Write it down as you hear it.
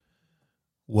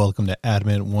Welcome to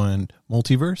Adamant One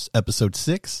Multiverse, Episode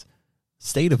 6,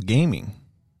 State of Gaming.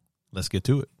 Let's get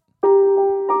to it.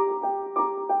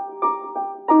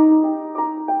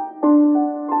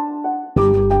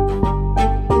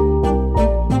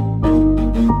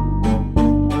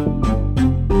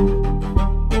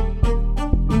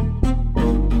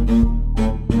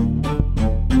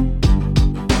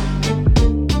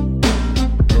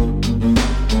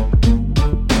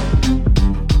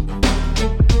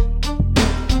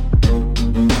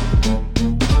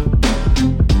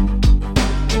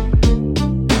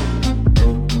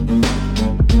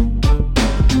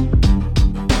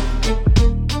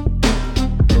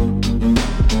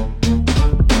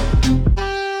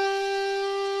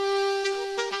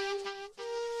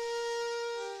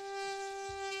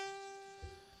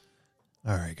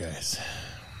 All right, guys.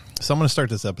 So I'm going to start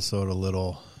this episode a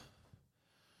little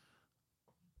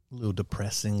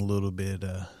depressing, a little bit,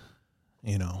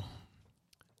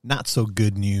 not so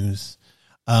good news.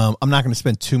 I'm not going to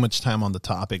spend too much time on the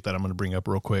topic that I'm going to bring up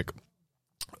real quick,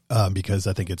 because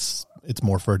I think it's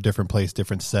more for a different place,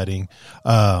 different setting.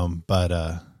 But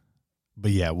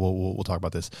yeah, we'll talk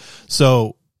about this.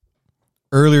 So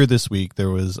earlier this week,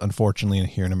 there was, unfortunately,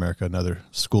 here in America, another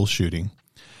school shooting,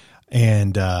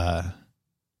 and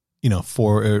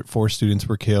four students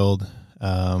were killed.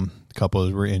 A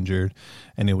couple were injured,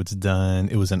 and it was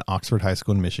in Oxford High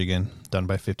School in Michigan, done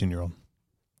by a 15-year-old.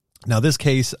 Now, this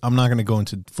case, I'm not going to go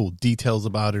into full details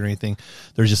about it or anything.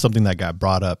 There's just something that got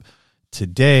brought up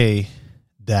today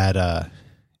that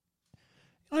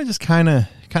it just kind of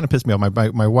pissed me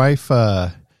off. My wife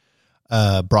brought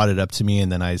it up to me,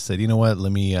 and then I said, you know what?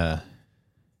 Let me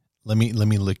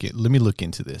look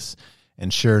into this.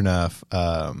 And sure enough,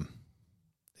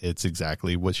 it's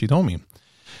exactly what she told me.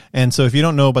 And so if you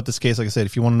don't know about this case, like I said,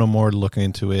 if you want to know more, look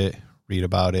into it, read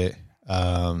about it.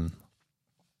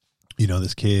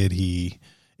 This kid, he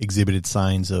exhibited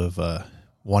signs of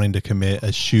wanting to commit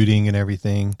a shooting and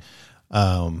everything.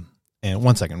 And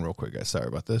one second real quick, guys. Sorry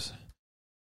about this.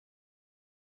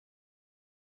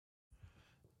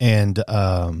 And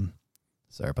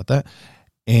sorry about that.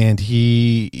 And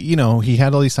he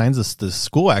had all these signs. The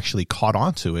school actually caught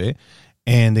on to it.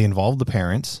 And they involved the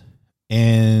parents.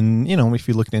 And, if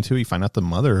you look into it, you find out the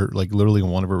mother, like literally in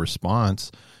one of her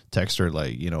response, text her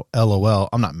like, LOL,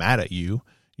 I'm not mad at you.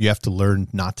 You have to learn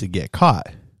not to get caught,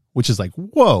 which is like,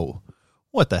 whoa,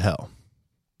 what the hell?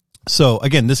 So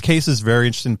again, this case is very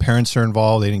interesting. Parents are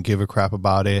involved. They didn't give a crap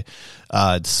about it.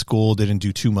 The school didn't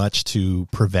do too much to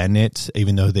prevent it,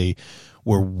 even though they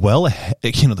were well ahead,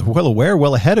 they're well aware,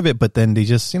 well ahead of it, but then they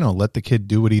just, let the kid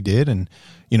do what he did and,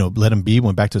 let him be,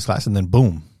 went back to his class, and then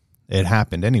boom, it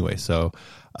happened anyway. So,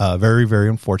 very, very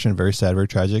unfortunate, very sad, very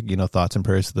tragic, thoughts and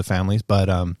prayers to the families. But,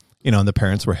 and the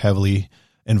parents were heavily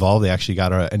involved. They actually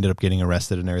ended up getting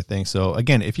arrested and everything. So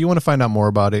again, if you want to find out more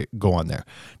about it, go on there.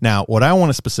 Now, what I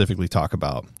want to specifically talk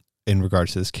about in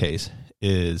regards to this case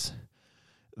is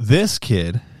this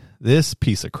kid, this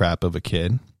piece of crap of a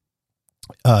kid.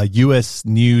 U.S.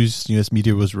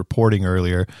 media was reporting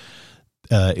earlier,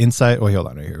 Inside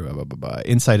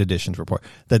Edition's report,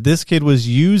 that this kid was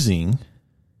using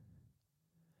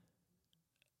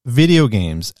video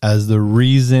games as the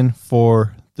reason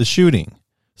for the shooting.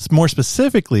 More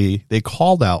specifically, they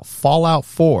called out Fallout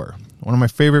 4, one of my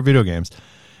favorite video games,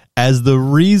 as the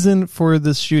reason for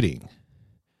this shooting.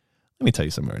 Let me tell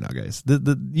you something right now, guys.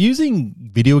 The using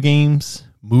video games,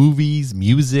 movies,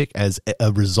 music as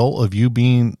a result of you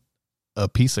being a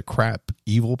piece of crap,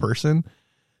 evil person.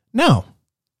 No,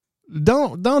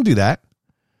 don't do that.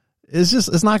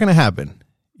 It's not going to happen.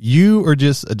 You are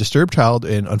just a disturbed child,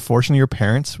 and unfortunately your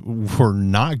parents were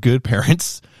not good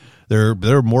parents.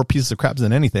 They're more pieces of crap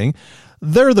than anything.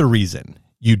 They're the reason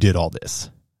you did all this.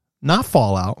 Not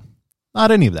Fallout,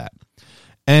 not any of that.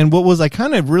 And what was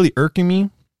kind of really irking me,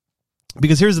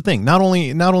 because here's the thing, not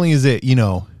only is it,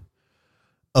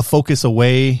 a focus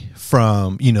away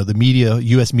from, the media,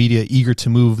 U.S. media, eager to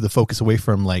move the focus away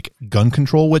from like gun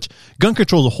control, which gun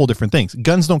control is a whole different thing.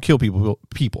 Guns don't kill people,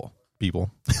 people, people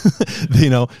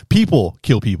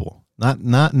kill people,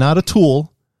 not a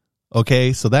tool.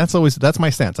 Okay. So that's my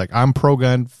stance. Like, I'm pro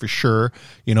gun for sure.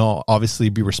 Obviously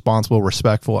be responsible,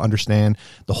 respectful, understand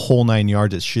the whole 9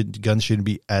 yards. Guns shouldn't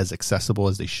be as accessible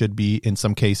as they should be in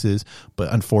some cases,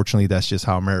 but unfortunately that's just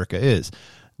how America is.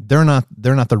 They're not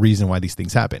the reason why these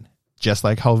things happen. Just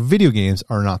like how video games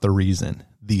are not the reason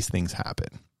these things happen.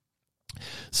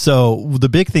 So the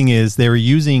big thing is they were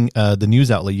using the news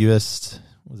outlet US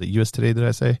Today, did I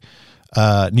say?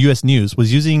 US News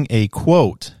was using a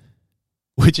quote,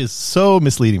 which is so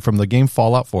misleading, from the game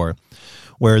Fallout 4,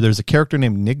 where there's a character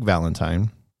named Nick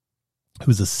Valentine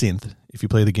who's a synth. If you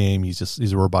play the game, he's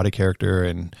a robotic character,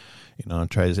 and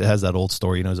it has that old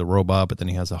story. He's a robot, but then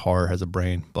he has a heart, has a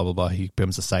brain, blah blah blah. He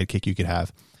becomes a sidekick you could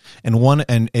have,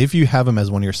 and if you have him as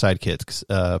one of your sidekicks,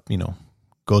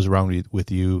 goes around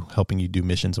with you, helping you do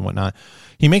missions and whatnot.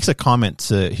 He makes a comment.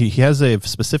 He has a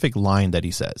specific line that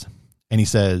he says, and he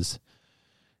says,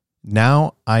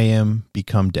 "Now I am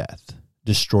become death,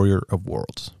 destroyer of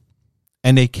worlds."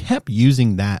 And they kept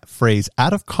using that phrase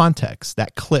out of context,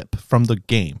 that clip from the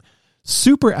game,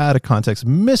 super out of context,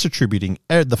 misattributing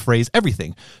the phrase,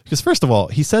 everything. Because first of all,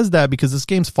 he says that because this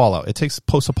game's Fallout. It takes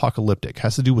post-apocalyptic,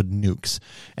 has to do with nukes.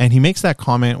 And he makes that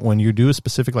comment when you do a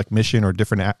specific mission or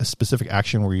specific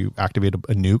action where you activate a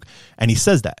nuke. And he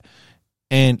says that.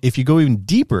 And if you go even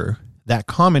deeper, that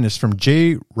comment is from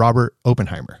J. Robert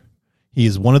Oppenheimer. He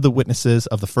is one of the witnesses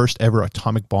of the first ever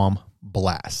atomic bomb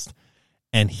blast.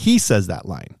 And he says that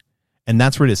line. And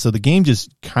that's where it is. So the game just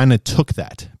kind of took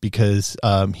that because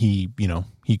he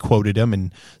quoted him.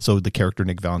 And so the character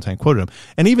Nick Valentine quoted him.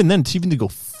 And even then, to go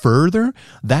further,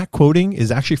 that quoting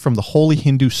is actually from the holy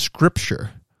Hindu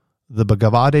scripture, the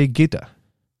Bhagavad Gita.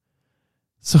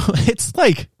 So it's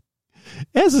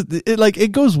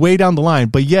it goes way down the line.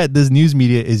 But yet this news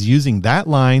media is using that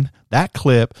line, that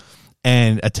clip,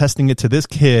 and attesting it to this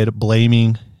kid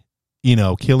blaming,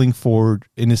 killing 4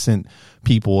 innocent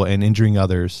people and injuring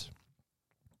others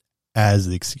as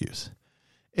the excuse.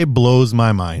 It blows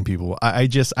my mind, people. I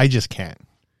just can't.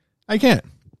 I can't.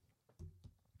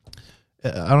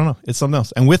 I don't know. It's something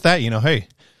else. And with that, hey,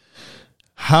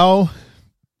 how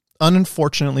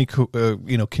unfortunately,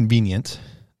 convenient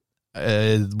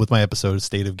with my episode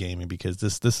State of Gaming, because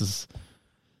this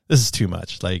is too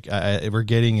much. We're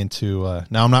getting into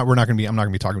now. I'm not going to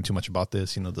be talking too much about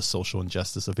this. The social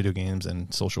injustice of video games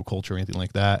and social culture or anything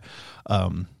like that.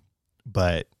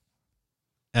 But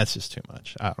that's just too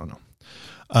much. I don't know.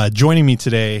 Joining me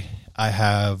today, I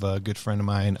have a good friend of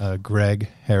mine, Greg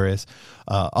Harris,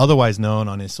 otherwise known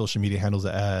on his social media handles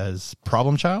as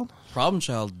Problem Child. Problem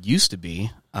Child used to be.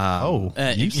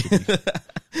 Used to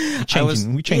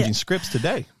be. We changing scripts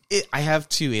today. I have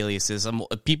 2 aliases.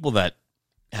 People that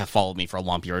have followed me for a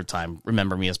long period of time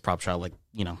remember me as Prop Child, like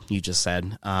you just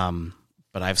said.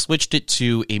 But I've switched it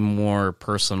to a more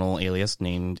personal alias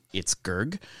named It's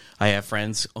Gerg. I have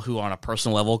friends who, on a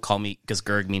personal level, call me, because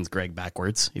Gerg means Greg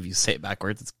backwards. If you say it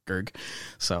backwards, it's Gerg.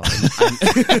 So,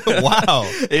 wow,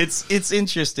 it's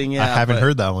interesting. Yeah, I haven't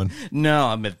heard that one.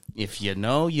 No, if you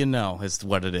know, is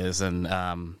what it is, and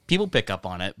people pick up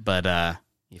on it. But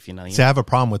if you know, See, I have a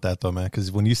problem with that though, man.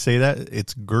 Because when you say that,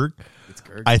 it's Gerg.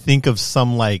 I think of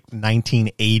some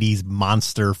 1980s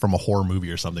monster from a horror movie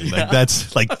or something.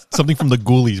 That's like something from the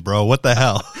Ghoulies, bro. What the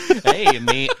hell? Hey,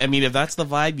 I mean, if that's the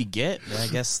vibe you get, I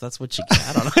guess that's what you get.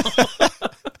 I don't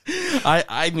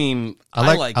know.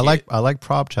 I like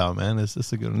Prop Child, man. Is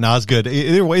this a good one? No, it's good.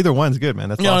 Either one's good, man.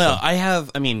 That's awesome. No. I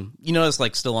have.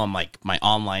 It's still on my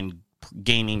online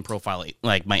gaming profile.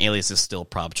 Like my alias is still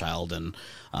Prop Child, and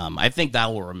I think that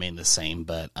will remain the same.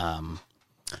 But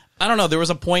I don't know. There was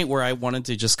a point where I wanted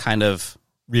to just kind of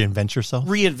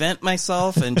reinvent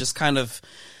myself, and just kind of.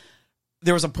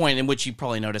 There was a point in which you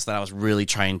probably noticed that I was really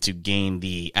trying to gain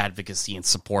the advocacy and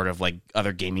support of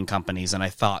other gaming companies, and I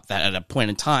thought that at a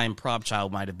point in time, Prop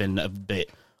Child might have been a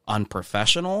bit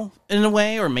unprofessional in a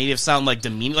way, or made it sound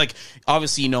demeaning.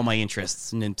 Obviously, my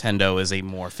interests. Nintendo is a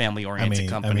more family-oriented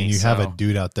company. You have a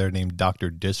dude out there named Dr.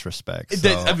 Disrespect.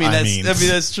 So,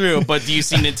 that's true. But do you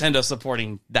see Nintendo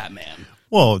supporting that man?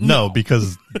 Well, no,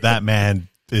 because that man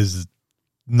is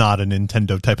not a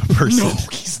Nintendo type of person. No,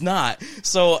 he's not.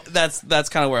 So that's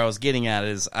kind of where I was getting at,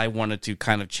 is I wanted to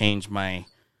kind of change my,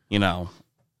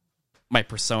 my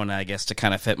persona, I guess, to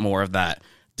kind of fit more of that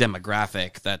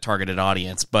demographic, that targeted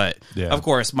audience. But of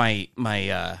course, my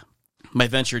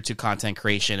venture to content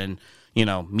creation and,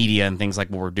 media and things like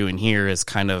what we're doing here is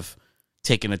kind of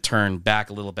taken a turn back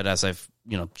a little bit as I've,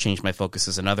 changed my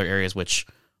focuses in other areas, which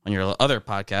on your other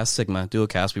podcast, Sigma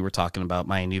Duocast, we were talking about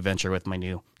my new venture with my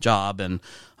new job and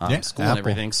school and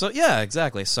everything. So, yeah,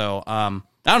 exactly. So, I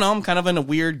don't know. I'm kind of in a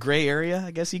weird gray area, I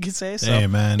guess you could say. So, hey,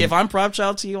 man. If I'm Prop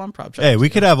Child to you, I'm Prop Child. Hey, we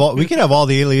could have all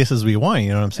the aliases we want. You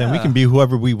know what I'm saying? Yeah. We can be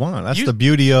whoever we want. That's the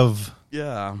beauty of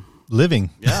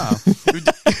living. Yeah.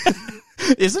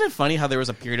 Isn't it funny how there was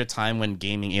a period of time when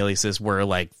gaming aliases were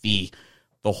the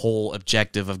whole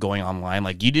objective of going online?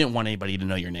 You didn't want anybody to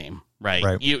know your name.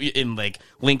 Right. You in Link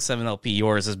 7LP,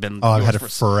 yours has been. Oh, I've had it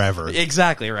forever.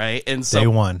 Exactly, right. And so Day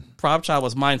one. Prop Child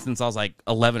was mine since I was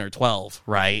 11 or 12,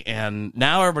 right? And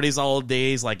now everybody's all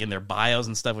days in their bios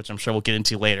and stuff, which I'm sure we'll get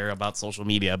into later about social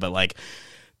media. But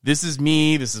this is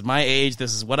me, this is my age,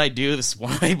 this is what I do, this is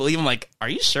what I believe. I'm like, are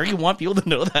you sure you want people to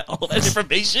know that all that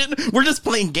information? We're just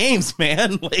playing games,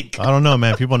 man. Like, I don't know,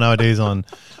 man. People nowadays on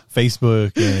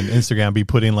Facebook and Instagram be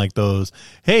putting like those,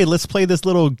 hey, let's play this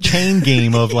little chain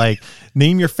game of like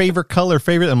name your favorite color,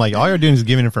 favorite. I'm like, all you're doing is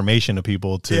giving information to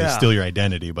people to steal your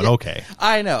identity, but okay.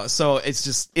 I know. So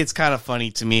it's kind of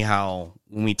funny to me how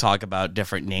when we talk about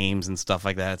different names and stuff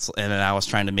like that, and then I was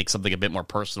trying to make something a bit more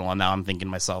personal, and now I'm thinking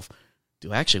to myself,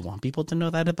 do I actually want people to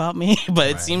know that about me? But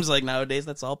it seems like nowadays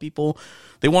that's all people,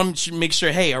 they want to make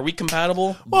sure, hey, are we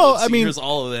compatible? Well, I mean, here's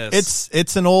all of this.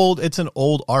 It's an old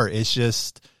art. It's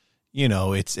just,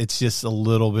 it's just a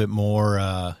little bit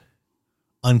more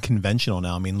unconventional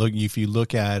now. I mean, look, if you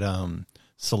look at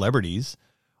celebrities,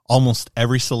 almost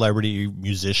every celebrity,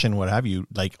 musician, what have you,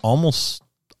 like almost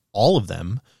all of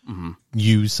them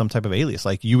use some type of alias.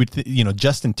 Like you would,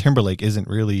 Justin Timberlake isn't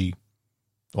really.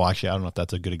 Well, actually, I don't know if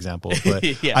that's a good example, but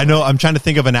I know I'm trying to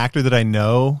think of an actor that I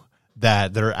know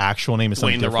that their actual name is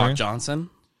something Dwayne different. The Rock Johnson,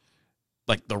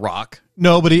 like The Rock.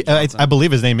 No, but I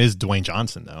believe his name is Dwayne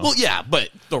Johnson, though. Well, yeah,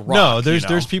 but The Rock. No,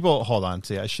 there's people. Hold on,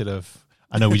 see, I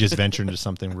know we just ventured into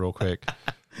something real quick.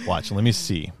 Watch, let me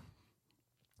see.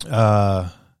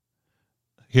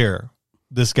 Here,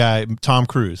 this guy Tom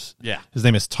Cruise. Yeah, his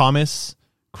name is Thomas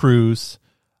Cruise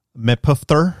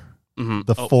Mapother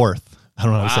the fourth. I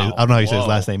don't know how you say his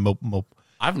last name.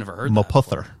 I've never heard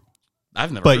Mapother.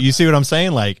 I've never. But you see what I'm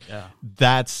saying? Like,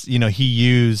 that's he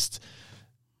used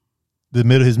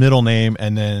his middle name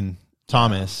and then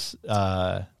Thomas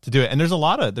to do it. And there's a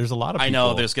lot of people. I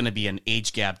know there's going to be an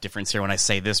age gap difference here when I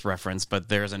say this reference, but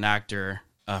there's an actor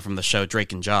from the show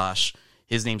Drake and Josh.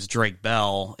 His name's Drake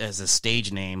Bell as a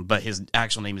stage name, but his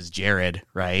actual name is Jared,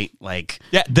 right? Like,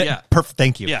 perfect.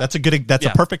 Thank you. Yeah. That's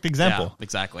a perfect example. Yeah,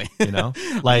 exactly.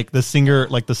 Like the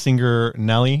singer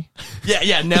Nelly.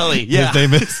 Yeah, Nelly. Yeah. His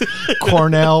name is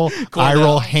Cornell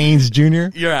Errol Haynes Jr.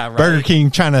 Yeah, right. Burger King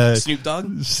trying to Snoop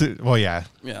Dogg. Well, yeah.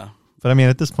 But I mean,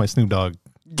 at this point, Snoop Dogg.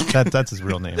 That's his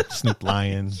real name, Snoop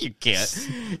Lion. You can't,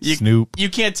 Snoop. You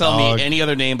can't tell me any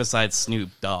other name besides Snoop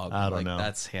Dogg. I don't know.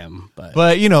 That's him. But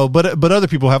other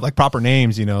people have like proper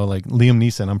names. Like Liam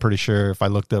Neeson. I'm pretty sure if I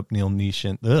looked up Neil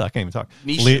Neeson, I can't even talk.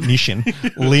 Neeson.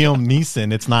 Liam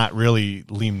Neeson. It's not really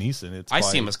Liam Neeson. I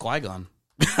see him as Qui-Gon.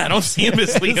 I don't see him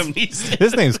as Liam Neeson.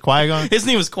 His name's Qui-Gon. His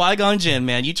name is Qui-Gon Jinn.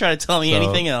 Man, you try to tell me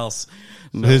anything else.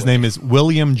 His name is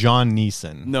William John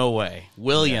Neeson. No way,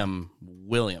 William.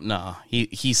 No,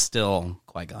 he's still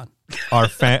Qui-Gon. Our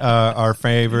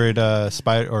favorite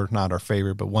Spider, or not our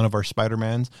favorite, but one of our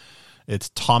Spider-Mans. It's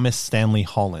Thomas Stanley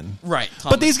Holland. Right.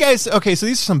 But these guys, okay, so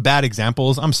these are some bad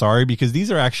examples. I'm sorry, because these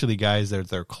are actually guys that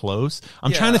they're close.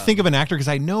 I'm trying to think of an actor, because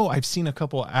I know I've seen a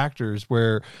couple actors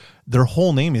where their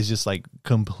whole name is just like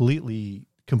completely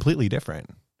different.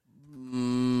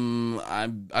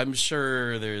 I'm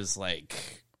sure there's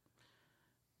like,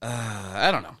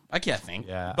 I don't know. I can't think.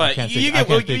 Yeah, but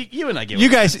you and I get. You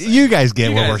guys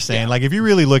get what we're saying. Like, if you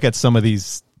really look at some of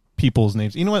these people's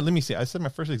names, you know what? Let me see. I said my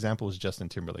first example was Justin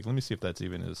Timberlake. Let me see if that's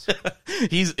even his.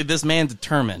 This man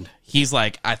determined. He's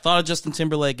like, I thought of Justin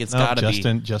Timberlake. It's got to be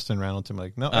Justin Randall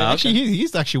Timberlake. No, actually,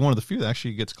 he's actually one of the few that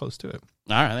actually gets close to it.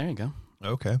 All right, there you go.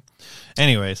 Okay.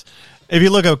 Anyways, if you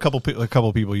look at a couple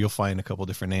people, you'll find a couple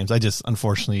different names. I just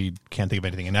unfortunately can't think of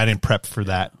anything, and I didn't prep for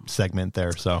that segment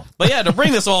there. So, but yeah, to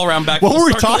bring this all around back. What were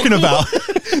we talking about?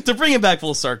 To bring it back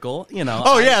full circle,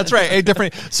 Oh yeah, that's right.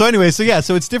 Different. So anyway, so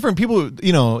it's different people.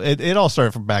 It all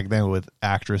started from back then with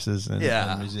actresses and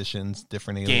musicians,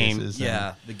 different aliases.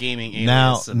 The gaming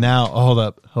alias. Now, hold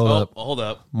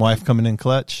up. My wife coming in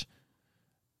clutch.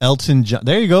 Elton John.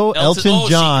 There you go. Elton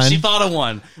John. She thought of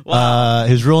one. Wow.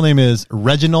 His real name is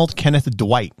Reginald Kenneth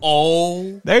Dwight.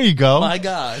 Oh, there you go. My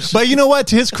gosh. But you know what?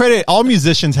 To his credit, all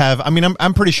musicians have. I mean,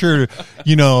 I'm pretty sure.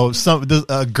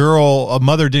 A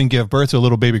mother didn't give birth to a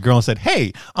little baby girl and said,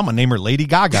 "Hey, I'm gonna name her Lady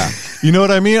Gaga." You know what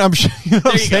I mean? I'm sure. You know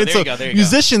what I'm saying? There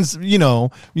you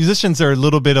go. Musicians are a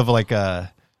little bit of like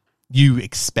a. You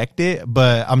expect it,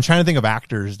 but I'm trying to think of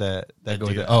actors that go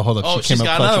with it. Oh, hold up. She came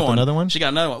up clutch with another one. She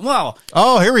got another one. Wow.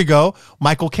 Oh, here we go.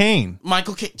 Michael Caine.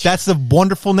 That's a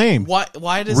wonderful name.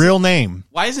 Why does real name?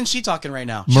 Why isn't she talking right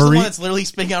now? She's the one that's literally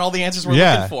spitting out all the answers we're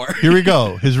looking for. Here we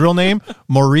go. His real name,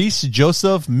 Maurice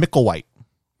Joseph Micklewhite.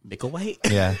 Micklewhite?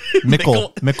 Yeah.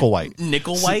 Micklewhite.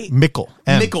 Nickelwhite?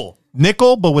 Mickle.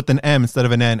 Nickel, but with an M instead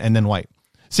of an N and then white.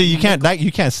 See, you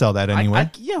can't sell that anyway.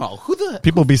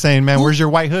 People be saying, "Man, where's your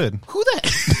white hood?" Who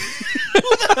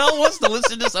the hell wants to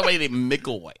listen to somebody named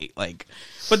Micklewhite?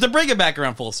 But to bring it back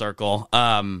around full circle,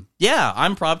 I'm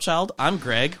Propchild. I'm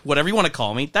Greg. Whatever you want to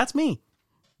call me, that's me.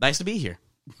 Nice to be here.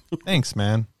 Thanks,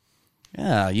 man.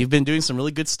 Yeah, you've been doing some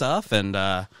really good stuff and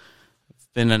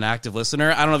been an active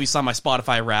listener. I don't know if you saw my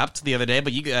Spotify Wrapped the other day,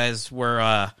 but you guys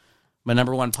were my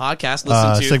number one podcast.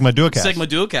 Listen to Sigma Duocast. Sigma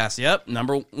Duocast, yep,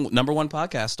 number one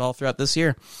podcast all throughout this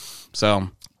year. So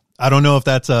I don't know if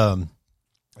that's a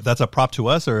prop to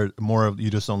us or more of you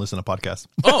just don't listen to podcasts.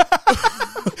 Oh.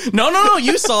 No.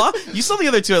 You saw the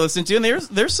other two I listened to, and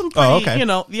there's some pretty,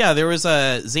 there was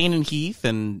Zane and Heath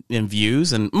and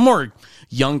Views and more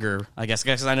younger, I guess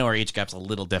I know our age gap's a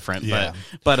little different,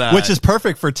 but which is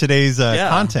perfect for today's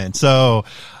content. So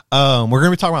we're going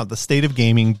to be talking about the state of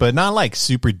gaming, but not like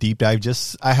super deep dive.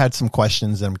 I had some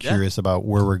questions that I'm curious about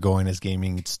where we're going as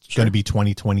gaming. It's going to be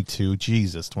 2022.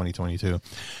 Jesus, 2022.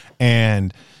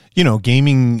 And,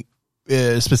 gaming,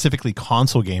 specifically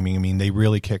console gaming, I mean, they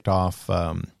really kicked off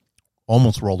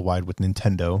almost worldwide with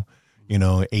Nintendo,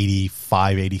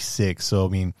 85, 86. So, I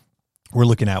mean, we're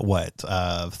looking at what,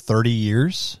 30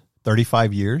 years,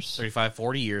 35 years? 35,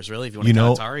 40 years, really, if you want to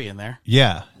count Atari in there.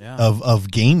 Yeah. Of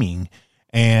gaming.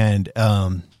 And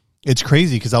it's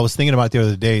crazy because I was thinking about it the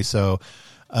other day. So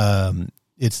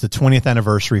it's the 20th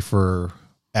anniversary for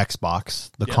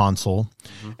Xbox, the console,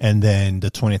 and then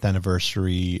the 20th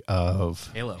anniversary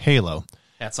of Halo.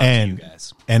 That's up to you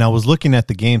guys. And I was looking at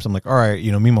the games. I'm like, all right, me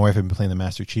and my wife have been playing the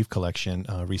Master Chief Collection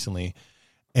recently.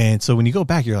 And so when you go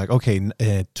back, you're like, okay,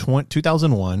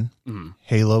 2001,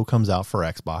 Halo comes out for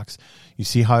Xbox. You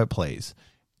see how it plays.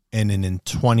 And then in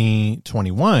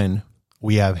 2021,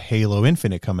 we have Halo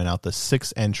Infinite coming out, the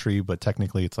 6th entry, but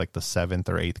technically it's like the 7th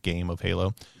or 8th game of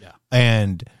Halo. Yeah.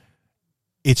 And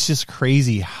it's just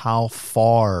crazy how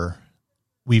far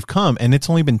we've come. And it's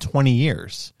only been 20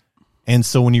 years. And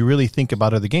so when you really think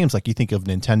about other games, like you think of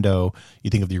Nintendo, you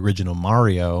think of the original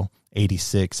Mario,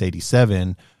 86,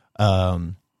 87,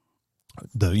 Super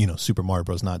Mario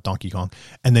Bros., not Donkey Kong.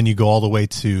 And then you go all the way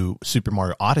to Super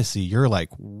Mario Odyssey. You're like,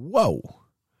 whoa.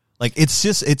 Like, it's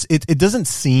just, it doesn't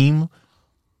seem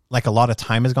like a lot of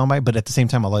time has gone by, but at the same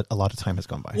time, a lot of time has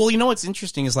gone by. Well, what's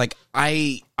interesting is like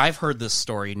I've heard this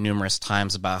story numerous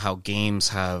times about how games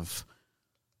have,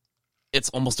 it's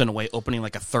almost in a way opening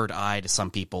like a third eye to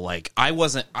some people. Like we were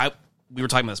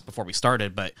talking about this before we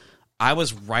started, but I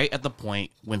was right at the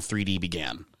point when 3D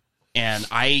began. And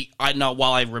I know,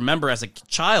 while I remember as a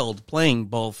child playing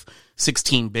both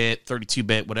 16-bit,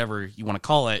 32-bit, whatever you want to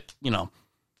call it,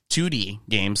 2D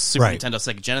games, Super Nintendo,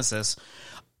 Sega Genesis.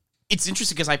 It's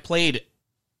interesting because I played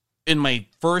in my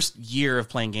first year of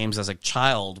playing games as a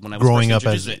child when I was when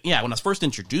I was first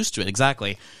introduced to it.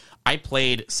 Exactly. I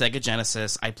played Sega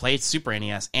Genesis, I played Super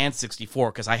NES and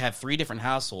 64 because I had 3 different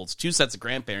households, 2 sets of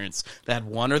grandparents that had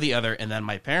one or the other, and then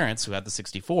my parents who had the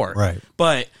 64. Right.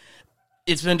 But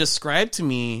it's been described to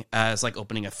me as like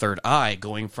opening a third eye,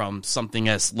 going from something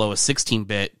as low as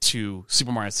 16-bit to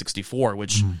Super Mario 64,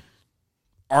 which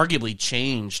arguably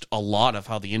changed a lot of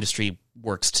how the industry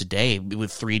works today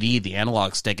with 3D, the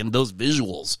analog stick, and those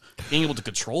visuals, being able to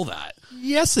control that.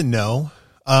 Yes and no.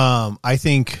 I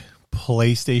think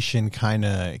PlayStation kind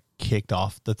of kicked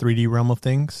off the 3D realm of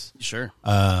things. Sure.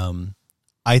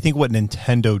 I think what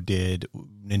Nintendo did,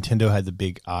 Nintendo had the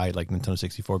big eye, like Nintendo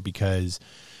 64, because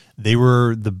they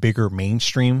were the bigger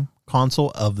mainstream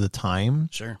console of the time.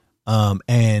 Sure.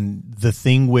 And the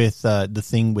thing with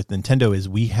Nintendo is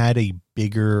we had a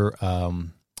bigger,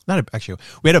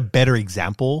 we had a better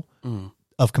example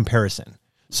of comparison.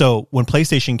 So when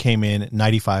PlayStation came in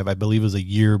 95, I believe it was a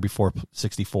year before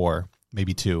 64,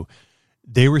 maybe 2,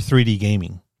 they were 3D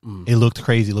gaming. It looked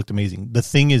crazy, looked amazing. The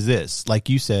thing is this, like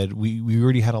you said, we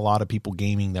already had a lot of people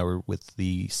gaming that were with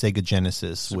the Sega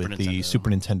Genesis, the Super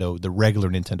Nintendo, the regular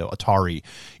Nintendo, Atari.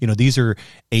 These are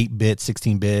 8-bit,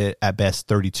 16-bit, at best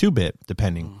 32-bit,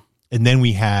 depending. And then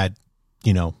we had,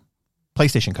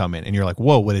 PlayStation come in, and you're like,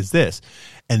 whoa, what is this?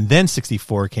 And then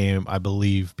 64 came, I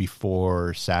believe,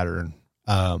 before Saturn.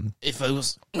 If it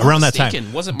was around that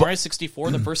time. Wasn't Mario 64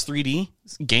 the first 3D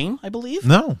game, I believe?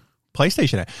 No.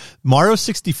 PlayStation. Mario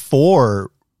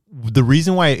 64, the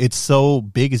reason why it's so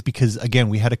big is because, again,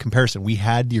 we had a comparison. We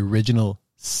had the original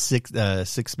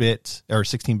 6-bit or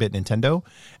 16-bit Nintendo,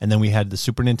 and then we had the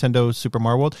Super Nintendo, Super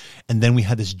Mario World, and then we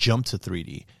had this jump to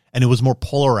 3D. And it was more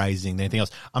polarizing than anything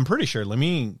else. I'm pretty sure. Let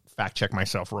me fact check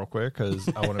myself real quick because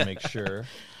I want to make sure.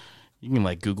 You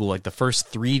can Google the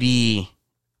first 3D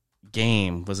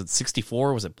game. Was it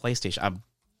 64 or was it PlayStation? I'm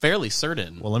fairly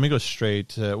certain. Well, let me go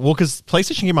straight. Because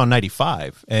PlayStation came out in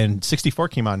 95 and 64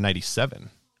 came out in 97.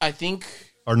 I think.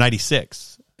 Or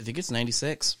 96. I think it's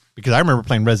 96. Because I remember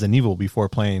playing Resident Evil before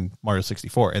playing Mario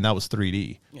 64, and that was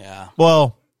 3D. Yeah.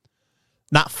 Well,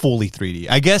 not fully 3D.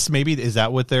 I guess maybe, is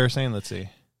that what they're saying? Let's see.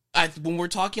 when we're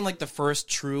talking like the first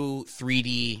true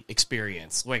 3D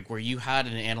experience, like where you had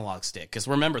an analog stick, because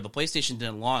remember the PlayStation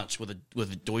didn't launch with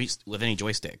any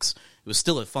joysticks. It was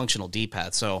still a functional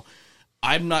D-pad. So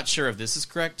I'm not sure if this is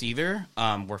correct either.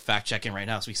 We're fact checking right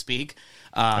now as we speak.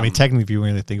 I mean, technically, if you were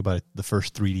going to think about it, the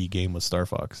first 3D game was Star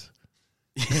Fox.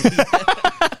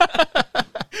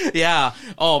 Yeah.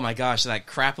 Oh my gosh, that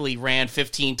crappily ran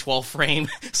 12 frame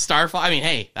Star Fox. I mean,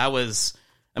 hey,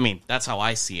 that's how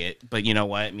I see it. But you know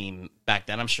what? I mean, back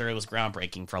then I'm sure it was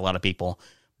groundbreaking for a lot of people.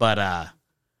 But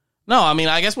no, I mean,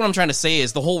 I guess what I'm trying to say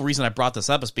is the whole reason I brought this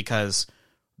up is because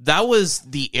that was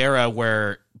the era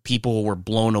where people were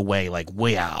blown away, like,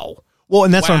 wow. Well,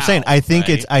 and that's what I'm saying. I think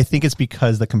right? it's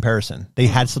because the comparison. They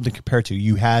had something to compare to.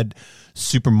 You had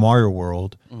Super Mario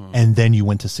World, and then you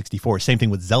went to 64. Same thing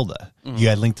with Zelda. You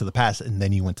had Link to the Past, and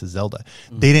then you went to Zelda.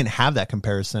 They didn't have that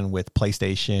comparison with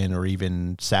PlayStation or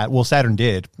even Saturn. Well, Saturn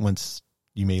did once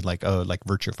you made like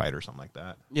Virtua Fighter or something like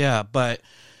that. Yeah, but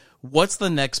what's the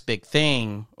next big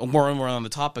thing? We're on the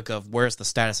topic of where's the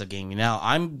status of gaming now.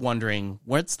 I'm wondering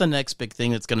what's the next big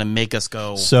thing that's going to make us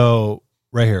go. So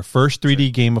right here, first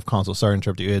 3D game of console. Sorry to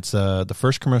interrupt you. It's the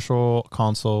first commercial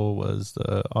console was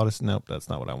the Odyssey. Nope, that's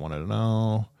not what I wanted to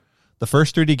know. The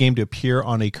first 3D game to appear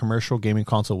on a commercial gaming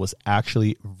console was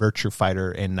actually Virtua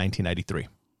Fighter in 1993.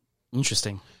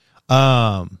 Interesting.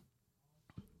 And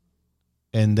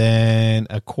then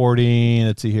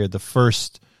let's see here, the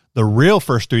real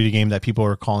first 3D game that people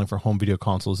are calling for home video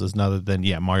consoles is none other than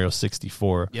Mario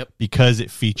 64. Yep. Because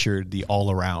it featured the all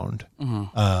around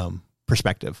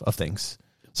perspective of things.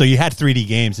 So you had 3D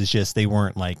games, it's just they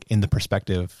weren't like in the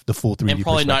perspective, the full 3D and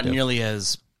probably perspective. not nearly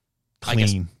as clean, I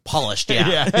guess, polished.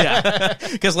 Yeah.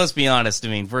 Because let's be honest, I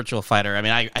mean, Virtua Fighter, I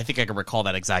mean, I think I can recall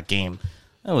that exact game.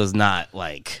 That was not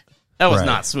like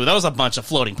not smooth. That was a bunch of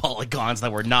floating polygons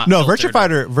that were not. No, Virtua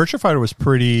Fighter was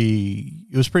pretty.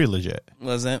 It was pretty legit.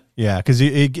 Was it? Yeah, because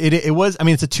it was. I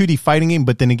mean, it's a 2D fighting game,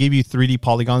 but then it gave you 3D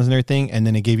polygons and everything, and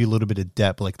then it gave you a little bit of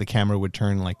depth. Like the camera would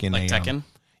turn like in Tekken.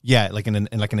 Yeah, like in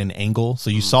an angle. So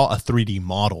you saw a 3D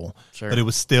model, but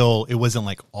it wasn't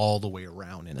like all the way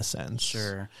around in a sense.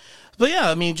 Sure. But yeah,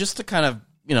 I mean, just to kind of,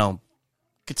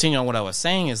 continue on what I was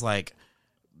saying is like,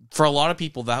 for a lot of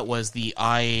people, that was the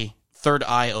third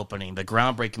eye opening, the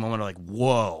groundbreaking moment of like,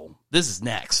 whoa, this is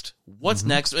next. What's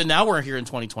next? And now we're here in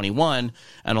 2021,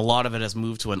 and a lot of it has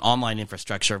moved to an online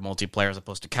infrastructure of multiplayer as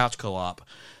opposed to couch co-op.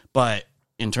 But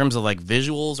in terms of like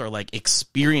visuals or like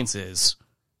experiences,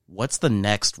 what's the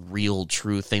next real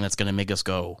true thing that's going to make us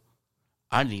go,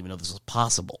 I didn't even know this was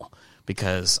possible?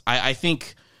 Because I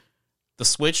think the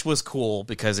Switch was cool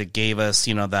because it gave us,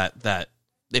 that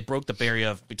it broke the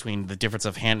barrier between the difference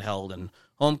of handheld and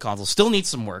home console. Still needs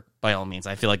some work, by all means.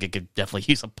 I feel like it could definitely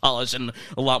use some polish and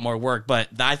a lot more work, but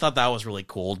I thought that was really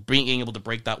cool, being able to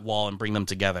break that wall and bring them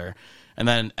together. And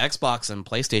then Xbox and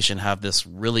PlayStation have this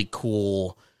really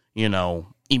cool,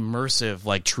 immersive,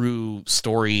 like true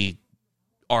story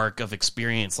arc of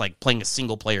experience, like playing a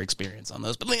single player experience on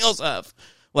those. But they also have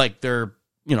like their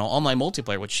online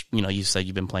multiplayer, which you said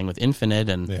you've been playing with Infinite,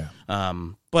 and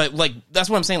but like that's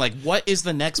what I'm saying. Like, what is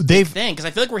the next big thing? Because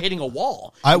I feel like we're hitting a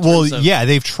wall.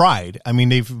 They've tried. I mean,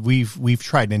 we've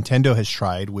tried. Nintendo has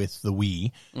tried with the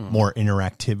Wii, more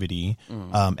interactivity.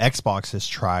 Xbox has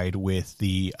tried with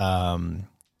the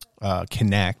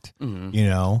Kinect,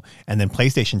 and then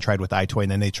PlayStation tried with iToy,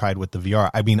 and then they tried with the VR.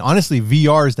 I mean, honestly,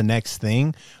 VR is the next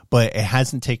thing, but it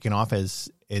hasn't taken off as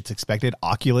it's expected.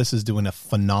 Oculus is doing a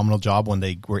phenomenal job when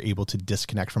they were able to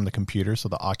disconnect from the computer. So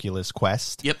the Oculus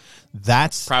Quest,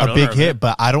 that's a big hit.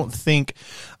 But I don't think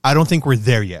we're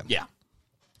there yet. Yeah,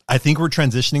 I think we're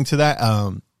transitioning to that.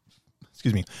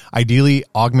 Excuse me. Ideally,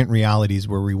 augment reality is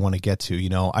where we want to get to.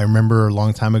 I remember a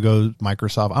long time ago,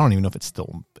 Microsoft, I don't even know if it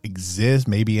still exists,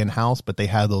 maybe in-house, but they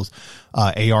had those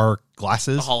AR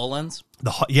glasses. The HoloLens?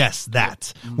 Yes,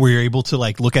 that. Where you're able to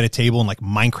like look at a table and like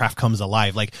Minecraft comes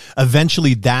alive. Like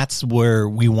eventually that's where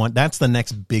that's the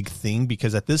next big thing,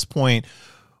 because at this point,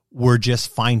 we're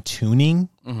just fine-tuning.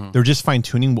 They're just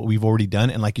fine-tuning what we've already done.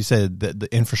 And like you said, the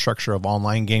infrastructure of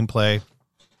online gameplay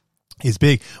is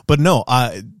big. But no,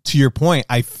 to your point,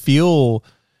 I feel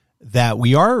that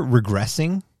we are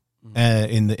regressing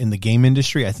in the game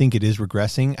industry. I think it is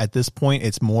regressing. At this point,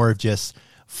 it's more of just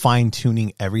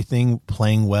fine-tuning everything,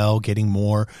 playing well, getting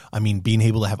more. I mean, being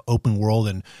able to have open world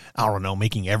and, I don't know,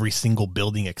 making every single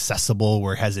building accessible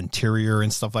where it has interior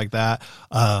and stuff like that.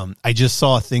 I just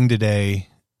saw a thing today.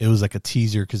 It was like a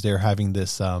teaser because they're having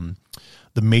this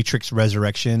the Matrix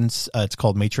Resurrections. It's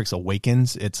called Matrix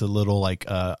Awakens. It's a little like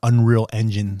Unreal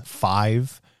Engine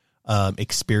 5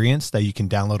 experience that you can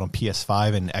download on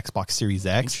PS5 and Xbox Series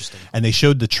X. Interesting. And they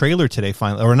showed the trailer today,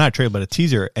 finally, or not a trailer, but a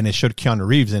teaser, and it showed Keanu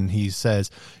Reeves, and he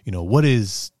says, what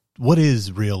is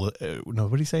real? No,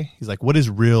 what did he say? He's like, what is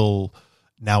real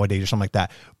nowadays, or something like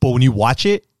that. But when you watch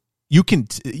it, you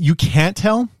can't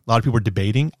tell. A lot of people are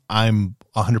debating. I'm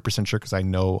 100% sure because I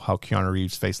know how Keanu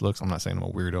Reeves' face looks. I'm not saying I'm a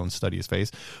weirdo and study his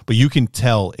face, but you can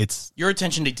tell it's your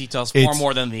attention to details far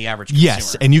more than the average consumer.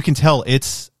 Yes, and you can tell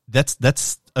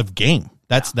that's a game.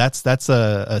 That's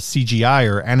a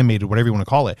CGI or animated, whatever you want to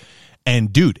call it.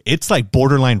 And dude, it's like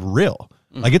borderline real.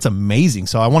 Like, it's amazing.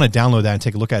 So I want to download that and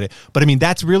take a look at it. But I mean,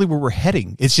 that's really where we're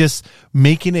heading. It's just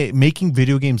making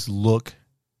video games look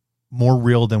more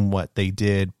real than what they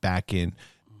did back in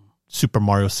Super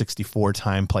Mario 64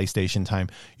 time, PlayStation time.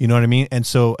 You know what I mean? And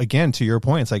so again, to your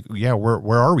point, it's like, yeah,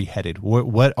 where are we headed?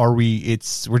 What are we?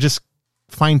 We're just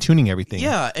fine tuning everything.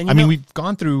 Yeah. And I mean, we've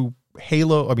gone through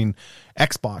Halo,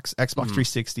 Xbox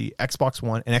 360, Xbox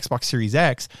One, and Xbox Series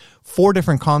X, 4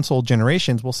 different console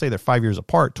generations. We'll say they're 5 years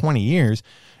apart, 20 years.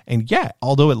 And yeah,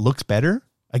 although it looks better,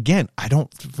 again, I don't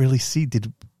really see,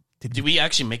 did we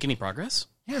actually make any progress?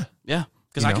 Yeah. Yeah.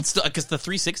 Because the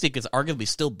 360 could arguably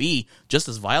still be just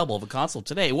as viable of a console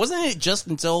today. Wasn't it just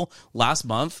until last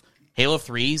month, Halo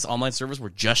 3's online servers were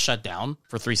just shut down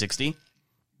for 360?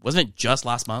 Wasn't it just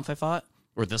last month, I thought?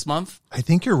 Or this month? I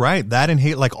think you're right. That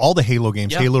and like all the Halo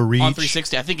games, Halo Reach. On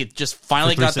 360. I think it just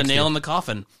finally got the nail in the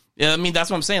coffin. Yeah, I mean, that's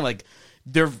what I'm saying. Like,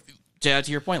 to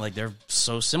your point, like, they're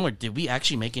so similar. Did we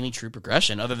actually make any true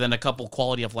progression other than a couple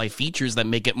quality of life features that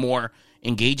make it more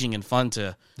engaging and fun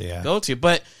to go to?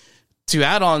 But to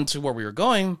add on to where we were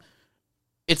going,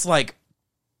 it's like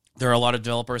there are a lot of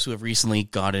developers who have recently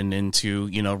gotten into,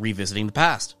 revisiting the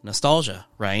past, nostalgia,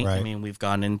 right? I mean, we've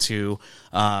gone into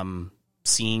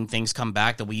seeing things come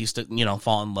back that we used to,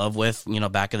 fall in love with,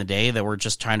 back in the day that we're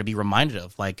just trying to be reminded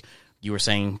of. Like you were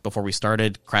saying before we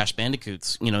started, Crash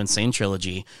Bandicoot's, Insane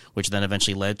Trilogy, which then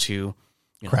eventually led to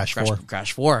Crash 4.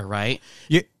 Crash 4, right?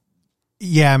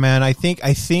 Yeah, man. I think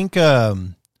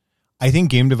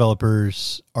game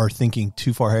developers are thinking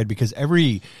too far ahead because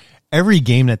every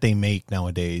game that they make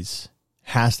nowadays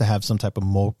has to have some type of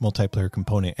multiplayer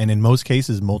component. And in most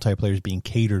cases, multiplayer is being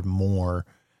catered more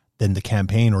than the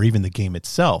campaign or even the game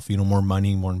itself. More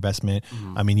money, more investment.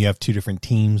 I mean, you have 2 different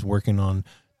teams working on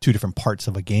 2 different parts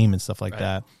of a game and stuff like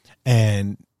that.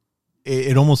 And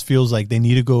it almost feels like they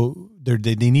need to go there.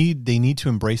 They need to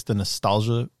embrace the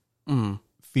nostalgia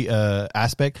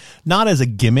aspect, not as a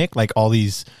gimmick like all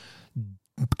these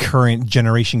current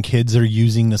generation kids are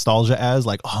using nostalgia as,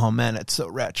 like, oh man, it's so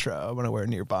retro, I want to wear a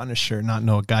Nirvana shirt, not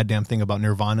know a goddamn thing about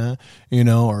Nirvana,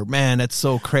 or man, that's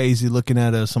so crazy looking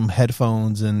at some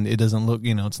headphones and it doesn't look,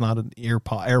 it's not an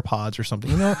AirPods or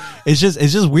something, it's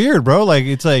just weird, bro. Like,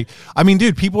 it's like, I mean,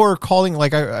 dude, people are calling,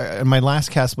 like, I in my last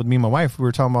cast with me and my wife, we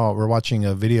were talking about, we're watching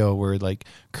a video where like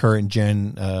current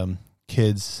gen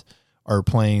kids are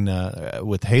playing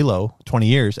with Halo 20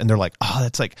 years, and they're like, oh,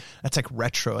 that's like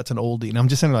retro, that's an oldie. And I'm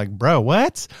just saying, like, bro,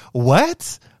 what?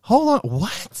 Hold on,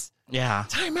 what? Yeah.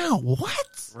 Time out,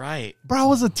 what? Right. Bro, I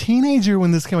was a teenager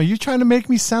when this came out. You're trying to make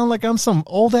me sound like I'm some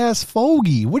old-ass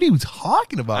fogey. What are you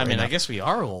talking about? I mean, right I guess we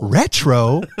are old.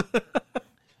 Retro?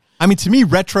 I mean, to me,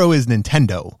 retro is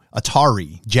Nintendo,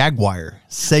 Atari, Jaguar,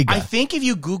 Sega. I think if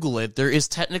you Google it, there is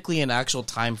technically an actual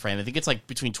time frame. I think it's like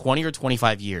between 20 or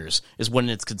 25 years is when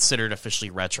it's considered officially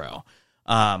retro.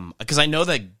 Because I know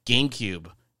that GameCube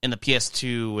and the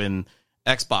PS2 and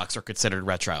Xbox are considered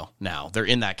retro now. They're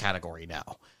in that category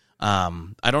now.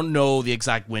 I don't know the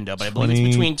exact window, but I believe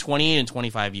it's between 20 and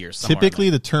 25 years.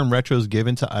 Typically, the term retro is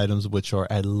given to items which are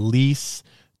at least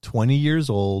 20 years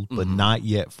old, but not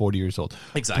yet 40 years old.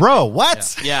 Exactly. Bro,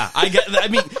 what? Yeah. I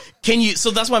mean, so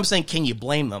that's why I'm saying, can you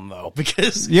blame them though?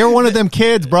 Because you're one of them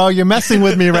kids, bro. You're messing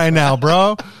with me right now,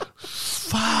 bro.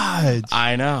 Fudge.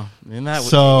 I know. Ain't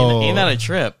that a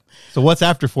trip? So what's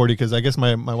after 40? Because I guess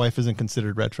my wife isn't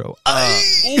considered retro.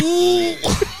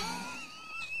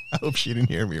 I hope she didn't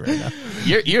hear me right now.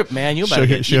 You're man. You about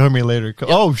to she'll hear me later.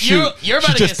 Oh shoot! You're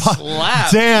about to get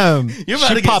slapped. Damn! You're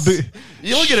about to get.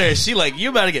 You look at her. She like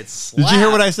you about to get slapped. Did you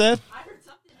hear what I said? I heard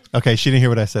something. Okay, she didn't hear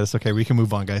what I said. It's okay. We can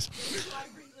move on, guys.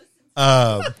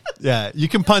 Yeah, you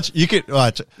can punch. You can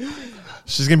watch.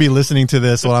 She's gonna be listening to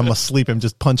this while I'm asleep and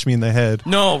just punch me in the head.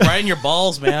 No, right in your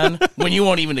balls, man. When you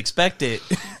won't even expect it.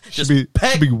 Just be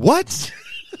what?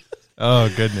 Oh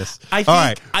goodness!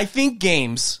 I think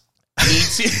games.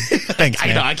 Thanks, man.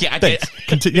 I know. I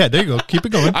can't. Yeah, there you go. Keep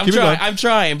it going. I'm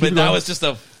trying, but that was just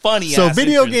a funny. So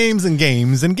video games and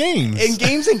games and games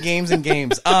and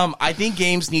games. I think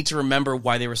games need to remember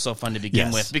why they were so fun to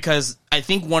begin with, because I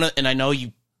think I know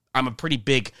you. I'm a pretty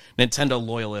big Nintendo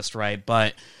loyalist, right?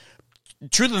 But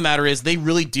truth of the matter is, they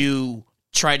really do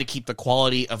try to keep the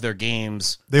quality of their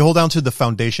games. They hold down to the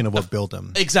foundation of what built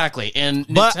them. Exactly. And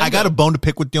but I got a bone to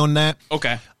pick with you on that.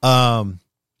 Okay. You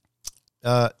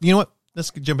know what?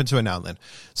 Let's jump into it now then.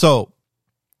 So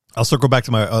I'll circle back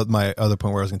to my other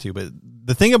point where I was going to, but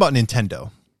the thing about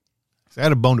Nintendo, I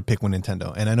had a bone to pick with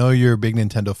Nintendo, and I know you're a big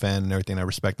Nintendo fan and everything. I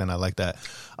respect that and I like that.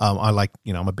 I'm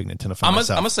a big Nintendo fan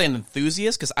myself. I'm gonna say an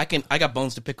enthusiast because I got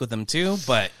bones to pick with them too.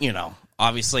 But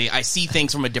obviously I see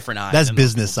things from a different eye. That's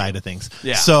business side of things.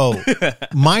 Yeah. So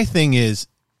my thing is,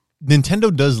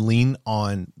 Nintendo does lean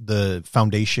on the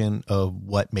foundation of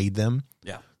what made them.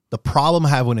 Yeah. The problem I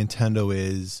have with Nintendo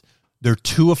is they're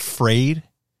too afraid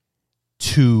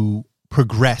to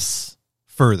progress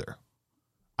further.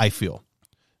 I feel.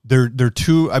 They're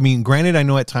too. I mean, granted, I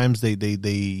know at times they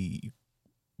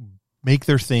make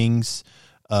their things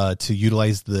to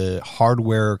utilize the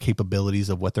hardware capabilities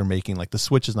of what they're making. Like the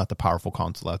Switch is not the powerful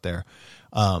console out there,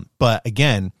 but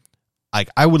again, like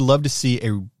I would love to see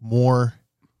a more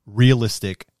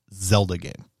realistic Zelda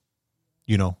game.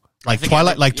 Like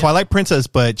Twilight Princess,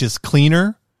 but just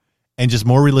cleaner and just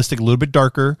more realistic, a little bit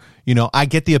darker. I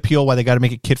get the appeal why they got to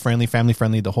make it kid friendly, family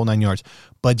friendly, the whole 9 yards,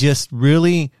 but just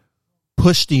really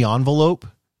push the envelope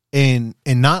and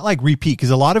not like repeat,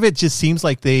 because a lot of it just seems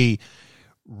like they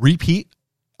repeat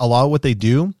a lot of what they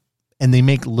do and they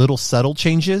make little subtle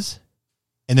changes,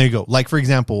 and there you go. Like for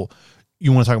example,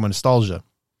 you want to talk about nostalgia,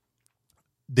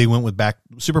 they went with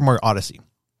Super Mario Odyssey,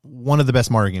 one of the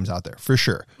best Mario games out there for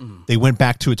sure. They went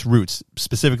back to its roots,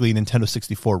 specifically Nintendo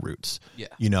 64 roots.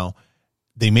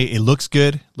 They made it looks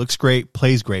good, looks great,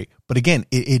 plays great, but again,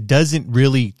 it doesn't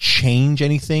really change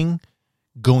anything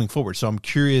going forward. So I'm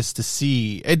curious to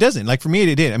see. It doesn't. Like for me,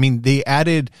 it did. I mean, they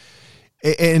added,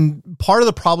 and part of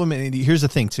the problem, and here's the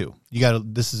thing too, let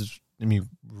me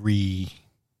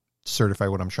re-certify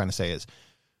what I'm trying to say is,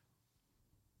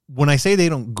 when I say they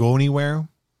don't go anywhere,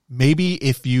 maybe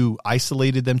if you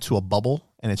isolated them to a bubble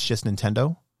and it's just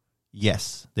Nintendo,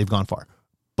 yes, they've gone far.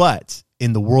 But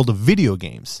in the world of video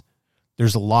games,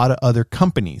 there's a lot of other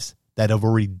companies that have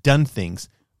already done things,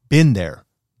 been there,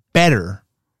 better.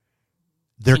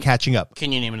 They're catching up.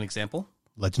 Can you name an example?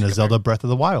 Legend of Zelda Breath of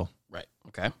the Wild. Right.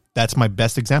 Okay. That's my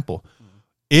best example.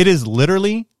 It is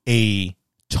literally a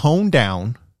toned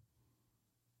down,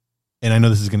 and I know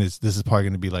this is probably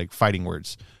going to be like fighting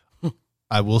words.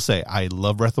 I will say I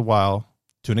love Breath of the Wild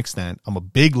to an extent. I'm a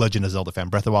big Legend of Zelda fan.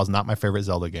 Breath of the Wild is not my favorite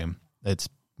Zelda game. It's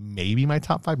maybe my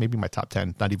top 5, maybe my top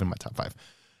 10, not even my top 5.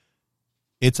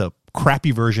 It's a crappy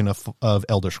version of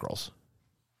Elder Scrolls,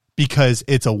 because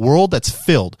it's a world that's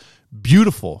filled.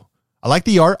 Beautiful. I like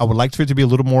the art. I would like for it to be a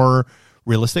little more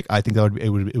realistic. I think that it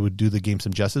would do the game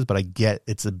some justice, but I get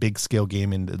it's a big scale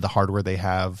game and the hardware they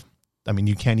have. I mean,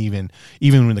 you can't even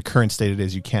in the current state it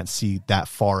is, you can't see that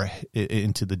far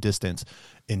into the distance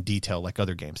in detail like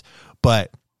other games.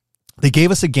 But they gave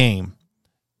us a game.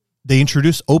 They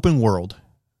introduced open world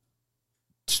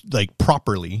like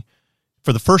properly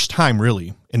for the first time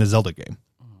really in a Zelda game.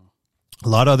 A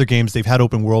lot of other games, they've had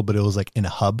open world, but it was like in a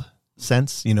hub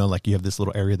sense, like you have this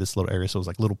little area, so it was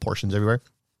like little portions everywhere.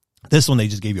 This one, they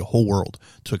just gave you a whole world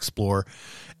to explore.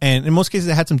 And in most cases,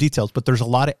 it had some details, but there's a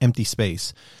lot of empty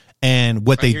space. And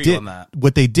what they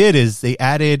did is they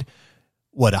added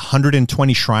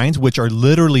 120 shrines, which are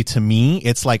literally, to me,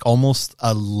 it's like almost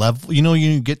a level.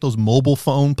 You get those mobile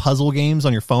phone puzzle games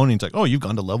on your phone, and it's like, oh, you've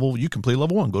gone to level, you complete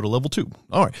level 1, go to level 2.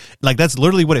 All right, like that's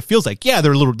literally what it feels like. Yeah,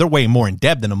 they're way more in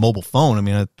depth than a mobile phone. I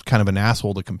mean, I'm kind of an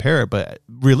asshole to compare it, but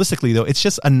realistically though, it's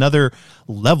just another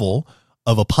level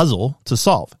of a puzzle to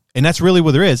solve, and that's really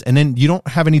what there is. And then you don't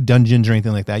have any dungeons or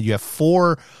anything like that. You have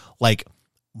 4 like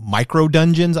micro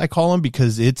dungeons, I call them,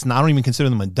 because I don't even consider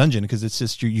them a dungeon, because it's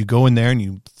just you go in there and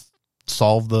you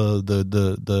solve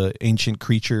the ancient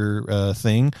creature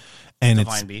thing, and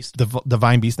Divine Beast. The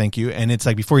Divine Beast, thank you. And it's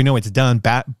like before you know it's done.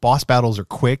 Boss battles are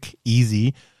quick,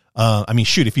 easy. I mean,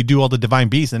 shoot, if you do all the Divine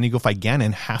Beasts and then you go fight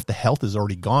Ganon, half the health is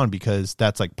already gone, because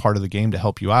that's like part of the game to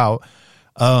help you out.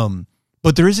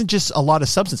 But there isn't just a lot of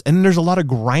substance, and there's a lot of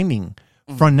grinding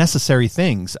for unnecessary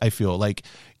things. I feel like,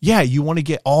 yeah, you want to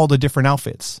get all the different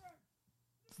outfits.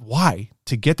 Why?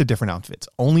 To get the different outfits.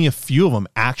 Only a few of them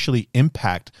actually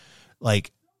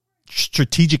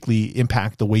strategically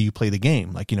impact the way you play the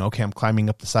game. Like, okay, I'm climbing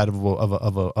up the side of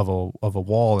a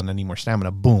wall and I need more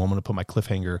stamina. Boom, I'm going to put my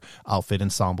cliffhanger outfit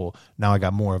ensemble. Now I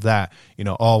got more of that. I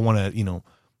want to,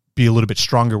 be a little bit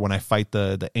stronger when I fight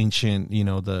the ancient, you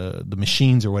know, the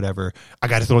machines or whatever. I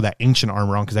got to throw that ancient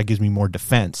armor on because that gives me more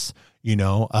defense. You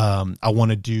know, I want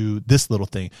to do this little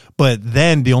thing, but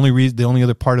then the only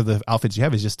other part of the outfits you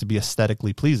have is just to be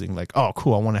aesthetically pleasing. Like, oh,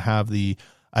 cool, I want to have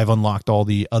I've unlocked all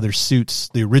the other suits,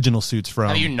 the original suits from.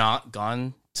 Have you not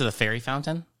gone to the fairy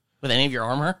fountain with any of your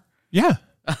armor? Yeah.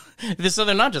 So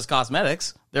they're not just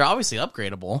cosmetics; they're obviously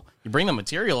upgradable. You bring the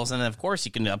materials, and then of course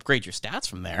you can upgrade your stats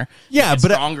from there. Yeah,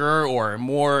 but stronger or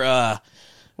more.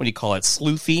 What do you call it?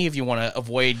 Sleuthy, if you want to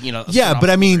avoid, you know. Yeah, but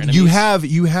I mean, you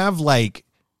have like.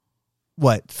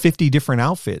 What 50 different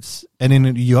outfits, and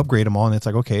then you upgrade them all, and it's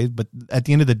like, okay, but at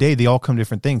the end of the day, they all come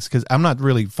different things. Because I'm not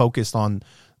really focused on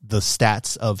the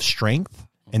stats of strength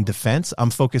and defense. I'm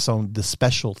focused on the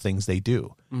special things they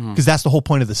do, because that's the whole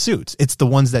point of the suits. It's the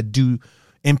ones that do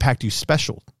impact you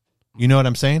special. You know what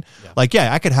I'm saying? Yeah. Like,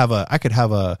 yeah, I could have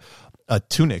a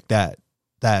tunic that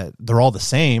they're all the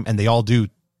same and they all do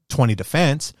 20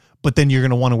 defense, but then you're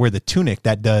gonna want to wear the tunic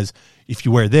that does, if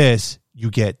you wear this, you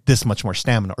get this much more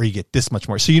stamina, or you get this much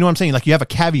more. So you know what I'm saying? Like, you have a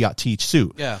caveat to each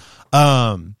suit. Yeah.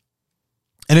 And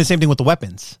the same thing with the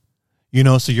weapons. You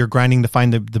know, so you're grinding to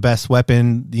find the best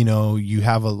weapon. You know, you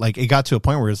have it got to a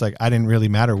point where it's like, I didn't really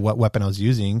matter what weapon I was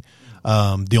using.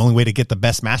 The only way to get the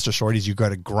best master sword is you got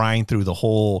to grind through the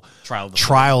whole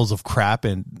trials of crap,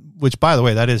 and which, by the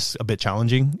way, that is a bit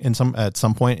challenging at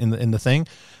some point in the thing.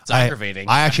 It's aggravating.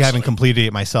 I actually haven't completed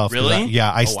it myself. Really?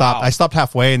 I stopped. Wow. I stopped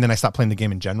halfway, and then I stopped playing the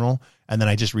game in general, and then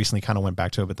I just recently kind of went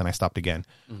back to it, but then I stopped again.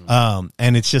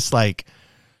 And it's just like,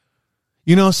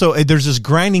 you know, so there's this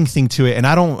grinding thing to it,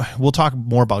 and we'll talk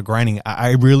more about grinding.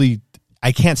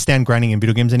 I can't stand grinding in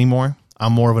video games anymore.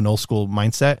 I'm more of an old school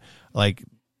mindset. Like,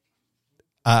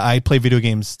 I play video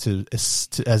games to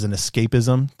as an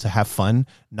escapism, to have fun,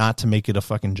 not to make it a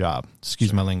fucking job.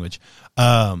 Excuse my language.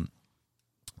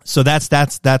 So that's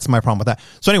my problem with that.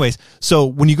 So anyways, so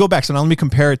when you go back, so now let me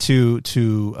compare it to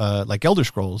like Elder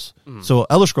Scrolls. So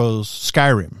Elder Scrolls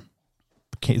Skyrim,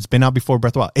 it's been out before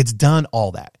Breath of the Wild. It's done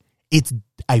all that.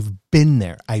 I've been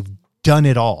there. I've done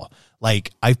it all.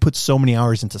 Like, I've put so many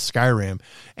hours into Skyrim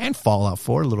and Fallout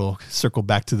 4, a little circle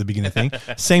back to the beginning thing.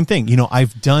 Same thing. You know,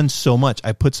 I've done so much.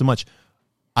 I put so much.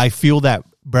 I feel that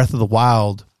Breath of the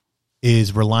Wild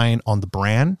is relying on the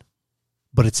brand,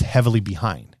 but it's heavily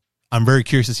behind. I'm very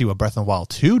curious to see what Breath of the Wild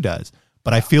 2 does,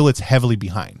 but I feel it's heavily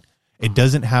behind. It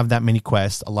doesn't have that many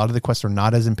quests. A lot of the quests are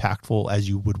not as impactful as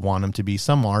you would want them to be.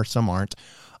 Some are, some aren't.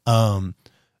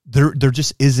 There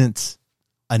just isn't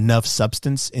enough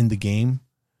substance in the game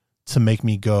to make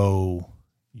me go,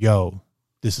 yo,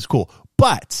 this is cool.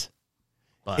 But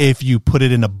if you put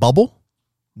it in a bubble,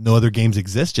 no other games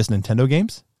exist, just Nintendo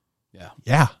games.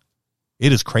 Yeah.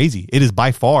 It is crazy. It is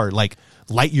by far like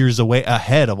light years away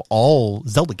ahead of all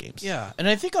Zelda games. Yeah. And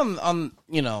I think on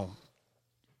you know,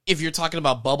 if you're talking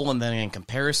about bubble and then in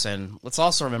comparison, let's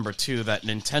also remember too that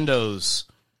Nintendo's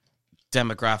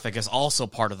demographic is also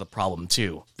part of the problem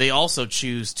too. They also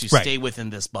choose to stay within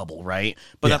this bubble, right?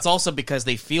 But that's also because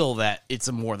they feel that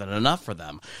it's more than enough for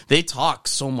them. They talk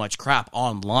so much crap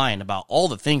online about all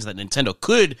the things that Nintendo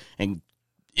could and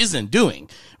isn't doing,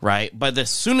 right? But as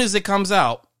soon as it comes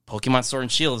out, Pokemon Sword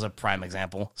and Shield is a prime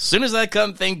example. As soon as that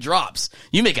thing drops,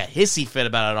 you make a hissy fit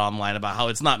about it online about how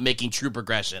it's not making true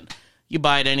progression. You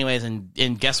buy it anyways,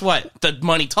 and guess what? The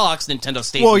money talks. Nintendo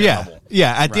stays in their bubble.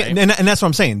 Yeah, and that's what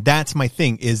I'm saying. That's my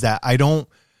thing, is that I don't.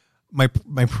 My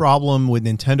problem with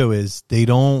Nintendo is they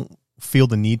don't feel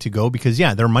the need to go, because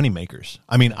they're money makers.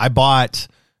 I mean, I bought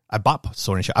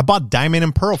Sword and Shield. I bought Diamond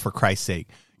and Pearl, for Christ's sake.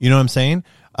 You know what I'm saying?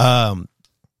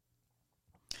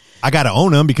 I gotta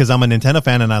own them because I'm a Nintendo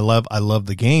fan and I love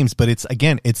the games. But it's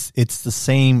the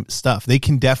same stuff. They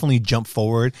can definitely jump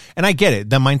forward, and I get it.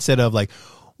 The mindset of like,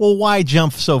 well, why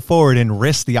jump so forward and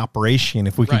risk the operation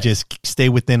if we can just stay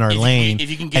within our lane?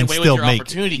 If you can get away with your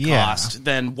opportunity cost,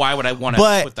 then why would I want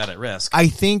to put that at risk? I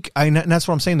think, and that's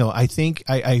what I'm saying though. I think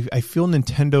I feel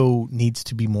Nintendo needs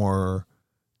to be more.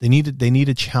 They need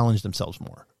to challenge themselves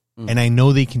more, and I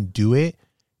know they can do it.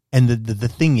 And the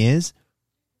thing is,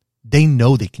 they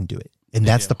know they can do it, and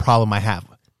that's the problem I have.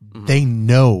 They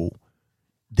know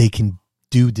they can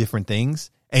do different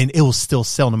things, and it will still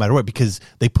sell no matter what, because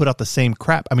they put out the same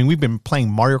crap. I mean, we've been playing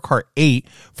Mario Kart 8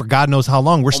 for God knows how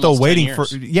long. We're still waiting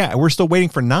we're still waiting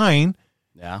for 9.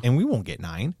 Yeah. And we won't get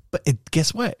 9. But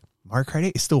guess what? Mario Kart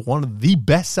 8 is still one of the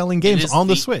best selling games on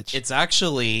the Switch. It's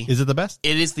actually... Is it the best?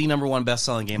 It is the number one best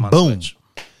selling game on Switch.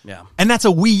 Yeah. And that's a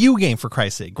Wii U game, for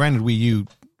Christ's sake. Granted, Wii U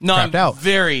crapped out.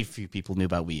 Very few people knew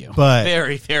about Wii U. But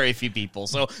very, very few people.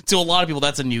 So to a lot of people,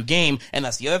 that's a new game. And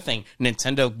that's the other thing.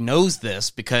 Nintendo knows this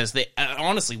because they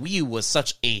honestly, Wii U was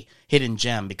such a hidden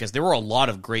gem because there were a lot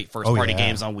of great first-party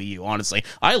games on Wii U, honestly.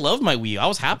 I loved my Wii U. I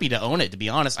was happy to own it, to be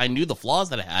honest. I knew the flaws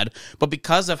that it had, but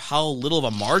because of how little of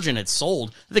a margin it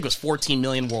sold, I think it was 14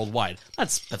 million worldwide.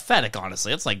 That's pathetic,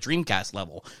 honestly. That's like Dreamcast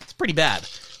level. It's pretty bad.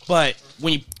 But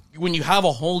when you have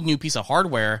a whole new piece of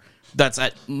hardware that's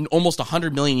at almost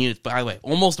 100 million units, by the way,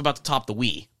 almost about to top the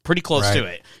Wii. Pretty close to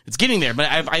it. It's getting there, but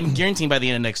I'm guaranteeing by the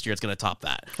end of next year it's going to top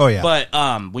that. Oh, yeah. But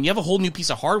when you have a whole new piece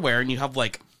of hardware and you have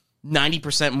like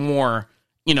 90% more,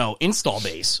 install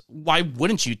base, why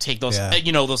wouldn't you take those,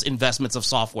 those investments of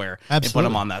software and put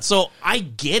them on that? So I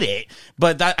get it,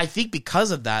 but I think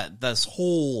because of that, this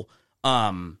whole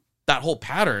that whole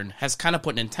pattern has kind of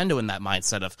put Nintendo in that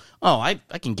mindset of, I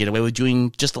can get away with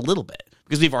doing just a little bit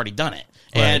because we've already done it.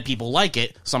 And people like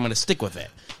it, so I'm going to stick with it.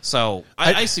 So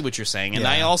I see what you're saying, and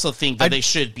I also think that they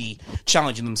should be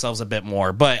challenging themselves a bit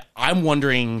more. But I'm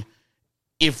wondering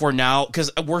if we're now,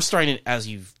 because we're starting, as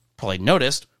you've probably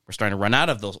noticed, we're starting to run out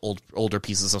of those older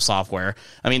pieces of software.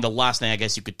 I mean, the last thing I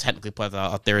guess you could technically put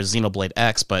out there is Xenoblade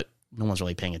X, but no one's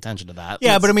really paying attention to that.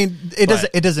 Yeah, but I mean,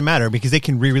 it doesn't matter because they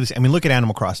can re-release. I mean, look at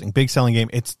Animal Crossing, big selling game.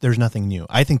 There's nothing new.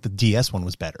 I think the DS one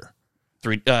was better.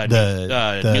 New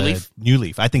Leaf? New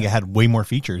Leaf. I think it had way more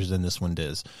features than this one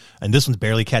does. And this one's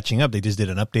barely catching up. They just did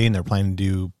an update and they're planning to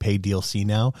do paid DLC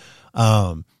now.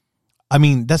 I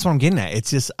mean, that's what I'm getting at.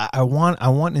 It's just, I want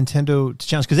Nintendo to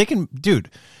challenge because they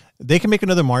can make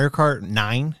another Mario Kart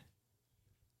 9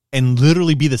 and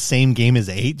literally be the same game as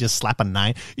 8, just slap a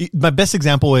 9. My best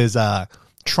example is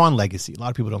Tron Legacy. A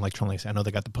lot of people don't like Tron Legacy. I know they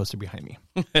got the poster behind me.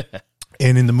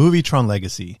 And in the movie Tron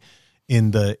Legacy, in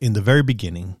the very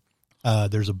beginning,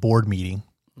 there's a board meeting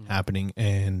happening,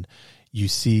 and you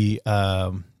see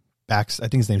I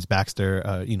think his name's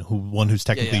Baxter, who's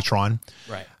technically Tron.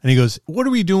 Right. And he goes, "What are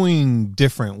we doing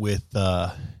different with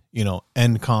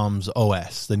Encom's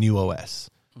OS, the new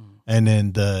OS?" And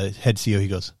then the head CEO, he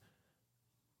goes,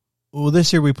 "Well,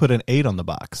 this year we put an 8 on the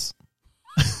box."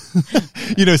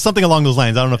 Something along those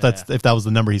lines. I don't know if that was the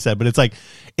number he said, but it's like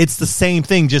it's the same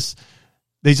thing, just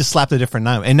they just slapped a different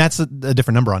number, and that's a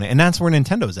different number on it. And that's where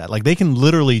Nintendo's at. Like, they can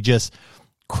literally just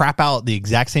crap out the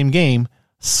exact same game,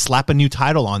 slap a new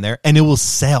title on there, and it will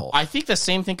sell. I think the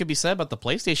same thing could be said about the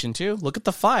PlayStation 2. Look at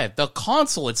the 5. The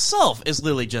console itself is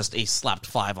literally just a slapped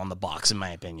 5 on the box, in my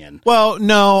opinion. Well,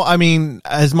 no, I mean,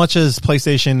 as much as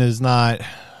PlayStation is not,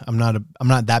 I'm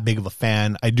not that big of a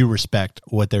fan. I do respect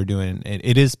what they're doing.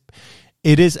 It is,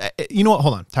 you know what?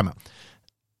 Hold on, time out.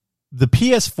 The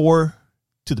PS4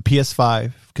 to the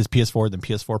PS5, because PS4, then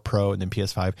PS4 Pro, and then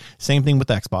PS5. Same thing with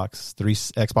the Xbox,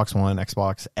 Xbox One,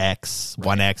 Xbox X,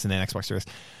 One X, and then Xbox Series.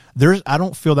 I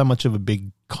don't feel that much of a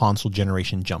big console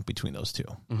generation jump between those two.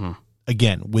 Mm-hmm.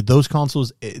 Again, with those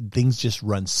consoles, things just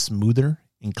run smoother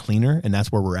and cleaner, and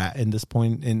that's where we're at in this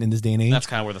point in this day and age. That's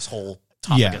kind of where this whole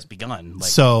topic has begun.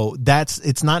 So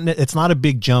it's not a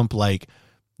big jump like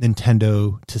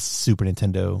Nintendo to Super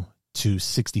Nintendo to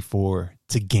 64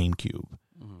 to GameCube.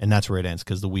 And that's where it ends,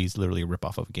 because the Wii's literally a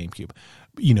ripoff of a GameCube.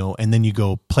 And then you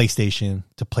go PlayStation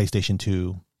to PlayStation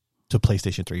 2 to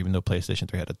PlayStation 3, even though PlayStation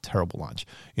 3 had a terrible launch.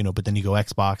 But then you go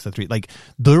Xbox to 3. Like,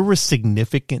 there were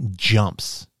significant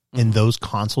jumps in those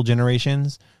console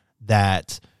generations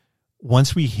that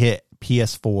once we hit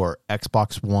PS4,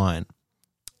 Xbox One,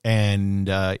 and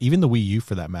even the Wii U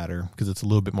for that matter, because it's a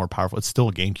little bit more powerful. It's still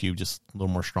a GameCube, just a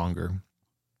little more stronger.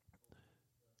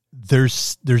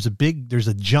 There's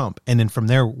a jump, and then from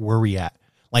there, where are we at?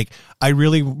 Like, I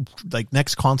really like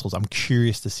next consoles. I'm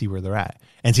curious to see where they're at,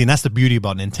 and that's the beauty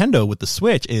about Nintendo with the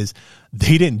Switch is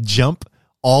they didn't jump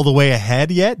all the way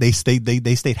ahead yet. They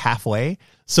stayed halfway.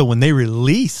 So when they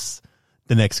release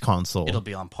the next console, it'll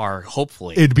be on par.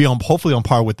 Hopefully, it'd be hopefully on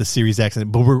par with the Series X.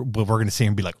 But we're going to see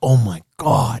and be like, oh my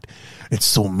god, it's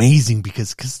so amazing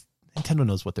because Nintendo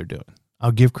knows what they're doing.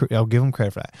 I'll give them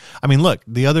credit for that. I mean, look,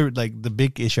 the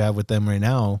big issue I have with them right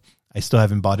now, I still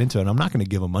haven't bought into it, and I'm not going to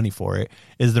give them money for it,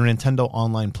 is the Nintendo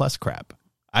Online Plus crap.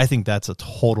 I think that's a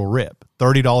total rip.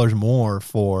 $30 more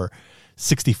for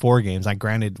 64 games. I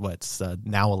granted, what's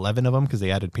now 11 of them because they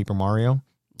added Paper Mario.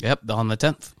 Yep, on the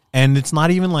 10th. And it's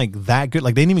not even like that good.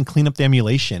 Like, they didn't even clean up the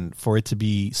emulation for it to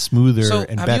be smoother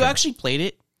and better. Have you actually played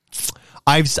it?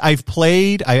 I've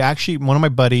played. One of my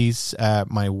buddies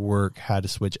at my work had a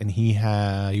Switch, and he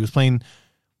was playing.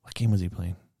 What game was he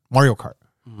playing? Mario Kart,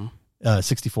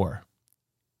 64.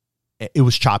 It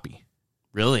was choppy.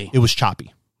 Really? It was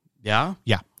choppy. Yeah.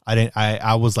 Yeah.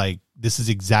 I was like, this is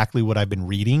exactly what I've been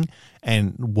reading,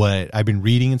 and what I've been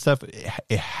reading and stuff.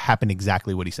 It happened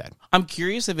exactly what he said. I'm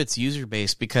curious if it's user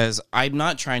based, because I'm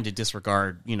not trying to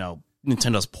disregard,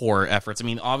 Nintendo's poor efforts. I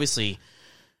mean, obviously,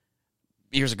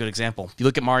 here's a good example. If you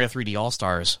look at Mario 3D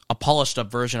All-Stars, a polished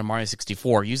up version of Mario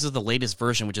 64 uses the latest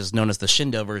version, which is known as the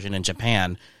Shindo version in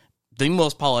Japan. The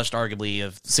most polished, arguably,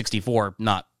 of 64,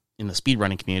 not in the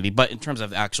speedrunning community, but in terms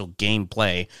of actual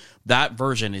gameplay, that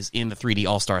version is in the 3D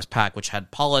All-Stars pack, which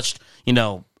had polished,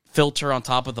 filter on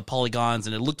top of the polygons,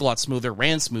 and it looked a lot smoother,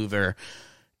 ran smoother.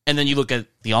 And then you look at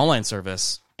the online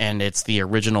service, and it's the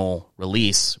original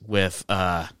release with,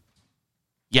 the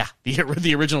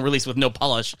original release with no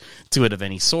polish to it of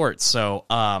any sort. So,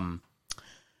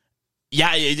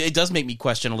 it does make me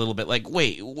question a little bit, like,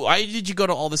 wait, why did you go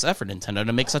to all this effort, Nintendo,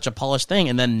 to make such a polished thing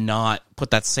and then not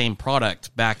put that same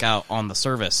product back out on the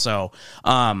service? So,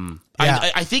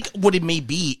 I think what it may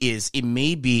be is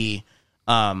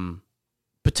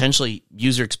potentially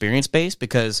user experience based,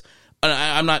 because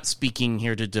I'm not speaking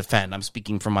here to defend. I'm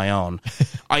speaking from my own.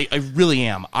 I really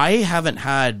am. I haven't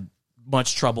had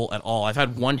much trouble at all. I've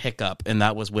had one hiccup, and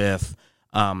that was with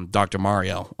Dr.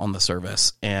 Mario on the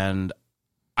service, and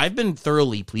I've been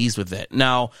thoroughly pleased with it.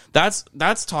 Now,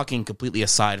 that's talking completely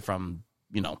aside from,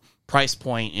 price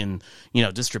point and,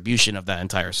 distribution of that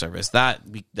entire service.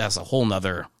 That's a whole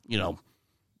nother,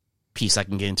 piece I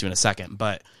can get into in a second.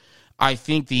 But I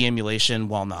think the emulation,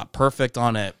 while not perfect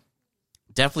on it,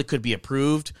 definitely could be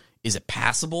improved. Is it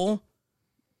passable?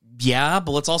 Yeah,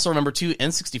 but let's also remember too,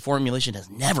 N64 emulation has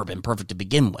never been perfect to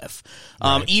begin with.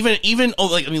 Right.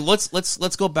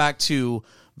 Let's go back to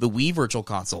the Wii Virtual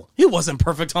Console. It wasn't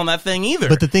perfect on that thing either.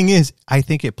 But the thing is, I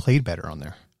think it played better on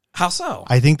there. How so?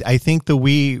 I think the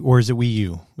Wii, or is it Wii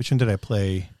U? Which one did I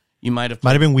play? You might have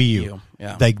been Wii U.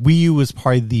 Yeah. Like Wii U was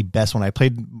probably the best one. I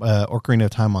played Ocarina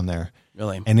of Time on there.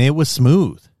 Really? And it was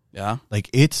smooth. Yeah. Like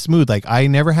it's smooth. Like I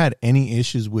never had any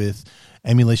issues with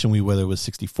emulation Wii, whether it was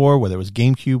 64, whether it was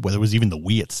GameCube, whether it was even the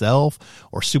Wii itself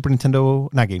or Super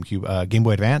Nintendo, not GameCube, Game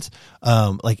Boy Advance.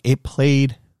 Like it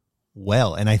played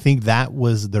well. And I think that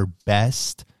was their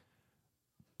best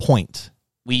point.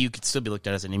 Wii U could still be looked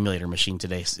at as an emulator machine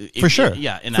today. For sure.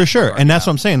 Yeah. For sure. And that's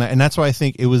what I'm saying. And that's why I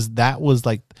think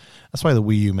that's why the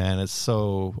Wii U, man, is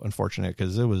so unfortunate,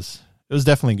 because it was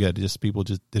definitely good. Just people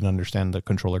just didn't understand the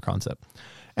controller concept,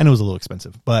 and it was a little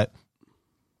expensive. But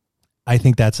I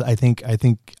think I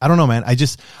don't know, man. I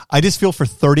just feel for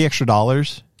 $30 extra,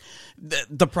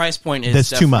 the price point is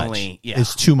that's too much. Yeah.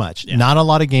 It's too much. Yeah. Not a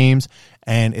lot of games,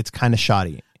 and it's kind of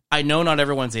shoddy. I know not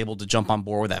everyone's able to jump on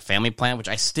board with that family plan, which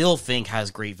I still think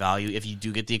has great value if you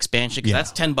do get the expansion,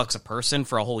 because that's $10 a person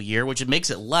for a whole year, which it makes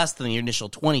it less than the initial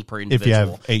 20 per individual. If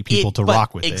you have 8 people to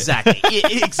rock with. Exactly.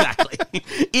 Exactly.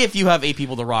 If you have 8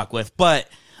 people to rock with. But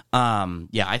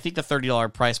I think the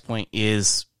 $30 price point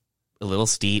is a little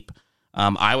steep.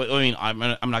 I'm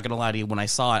not going to lie to you. When I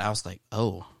saw it, I was like,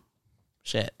 oh,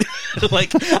 shit.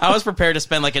 Like, I was prepared to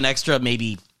spend like an extra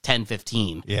maybe 10,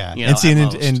 15. Yeah.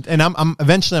 And I'm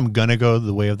eventually I'm going to go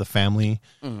the way of the family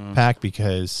pack,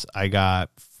 because I got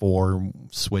 4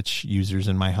 Switch users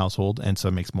in my household, and so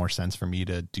it makes more sense for me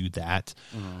to do that.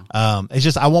 It's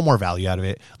just I want more value out of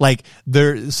it. Like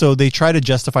they try to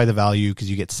justify the value because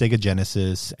you get Sega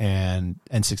Genesis and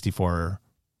N64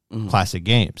 classic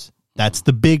games. That's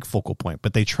the big focal point.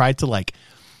 But they tried to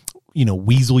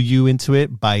weasel you into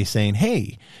it by saying,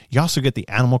 "Hey, you also get the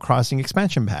Animal Crossing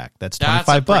expansion pack. That's $25." That's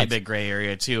a pretty big gray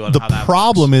area too. The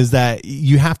problem is that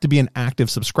you have to be an active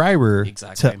subscriber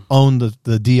to own the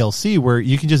DLC, where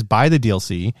you can just buy the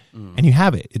DLC and you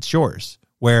have it. It's yours.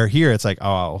 Where here it's like,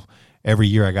 oh, every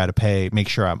year I got to make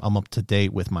sure I'm up to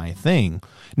date with my thing.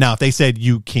 Now, if they said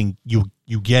you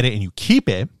get it and you keep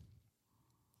it,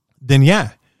 then yeah,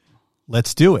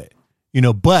 let's do it.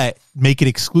 But make it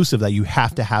exclusive that you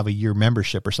have to have a year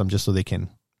membership or something, just so they can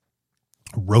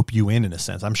rope you in a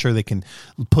sense. I'm sure they can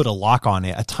put a lock on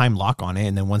it, a time lock on it,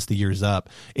 and then once the year's up,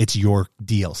 it's your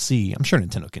DLC. I'm sure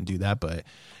Nintendo can do that, but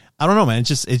I don't know, man. It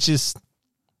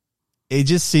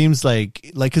just seems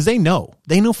like because they know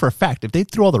for a fact if they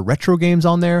threw all the retro games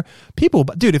on there,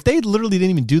 if they literally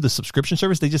didn't even do the subscription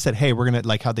service, they just said, hey, we're gonna,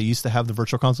 like how they used to have the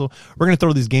Virtual Console, we're gonna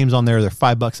throw these games on there. They're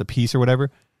 $5 a piece or whatever.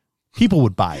 People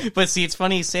would buy it. But see, it's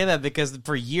funny you say that, because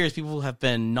for years people have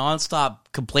been nonstop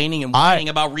complaining and whining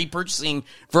about repurchasing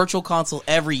Virtual Console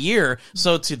every year.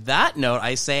 So to that note,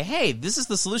 I say, hey, this is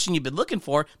the solution you've been looking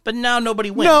for, but now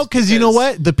nobody wins. No, because you know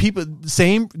what? The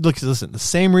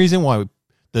same reason why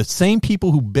the same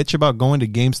people who bitch about going to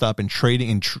GameStop and trading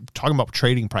and talking about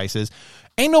trading prices,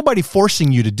 ain't nobody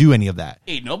forcing you to do any of that.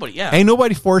 Ain't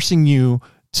nobody forcing you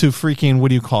to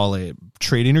freaking,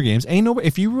 trade in your games. Ain't nobody,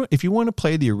 if you want to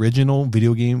play the original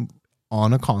video game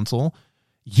on a console,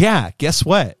 yeah, guess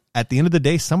what? At the end of the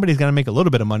day, somebody's going to make a little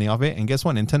bit of money off it, and guess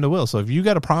what? Nintendo will. So if you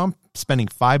got a problem spending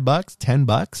 $5,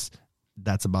 $10,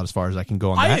 that's about as far as I can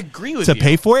go on I that. agree with to you.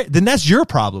 pay for it, then that's your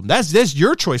problem. That's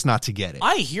your choice not to get it.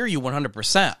 I hear you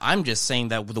 100%. I'm just saying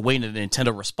that the way that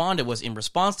Nintendo responded was in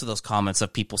response to those comments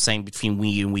of people saying between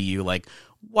Wii U and Wii U, like,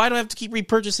 why do I have to keep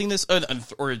repurchasing this?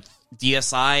 Or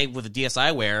DSi with the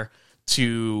DSiWare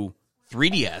to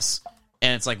 3DS.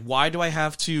 And it's like, why do I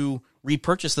have to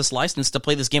repurchase this license to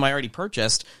play this game I already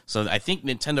purchased? So I think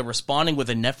Nintendo responding with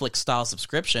a Netflix-style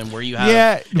subscription where you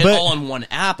have it all in one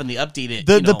app and the updated...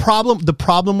 The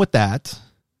problem with that,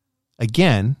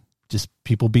 again, just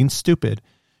people being stupid,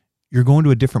 you're going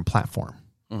to a different platform.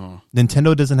 Mm-hmm.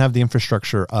 Nintendo doesn't have the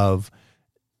infrastructure of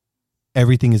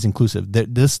everything is inclusive.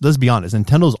 Let's be honest.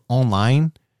 Nintendo's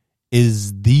online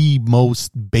is the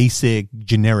most basic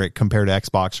generic compared to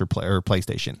Xbox or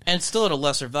PlayStation, and still at a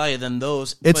lesser value than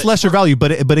those. It's lesser value,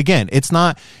 but again, it's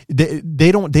not.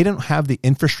 They don't have the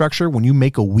infrastructure. When you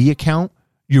make a Wii account,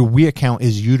 your Wii account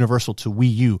is universal to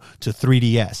Wii U, to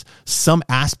 3DS. Some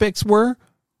aspects were,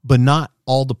 but not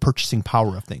all the purchasing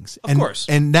power of things. Of course,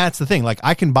 and that's the thing. Like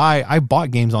I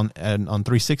bought games on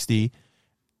 360,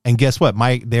 and guess what?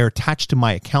 They're attached to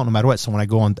my account no matter what. So when I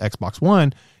go on Xbox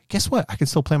One, guess what? I can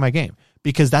still play my game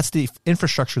because that's the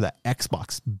infrastructure that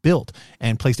Xbox built,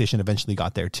 and PlayStation eventually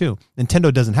got there too.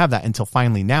 Nintendo doesn't have that until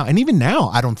finally now. And even now,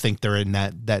 I don't think they're in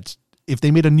that if they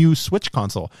made a new Switch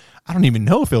console, I don't even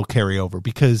know if it'll carry over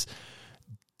because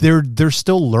they're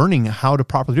still learning how to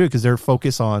properly do it because they're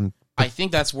focused on... I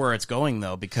think that's where it's going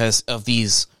though, because of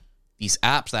these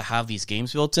apps that have these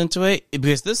games built into it,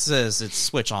 because this says it's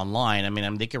Switch Online. I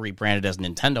mean, they could rebrand it as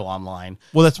Nintendo Online.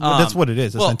 Well, that's what it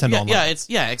is. It's Nintendo Online.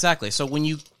 Yeah, exactly. So when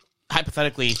you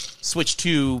hypothetically switch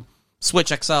to Switch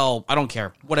XL, I don't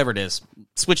care, whatever it is,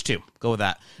 Switch 2, go with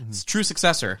that. Mm-hmm. It's true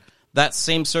successor. That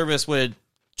same service would,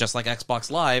 just like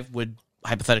Xbox Live, would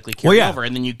hypothetically carry over,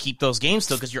 and then you keep those games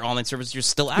still because your online service you're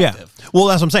still active. Yeah. Well,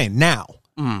 that's what I'm saying. Now,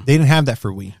 they didn't have that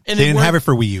for Wii. And they didn't have it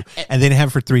for Wii U, and they didn't have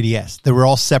it for 3DS. They were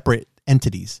all separate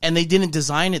entities. And they didn't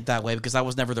design it that way because that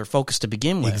was never their focus to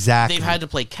begin with. Exactly. They've had to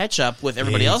play catch up with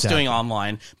everybody else doing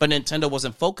online, but Nintendo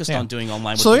wasn't focused on doing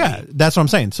online with Wii. That's what I'm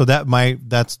saying. So that's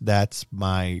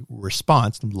my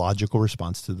response, logical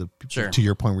response to to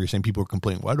your point where you're saying people are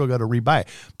complaining, why do I got to rebuy it?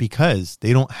 Because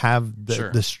they don't have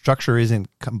the structure isn't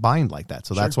combined like that.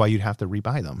 So that's why you'd have to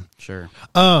rebuy them. Sure.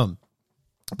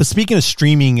 But speaking of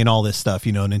streaming and all this stuff,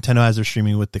 Nintendo has their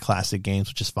streaming with the classic games,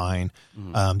 which is fine.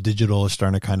 Mm-hmm. Digital is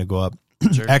starting to kind of go up.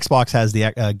 Sure. Xbox has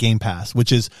the Game Pass,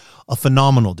 which is a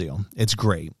phenomenal deal. It's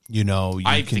great.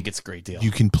 I think it's a great deal.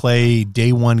 You can play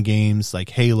day one games like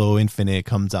Halo Infinite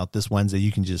comes out this Wednesday.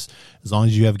 You can just, as long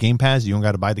as you have Game Pass, you don't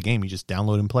got to buy the game. You just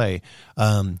download and play.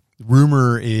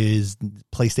 Rumor is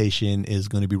PlayStation is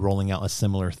going to be rolling out a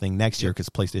similar thing next year because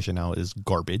PlayStation Now is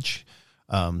garbage.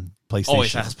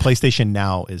 PlayStation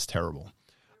Now is terrible.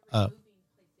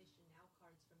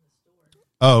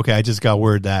 Okay. I just got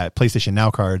word that PlayStation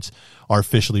Now cards are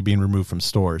officially being removed from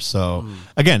stores. So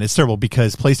again, it's terrible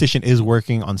because PlayStation is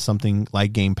working on something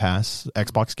like Game Pass,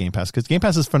 Xbox Game Pass, because Game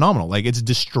Pass is phenomenal. Like it's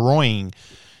destroying.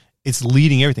 It's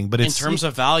leading everything, but in terms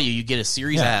of value, you get a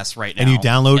Series S right now, and you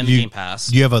download Game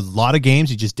Pass. You have a lot of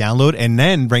games you just download, and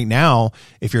then right now,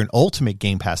 if you're an Ultimate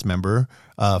Game Pass member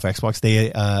of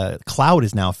Xbox, cloud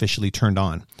is now officially turned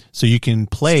on, so you can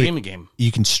stream a game.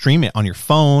 You can stream it on your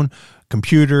phone,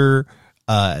 computer,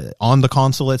 on the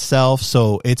console itself.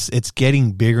 So it's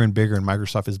getting bigger and bigger, and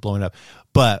Microsoft is blowing up.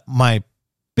 But my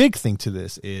big thing to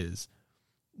this is,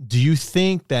 do you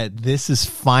think that this is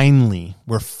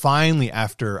we're finally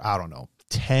after, I don't know,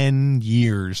 10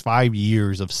 years, 5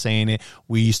 years of saying it.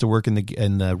 We used to work in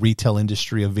the retail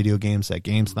industry of video games at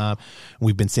GameStop.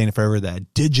 We've been saying it forever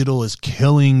that digital is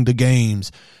killing the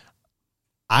games.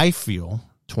 I feel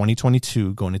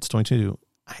 2022, going into 2022,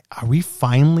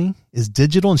 is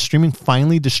digital and streaming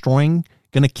finally going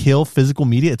to kill physical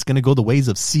media? It's going to go the ways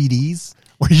of CDs?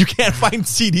 Where you can't find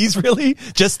CDs, really?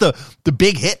 Just the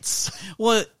big hits.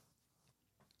 Well,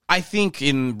 I think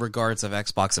in regards of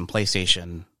Xbox and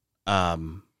PlayStation,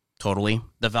 totally.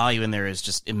 The value in there is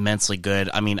just immensely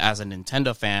good. I mean, as a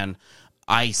Nintendo fan,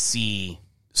 I see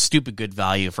stupid good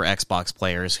value for Xbox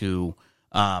players who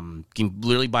can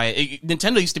literally buy it.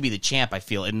 Nintendo used to be the champ, I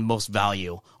feel, in most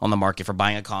value on the market for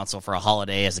buying a console for a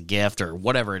holiday as a gift or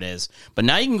whatever it is. But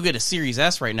now you can get a Series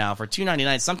S right now for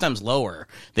 $299, sometimes lower.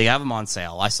 They have them on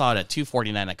sale. I saw it at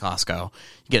 $249 at Costco.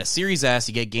 You get a Series S,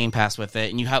 you get Game Pass with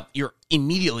it, and you're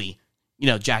immediately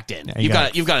jacked in.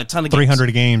 Yeah, you've got a ton of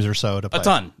 300 games or so to play. A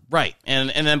ton, right? And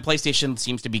then PlayStation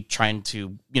seems to be trying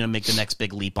to make the next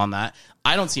big leap on that.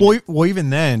 I don't see. Well,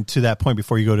 even then, to that point,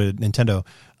 before you go to Nintendo,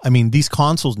 I mean, these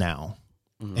consoles now,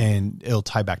 and it'll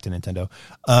tie back to Nintendo.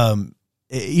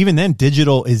 Even then,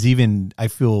 digital is I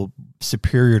feel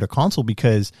superior to console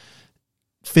because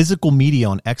physical media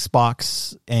on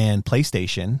Xbox and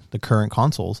PlayStation, the current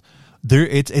consoles,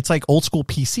 it's like old school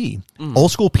PC.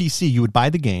 Old school PC, you would buy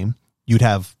the game, you'd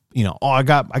have, I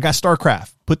got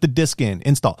StarCraft, put the disc in,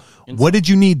 install. What did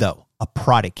you need though? A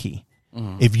product key.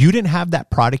 If you didn't have that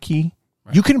product key,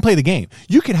 you couldn't play the game.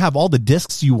 You could have all the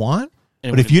discs you want,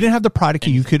 but if you didn't have the product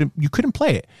key, you couldn't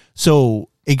play it. So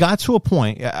it got to a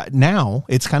point. Now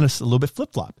it's kind of a little bit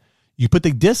flip flop. You put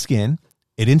the disc in,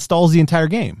 it installs the entire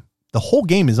game. The whole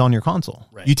game is on your console.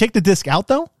 Right. You take the disc out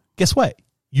though, guess what?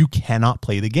 You cannot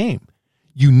play the game.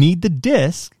 You need the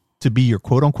disc to be your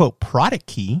quote unquote product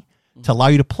key to allow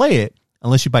you to play it,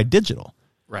 unless you buy digital.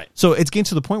 Right. So it's getting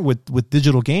to the point with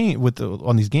digital game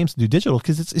on these games to do digital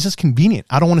because it's just convenient.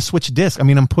 I don't want to switch disc. I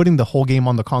mean, I'm putting the whole game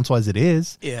on the console as it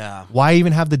is. Yeah. Why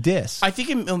even have the disc? I think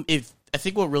I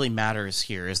think what really matters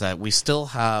here is that we still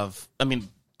have. I mean,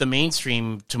 the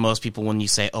mainstream to most people when you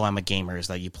say, "Oh, I'm a gamer," is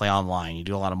that you play online, you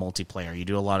do a lot of multiplayer, you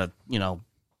do a lot of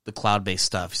the cloud-based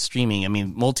stuff, streaming. I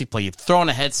mean, multiplayer. You throw on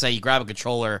a headset, you grab a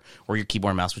controller or your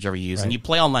keyboard and mouse, whichever you use, and you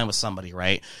play online with somebody.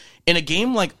 Right. In a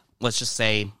game like, let's just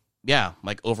say. Yeah,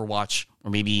 like Overwatch,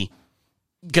 or maybe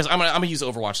because I'm gonna use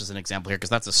Overwatch as an example here because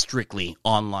that's a strictly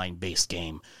online based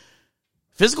game.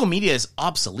 Physical media is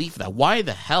obsolete for that. Why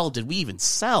the hell did we even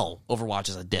sell Overwatch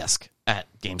as a disc at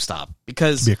GameStop?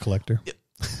 Because to be a collector.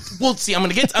 Well, see, I'm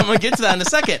gonna get to that in a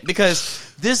second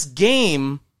because this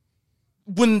game,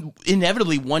 when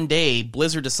inevitably one day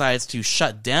Blizzard decides to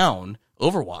shut down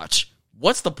Overwatch,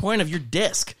 what's the point of your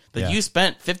disc that you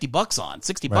spent $50 on,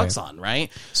 $60 on, right?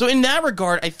 So in that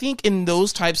regard, I think in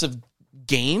those types of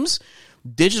games,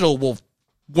 digital will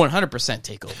 100%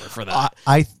 take over for that.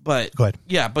 But go ahead.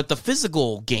 Yeah, but the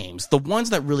physical games, the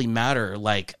ones that really matter,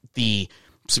 like the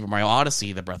Super Mario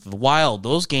Odyssey, the Breath of the Wild,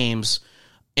 those games,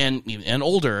 and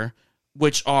older,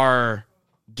 which are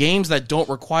games that don't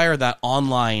require that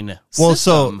online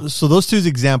system. So those two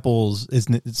examples it's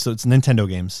Nintendo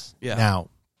games now.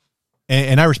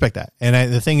 And I respect that.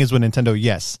 And the thing is with Nintendo,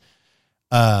 yes.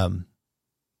 Hold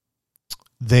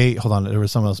on, there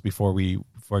was something else before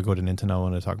I go to Nintendo I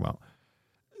want to talk about.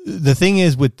 The thing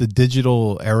is with the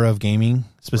digital era of gaming,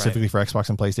 specifically for Xbox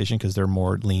and PlayStation, because they're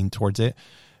more lean towards it.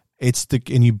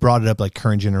 And you brought it up like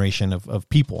current generation of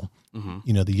people,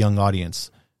 the young audience.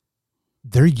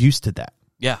 They're used to that.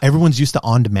 Yeah. Everyone's used to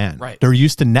on demand. Right. They're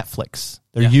used to Netflix.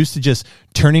 They're used to just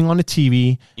turning on the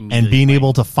TV and being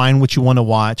able to find what you want to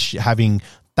watch, having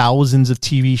thousands of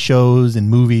TV shows and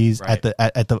movies at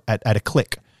a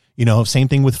click. Same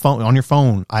thing with on your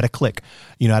phone at a click,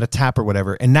 at a tap or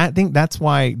whatever. And I think that's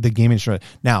why the gaming industry.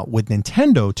 Now with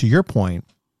Nintendo, to your point,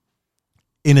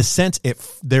 in a sense,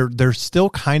 they're still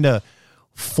kind of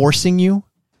forcing you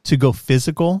to go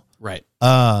physical. Right.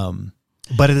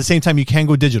 But at the same time, you can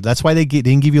go digital. That's why they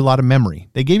didn't give you a lot of memory.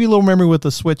 They gave you a little memory with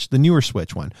the Switch, the newer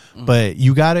Switch one. But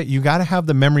you gotta have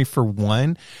the memory for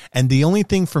one. And the only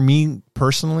thing for me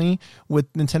personally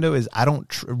with Nintendo is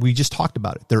we just talked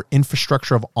about it. Their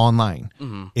infrastructure of online.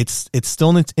 It's still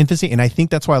in its infancy, and I think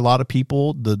that's why a lot of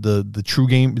people, the true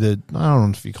game, I don't know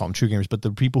if you call them true gamers, but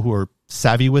the people who are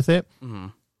savvy with it,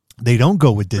 they don't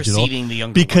go with digital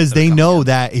because they know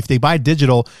that if they buy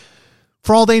digital.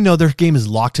 For all they know, their game is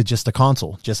locked to just a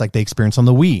console, just like they experienced on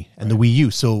the Wii and the Wii U.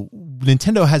 So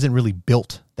Nintendo hasn't really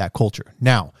built that culture.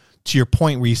 Now, to your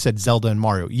point where you said Zelda and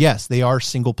Mario, yes, they are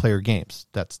single-player games.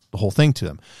 That's the whole thing to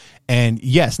them. And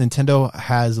yes, Nintendo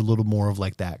has a little more of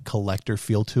like that collector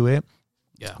feel to it.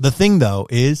 Yeah. The thing, though,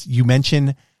 is you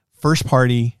mentioned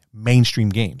first-party mainstream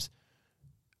games.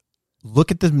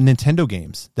 Look at the Nintendo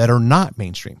games that are not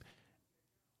mainstream.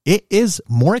 It is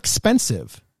more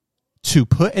expensive to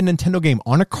put a Nintendo game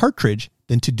on a cartridge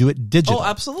than to do it digital. Oh,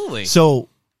 absolutely. So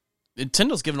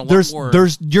Nintendo's given a lot more.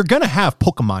 You're going to have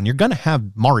Pokemon. You're going to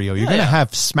have Mario. You're going to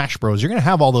have Smash Bros. You're going to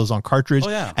have all those on cartridge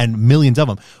and millions of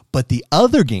them. But the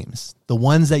other games, the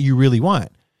ones that you really want,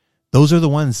 those are the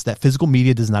ones that physical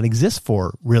media does not exist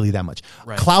for really that much.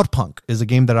 Right. Cloudpunk is a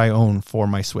game that I own for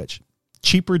my Switch.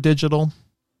 Cheaper digital,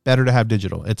 better to have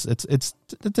digital. It's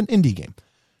an indie game.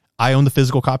 I own the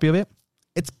physical copy of it.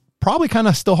 It's probably kind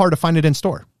of still hard to find it in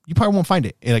store. You probably won't find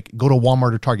it. Like go to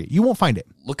Walmart or Target. You won't find it.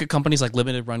 Look at companies like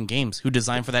Limited Run Games who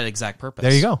design for that exact purpose.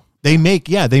 There you go. They make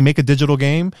a digital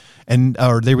game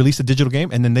or they release a digital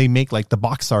game and then they make like the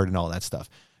box art and all that stuff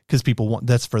because people want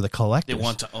that's for the collectors. They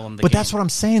want to own the game. But game. that's what I'm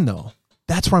saying though.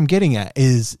 That's what I'm getting at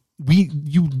is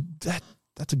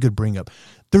that's a good bring up.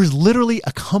 There's literally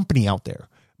a company out there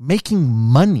making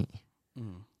money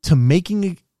to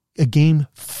making a game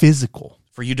physical.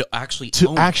 For you to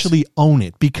actually own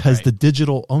it because the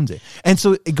digital owns it. And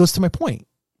so it goes to my point.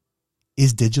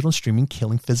 Is digital streaming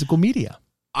killing physical media?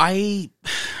 when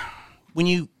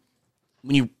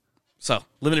you so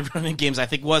limited run games, I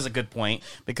think was a good point,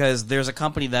 because there's a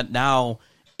company that now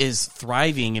is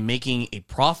thriving and making a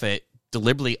profit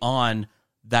deliberately on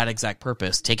that exact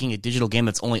purpose, taking a digital game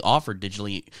that's only offered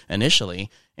digitally initially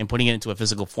and putting it into a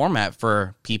physical format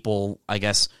for people, I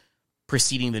guess,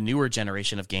 preceding the newer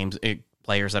generation of games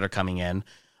players that are coming in.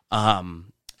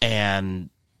 And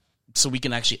so we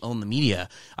can actually own the media.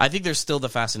 I think there's still the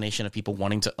fascination of people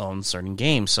wanting to own certain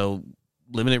games. So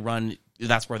limited run,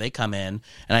 that's where they come in.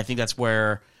 And I think that's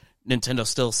where Nintendo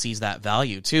still sees that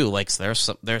value too. Like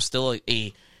there's still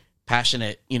a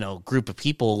passionate, group of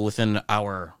people within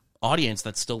our audience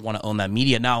that still want to own that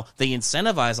media. Now, they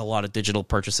incentivize a lot of digital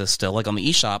purchases still. Like on the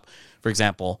eShop, for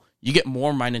example, you get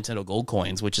more My Nintendo Gold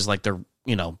coins, which is like the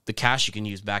cash you can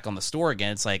use back on the store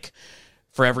again. It's like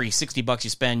for every $60 you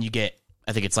spend, you get,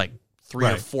 I think it's like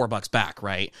 $3 or $4 back,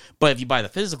 right? But if you buy the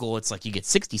physical, it's like you get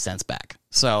 60 cents back.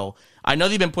 So I know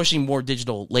they've been pushing more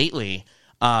digital lately.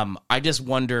 I just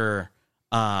wonder.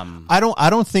 I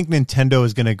don't think Nintendo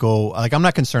is going to go, like, I'm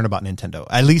not concerned about Nintendo,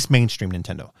 at least mainstream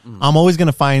Nintendo. I'm always going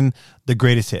to find the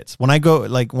greatest hits. When I go to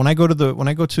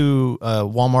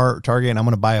Walmart, Target, and I'm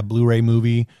going to buy a Blu-ray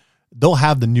movie, they'll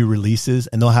have the new releases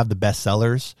and they'll have the best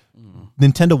sellers.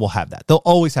 Nintendo will have that. They'll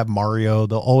always have Mario.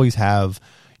 They'll always have,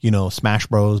 Smash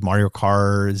Bros, Mario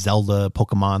Kart, Zelda,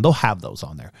 Pokemon. They'll have those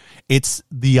on there. It's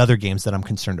the other games that I'm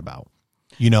concerned about.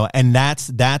 And that's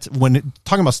when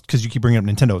talking about, because you keep bringing up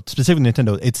Nintendo, specifically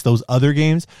Nintendo, it's those other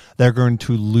games that are going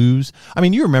to lose. I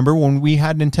mean, you remember when we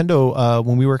had Nintendo,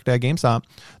 when we worked at GameStop,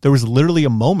 there was literally a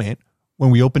moment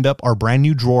when we opened up our brand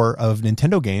new drawer of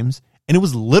Nintendo games, and it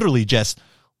was literally just,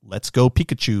 let's go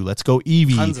Pikachu, let's go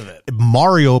Eevee, tons of it.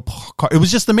 Mario Kart. It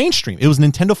was just the mainstream. It was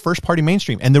Nintendo first party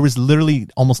mainstream, and there was literally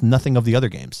almost nothing of the other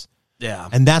games. Yeah.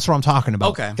 And that's what I'm talking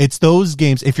about. Okay. It's those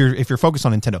games if you're focused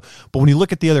on Nintendo. But when you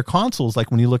look at the other consoles, like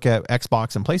when you look at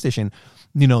Xbox and PlayStation,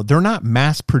 they're not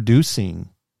mass producing,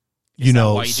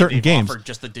 certain games.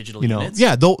 Just the digital units?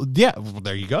 Yeah, well,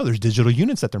 there you go. There's digital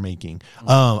units that they're making.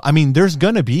 I mean, there's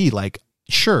going to be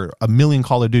sure, 1 million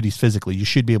Call of Duties physically. You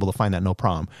should be able to find that no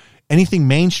problem. Anything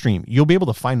mainstream, you'll be able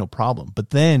to find no problem. But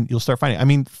then you'll start finding, I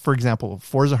mean, for example,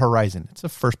 Forza Horizon, it's a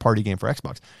first party game for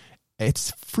Xbox.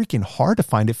 It's freaking hard to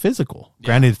find it physical. Yeah.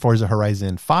 Granted, Forza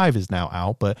Horizon 5 is now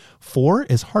out, but 4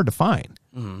 is hard to find.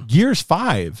 Gears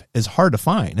 5 is hard to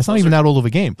find. It's not even that old of a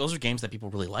game. Those are games that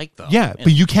people really like, though. Yeah,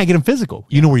 but you can't get them physical.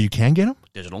 Yeah. You know where you can get them?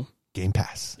 Digital. Game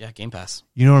Pass. Yeah, Game Pass.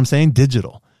 You know what I'm saying?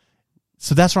 Digital.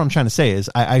 So that's what I'm trying to say is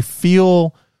I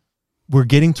feel we're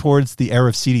getting towards the era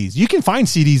of CDs. You can find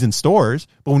CDs in stores,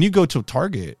 but when you go to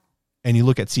Target and you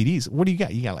look at CDs, what do you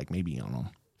got? You got maybe,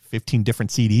 15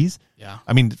 different CDs. Yeah.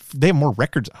 I mean, they have more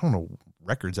records. I don't know,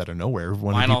 records out of nowhere.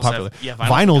 Vinyls popular.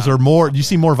 Vinyls are more, you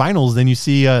see more vinyls than you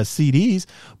see CDs.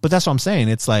 But that's what I'm saying.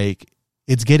 It's like,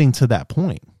 it's getting to that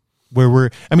point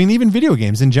where even video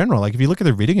games in general, like if you look at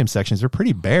their video game sections, they're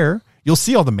pretty bare. You'll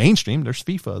see all the mainstream. There's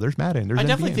FIFA, there's Madden, there's I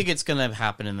definitely NBA. think it's going to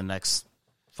happen in the next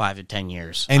 5 to 10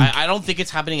 years. And I don't think it's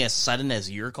happening as sudden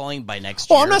as you're calling by next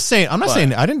year. I'm not saying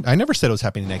I never said it was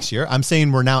happening next year. I'm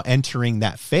saying we're now entering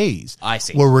that phase. I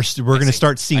see. Where we're going to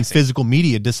start seeing physical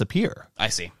media disappear. I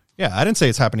see. Yeah, I didn't say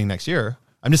it's happening next year.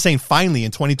 I'm just saying finally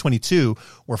in 2022,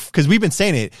 because we've been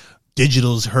saying it,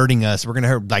 digital's hurting us. We're going to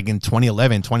hurt like in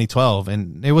 2011, 2012,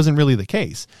 and it wasn't really the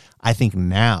case. I think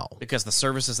now. Because the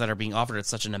services that are being offered at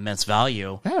such an immense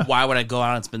value, why would I go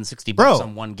out and spend $60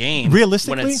 on one game?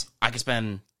 Realistically? When I could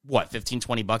spend, $15,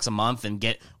 $20 a month and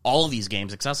get all of these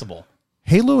games accessible.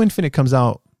 Halo Infinite comes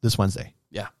out this Wednesday.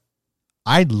 Yeah.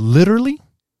 I literally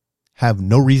have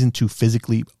no reason to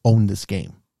physically own this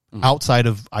game outside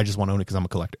of I just want to own it because I'm a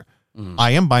collector.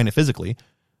 I am buying it physically,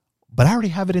 but I already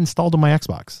have it installed on my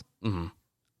Xbox.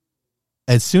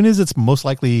 As soon as it's most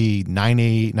likely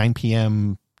 9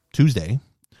 p.m. Tuesday,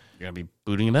 you're gonna be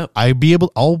booting it up.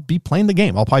 I'll be playing the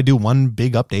game. I'll probably do one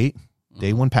big update,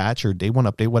 day one patch or day one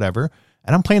update, whatever,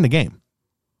 and I'm playing the game.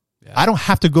 Yeah. I don't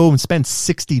have to go and spend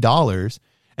 $60,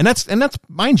 and that's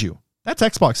mind you, that's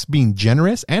Xbox being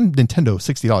generous and Nintendo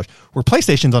 $60. Where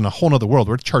PlayStation's on a whole nother world.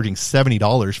 We're charging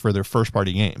 $70 for their first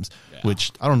party games,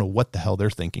 which I don't know what the hell they're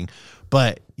thinking.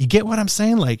 But you get what I'm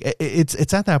saying? Like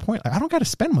it's at that point. Like, I don't got to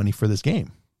spend money for this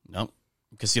game. No,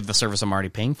 because you have the service I'm already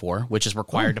paying for, which is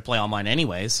required to play online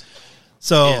anyways.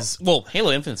 So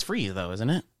Halo Infinite's free though, isn't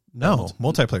it? No,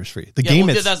 multiplayer's free. The game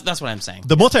that's what I'm saying.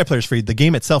 The multiplayer's free. The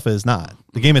game itself is not.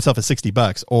 The game itself is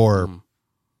 $60 or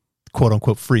quote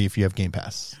unquote free if you have Game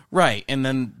Pass. Right. And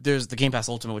then there's the Game Pass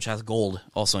Ultimate, which has gold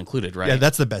also included, right? Yeah,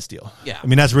 that's the best deal. Yeah. I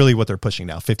mean, that's really what they're pushing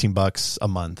now. $15 a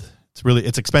month.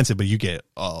 It's expensive, but you get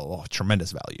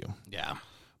tremendous value. Yeah.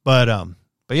 But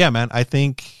But yeah, man, I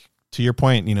think to your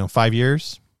point, 5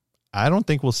 years, I don't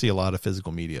think we'll see a lot of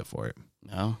physical media for it.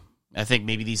 No, I think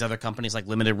maybe these other companies like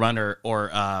Limited Run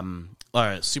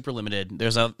or Super Limited.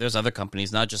 There's other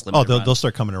companies, not just Limited Run. They'll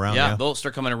start coming around. Yeah, they'll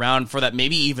start coming around for that.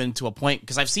 Maybe even to a point,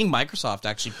 because I've seen Microsoft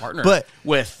actually partner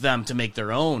with them to make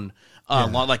their own.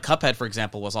 Like Cuphead, for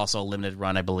example, was also a Limited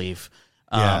Run, I believe.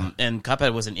 And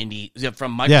Cuphead was an indie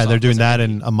from Microsoft. Yeah, they're doing that,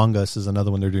 and Among Us is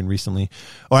another one they're doing recently.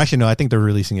 Or actually, no, I think they're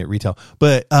releasing it retail.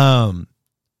 But what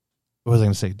was I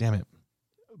going to say? Damn it.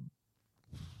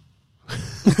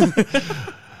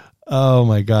 Oh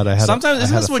my god! Isn't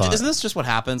this just what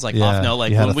happens? Like off note,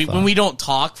 like when we don't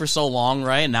talk for so long,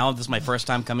 right? And now this is my first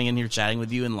time coming in here chatting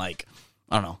with you, and like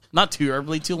I don't know, not too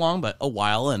long, but a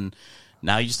while, and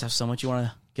now you just have so much you want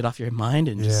to get off your mind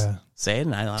and just say it.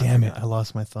 And I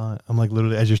lost my thought. I'm like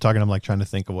literally as you're talking, I'm like trying to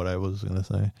think of what I was going to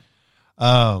say.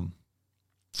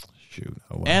 Shoot.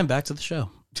 Oh, well. And back to the show.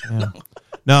 Yeah.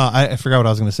 No, I forgot what I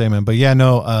was going to say, man. But yeah,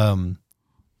 no.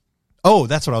 Oh,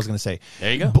 that's what I was going to say.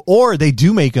 There you go. Or they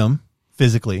do make them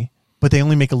physically, but they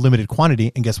only make a limited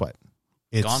quantity. And guess what?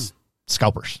 It's gone.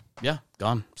 Scalpers. Yeah,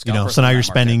 gone. Scalpers, so now you're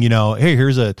spending, hey,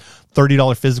 here's a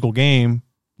 $30 physical game,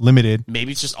 limited.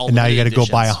 Maybe it's just all. And now you got to go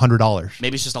buy $100.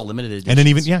 Maybe it's just all limited editions. And then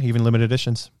even limited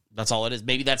editions. That's all it is.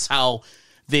 Maybe that's how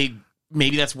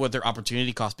Maybe that's what their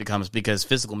opportunity cost becomes, because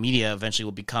physical media eventually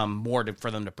will become more for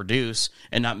them to produce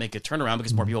and not make a turnaround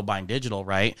because more people buying digital,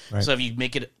 right? So if you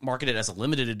market it as a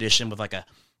limited edition with like a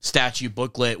statue,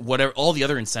 booklet, whatever, all the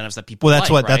other incentives that people that's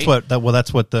what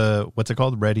the what's it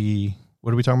called? Ready.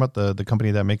 What are we talking about? The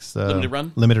company that makes Limited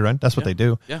Run. Limited Run. That's what they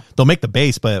do. Yeah, they'll make the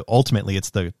base, but ultimately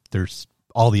there's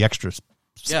all the extra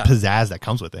pizzazz that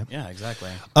comes with it. Yeah,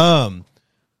 exactly.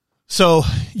 So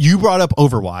you brought up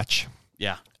Overwatch.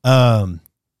 Yeah. Do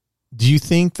you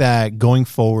think that going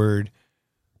forward,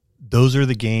 those are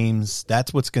the games,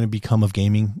 that's what's going to become of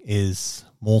gaming, is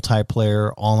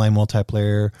multiplayer, online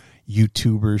multiplayer,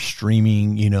 YouTubers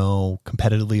streaming,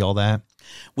 competitively, all that?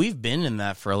 We've been in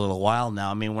that for a little while now.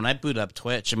 I mean, when I boot up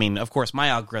Twitch, of course, my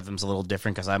algorithm's a little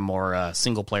different because I'm more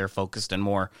single player focused and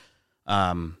more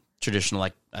traditional.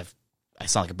 Like I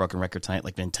sound like a broken record tonight,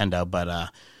 like Nintendo, but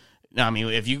no,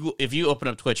 if you open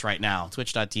up Twitch right now,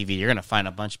 twitch.tv, you're going to find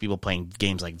a bunch of people playing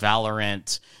games like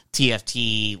Valorant,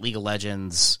 TFT, League of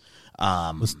Legends.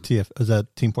 Is that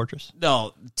Team Fortress?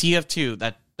 No, TF2.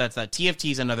 That's that.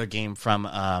 TFT is another game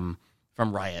from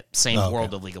Riot. Same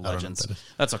world of League of Legends.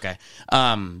 That's okay.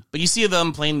 But you see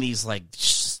them playing these like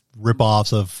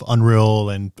rip-offs of Unreal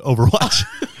and Overwatch.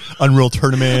 Unreal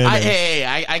Tournament.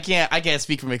 I can't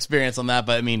speak from experience on that,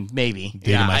 but maybe.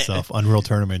 Dating myself. Unreal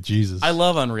Tournament. Jesus. I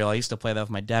love Unreal. I used to play that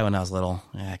with my dad when I was little.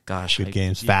 Yeah, gosh. Good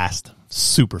games. Fast.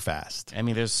 Super fast. Why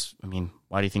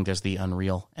do you think there's the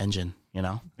Unreal Engine,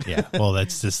 Yeah. Well,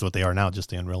 that's just what they are now, just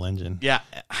the Unreal Engine. Yeah,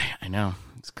 I know.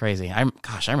 It's crazy. I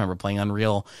remember playing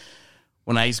Unreal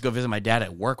when I used to go visit my dad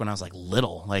at work when I was like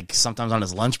little, like sometimes on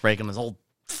his lunch break on his old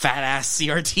fat ass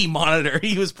CRT monitor.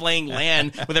 He was playing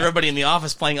LAN with everybody in the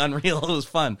office playing Unreal. It was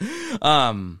fun.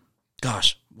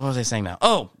 Gosh, what was I saying now?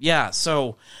 Oh yeah.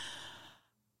 So,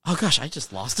 I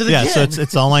just lost it again. Yeah. So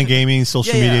it's online gaming,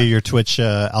 social media, your Twitch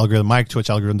algorithm. My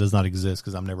Twitch algorithm does not exist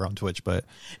because I'm never on Twitch, but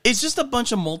it's just a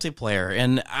bunch of multiplayer,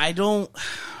 and I don't.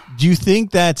 Do you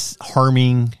think that's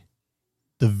harming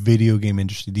the video game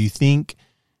industry? Do you think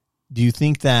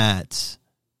that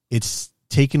it's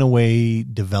taken away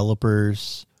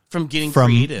developers from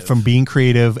creative, from being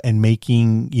creative and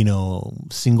making,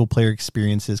 single player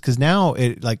experiences? Because now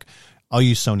I'll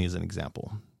use Sony as an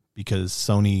example, because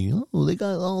Sony, they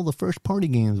got all the first party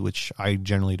games, which I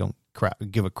generally don't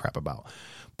give a crap about,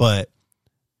 but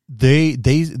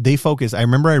they focus. I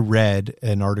remember I read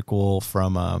an article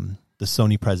from the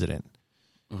Sony president,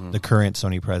 the current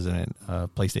Sony president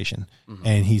of PlayStation,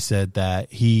 and he said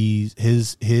that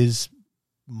his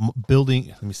building,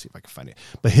 let me see if I can find it,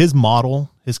 but his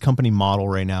company model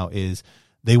right now is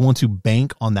they want to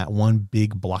bank on that one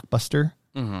big blockbuster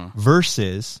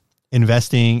versus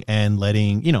investing and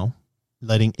letting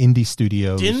indie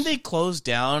studios. Didn't they close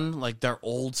down like their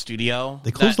old studio?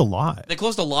 They closed a lot. They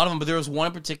closed a lot of them, but there was one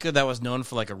in particular that was known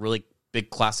for like a really big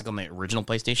classic on the original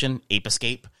PlayStation,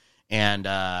 Ape.6. And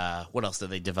what else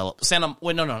did they develop?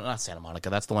 Not Santa Monica.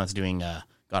 That's the one that's doing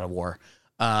God of War.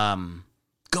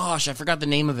 Gosh, I forgot the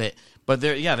name of it. But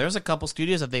there's a couple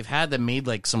studios that they've had that made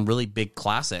like some really big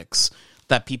classics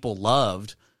that people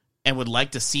loved and would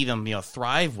like to see them,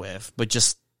 thrive with, but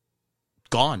just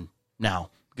gone now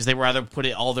because they would rather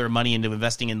put all their money into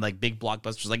investing in like big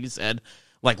blockbusters, like you said,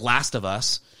 like Last of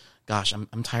Us. Gosh,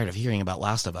 I'm tired of hearing about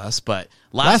Last of Us, but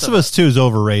Last of Us 2 is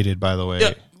overrated, by the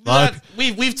way.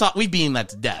 We've beaten that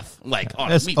to death. Like,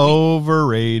 it's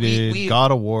overrated.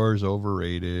 God of War is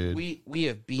overrated. We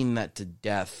have beaten that to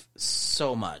death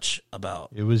so much about.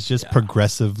 It was just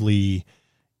progressively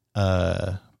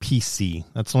PC.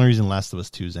 That's the only reason Last of Us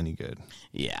 2 is any good.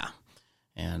 Yeah.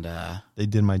 And they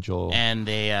did my Joel. And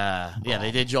they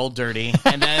they did Joel dirty.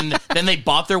 And then they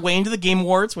bought their way into the Game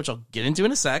Awards, which I'll get into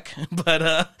in a sec. But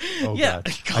God.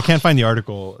 I can't find the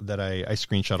article that I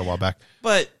screenshot a while back.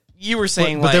 But you were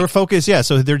saying but they were focused,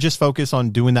 so they're just focused on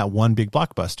doing that one big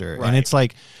blockbuster. Right. And it's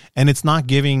like, and it's not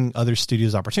giving other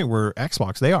studios opportunity. Where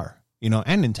Xbox, they are, and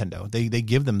Nintendo. They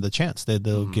give them the chance.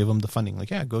 They'll give them the funding.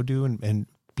 Like, go do and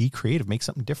be creative, make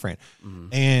something different.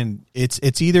 And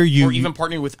it's either you or even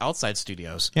partnering with outside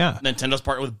studios. Yeah. Nintendo's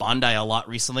partnered with Bandai a lot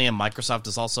recently, and Microsoft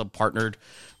has also partnered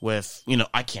with,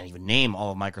 I can't even name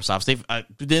all of Microsoft's.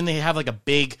 Then they have like a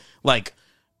big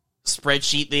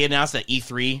spreadsheet they announced at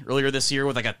E3 earlier this year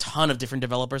with like a ton of different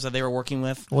developers that they were working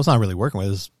with. Well, it's not really working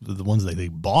with. It's the ones that they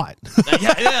bought.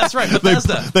 yeah, that's right.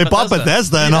 Bethesda. They bought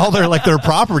Bethesda and all their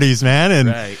properties, man.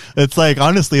 And it's like,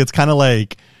 honestly, it's kind of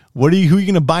like, who are you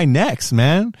going to buy next,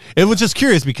 man? It was just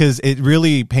curious because it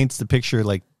really paints the picture.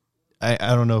 Like, I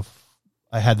don't know if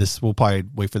I had this. We'll probably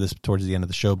wait for this towards the end of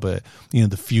the show, but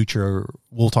the future.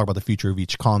 We'll talk about the future of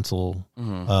each console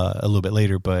a little bit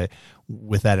later. But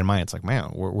with that in mind, it's like, man,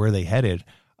 where are they headed?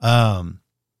 But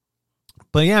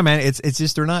yeah, man, it's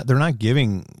just they're not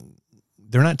taking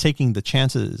the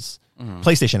chances.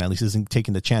 PlayStation at least isn't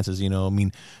taking the chances. I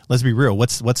mean, let's be real.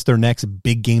 What's their next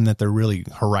big game that they're really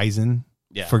Horizon?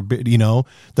 Yeah.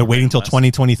 They're waiting until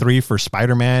 2023 for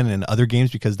Spider-Man and other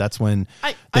games because that's when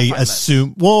they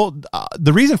assume. Well,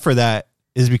 the reason for that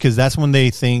is because that's when they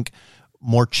think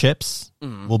more chips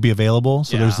will be available.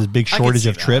 So there's this big shortage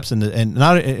of chips, and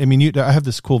not. I mean, I have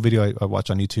this cool video I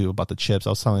watched on YouTube about the chips.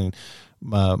 I was telling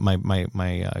my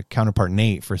counterpart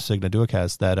Nate for Signa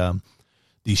Duocast that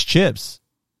these chips,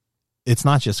 it's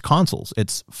not just consoles,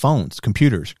 it's phones,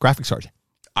 computers, graphics cards.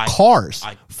 Cars,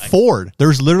 Ford.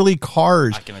 There's literally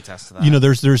cars. I can attest to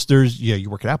that. There's you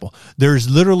work at Apple. There's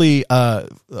literally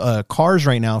cars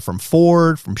right now from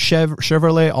Ford, from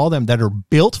Chevrolet, all them that are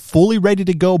built, fully ready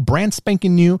to go, brand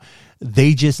spanking new.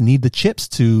 They just need the chips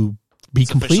to be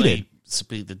completed.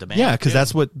 The demand. Yeah, because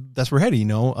that's where we're headed.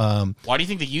 Why do you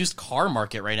think the used car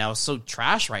market right now is so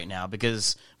trash right now?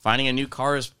 Because finding a new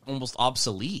car is almost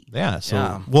obsolete.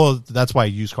 Yeah. Well, that's why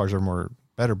used cars are more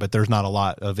better, but there's not a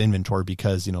lot of inventory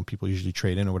because people usually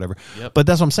trade in or whatever. Yep. But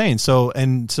that's what I'm saying. So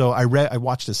I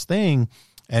watched this thing,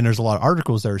 and there's a lot of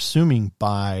articles that are assuming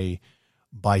by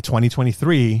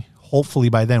 2023, hopefully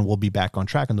by then we'll be back on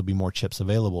track and there'll be more chips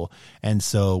available. And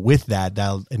so with that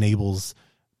enables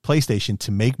PlayStation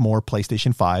to make more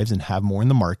PlayStation 5s and have more in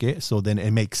the market. So then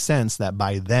it makes sense that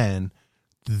by then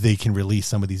they can release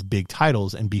some of these big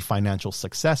titles and be financial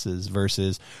successes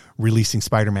versus releasing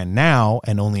Spider-Man now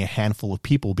and only a handful of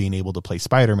people being able to play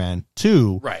Spider-Man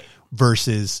 2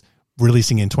 versus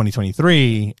releasing in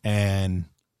 2023 and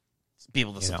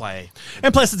people to supply.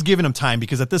 And plus it's giving them time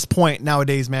because at this point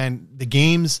nowadays, man,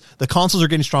 the consoles are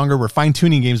getting stronger. We're fine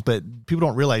tuning games, but people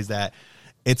don't realize that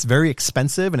it's very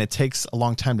expensive and it takes a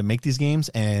long time to make these games.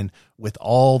 And with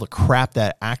all the crap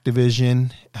that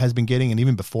Activision has been getting, and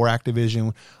even before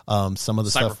Activision, some of the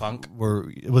Cyberpunk.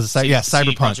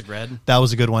 Cyberpunk. Project Red. That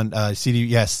was a good one.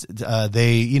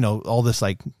 They, all this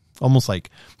almost like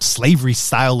slavery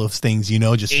style of things,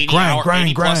 just 80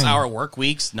 grind. Plus hour work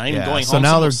weeks, not even going so home,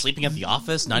 now they're sleeping at the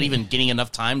office, not even getting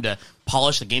enough time to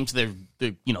polish the game to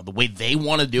the way they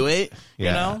want to do it,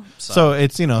 So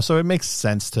it's, so it makes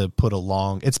sense to put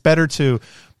it's better to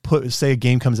say a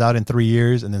game comes out in 3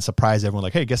 years and then surprise everyone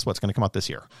like, hey, guess what's going to come out this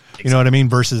year? Exactly. You know what I mean?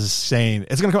 Versus saying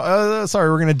it's going to come, sorry,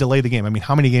 we're going to delay the game. I mean,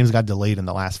 how many games got delayed in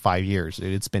the last 5 years?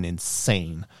 It's been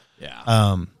insane.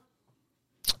 Yeah.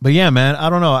 But yeah, man, I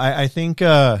don't know. I think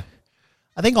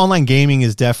online gaming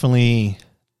is definitely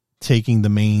taking the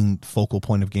main focal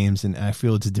point of games, and I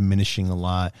feel it's diminishing a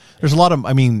lot. There's a lot of,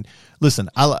 listen,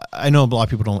 I know a lot of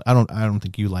people I don't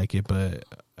think you like it, but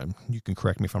you can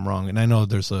correct me if I'm wrong. And I know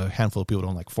there's a handful of people who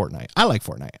don't like Fortnite. I like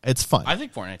Fortnite. It's fun. I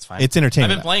think Fortnite's fine. It's entertaining.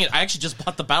 I've been playing it. I actually just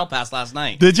bought the Battle Pass last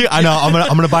night. Did you? I know. I'm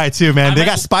gonna buy it too, man. They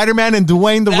got Spider-Man and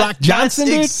Dwayne The Rock Johnson,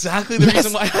 dude. Exactly the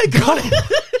reason why I got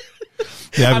it.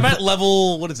 Yeah, I'm at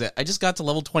level, what is it? I just got to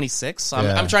level 26. So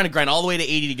I'm trying to grind all the way to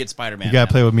 80 to get Spider-Man. You got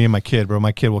to play with me and my kid, bro.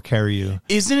 My kid will carry you.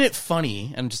 Isn't it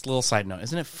funny, and just a little side note,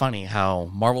 isn't it funny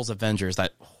how Marvel's Avengers,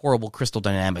 that horrible Crystal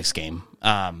Dynamics game,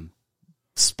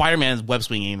 Spider-Man's web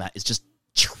swinging that is just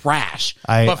trash.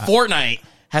 But Fortnite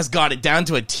has got it down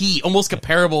to a T, almost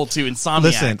comparable to Insomniacs.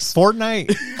 Listen,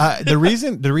 Fortnite,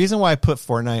 the reason why I put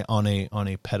Fortnite on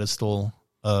a pedestal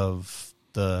of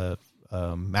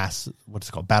mass, what's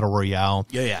it called, battle royale.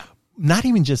 Yeah. Not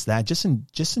even just that, just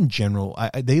in general,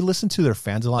 they listen to their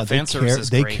fans a lot. The fan service is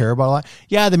great. Care about a lot.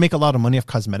 Yeah, they make a lot of money off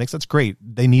cosmetics. That's great.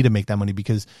 They need to make that money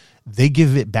because they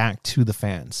give it back to the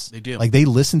fans. They do. Like, they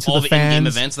listen to all the fans. in-game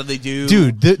events that they do.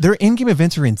 Dude, their in-game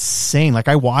events are insane. Like,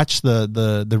 I watched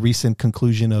the recent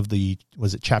conclusion of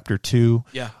was it chapter 2?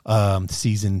 Yeah.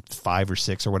 Season 5 or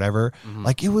 6 or whatever.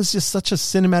 Like, it was just such a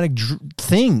cinematic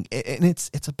thing. And it's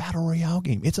a battle royale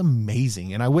game. It's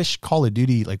amazing. And I wish Call of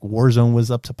Duty, like Warzone, was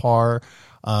up to par.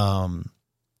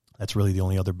 That's really the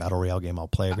only other battle royale game I'll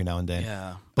play every now and then.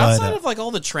 Yeah. But, outside of like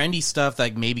all the trendy stuff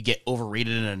that maybe get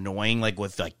overrated and annoying, like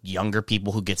with like younger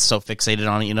people who get so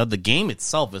fixated on it, the game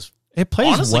itself is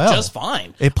honestly well. just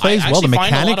fine. It plays well. The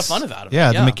mechanics, find a lot of fun about it.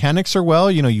 Yeah, the mechanics are well.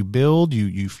 You build,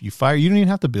 you fire. You don't even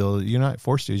have to build. You're not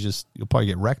forced to. You'll probably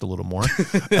get wrecked a little more.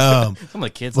 Some of the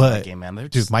kids in that game, man. They're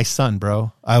just, dude, my son,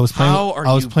 bro. I was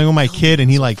playing with my kid, and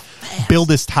he like built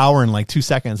this tower in like 2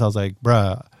 seconds. I was like,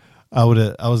 bruh. I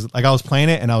was playing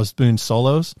it and I was doing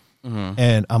solos,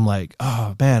 and I'm like,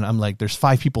 oh man, I'm like, there's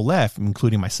 5 people left,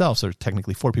 including myself, so there's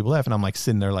technically 4 people left, and I'm like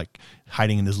sitting there like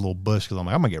hiding in this little bush because I'm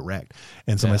like, I'm gonna get wrecked.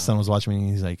 And so my son was watching me, and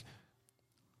he's like,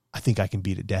 I think I can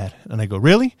beat it, Dad. And I go,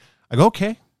 really? I go,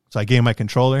 okay. So I gave him my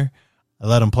controller, I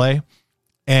let him play.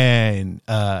 And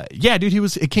yeah, dude,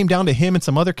 it came down to him and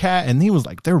some other cat, and he was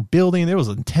like, they were building, it was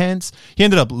intense. He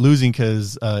ended up losing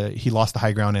because he lost the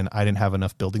high ground, and I didn't have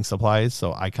enough building supplies,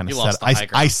 so I kind of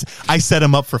I set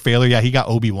him up for failure. Yeah, he got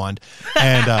Obi-Wan,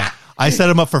 and I set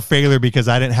him up for failure because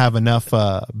I didn't have enough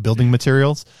building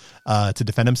materials to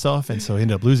defend himself, and so he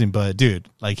ended up losing. But dude,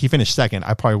 like, he finished second.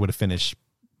 I probably would have finished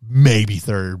maybe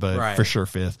third, but for sure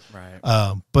fifth.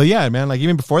 Right. But yeah, man, like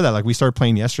even before that, like we started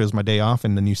playing yesterday. It was my day off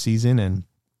in the new season, and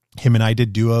him and I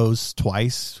did duos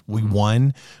twice. We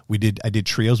won. I did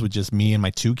trios with just me and my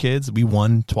 2 kids. We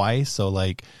won twice. So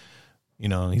like,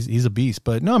 he's a beast.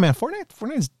 But no, man,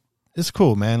 Fortnite is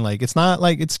cool, man. Like, it's not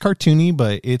like it's cartoony,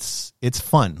 but it's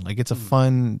fun. Like, it's a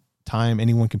fun time.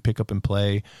 Anyone can pick up and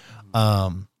play.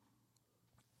 And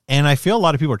I feel a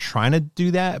lot of people are trying to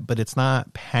do that, but it's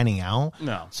not panning out.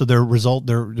 No. So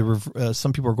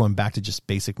some people are going back to just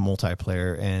basic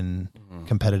multiplayer and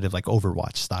competitive, like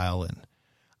Overwatch style. And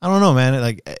I don't know, man.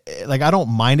 Like I don't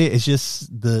mind it. It's just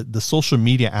the social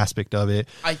media aspect of it.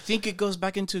 I think it goes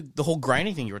back into the whole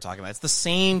grinding thing you were talking about. It's the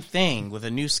same thing with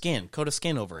a new skin, coat of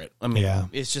skin over it. I mean,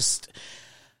 It's just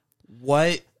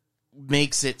what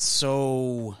makes it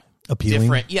so appealing.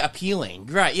 Different. Yeah, appealing.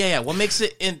 Right. Yeah. What makes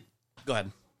it Go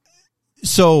ahead.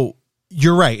 So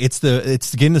you're right. It's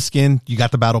getting the skin. You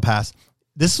got the battle pass.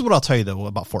 This is what I'll tell you though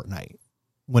about Fortnite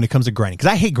when it comes to grinding,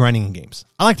 because I hate grinding in games.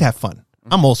 I like to have fun.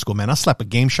 I'm old school, man. I'll slap a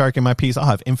Game Shark in my piece. I'll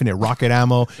have infinite rocket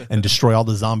ammo and destroy all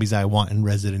the zombies I want in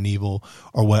Resident Evil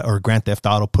or Grand Theft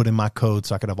Auto. Put in my code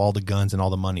so I could have all the guns and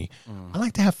all the money. I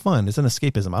like to have fun. It's an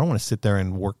escapism. I don't want to sit there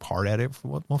and work hard at it. For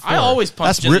what for? I always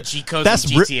punch in the G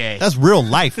codes in GTA. That's real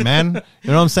life, man.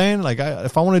 You know what I'm saying? Like,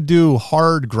 if I want to do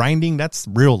hard grinding, that's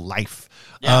real life.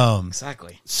 Yeah,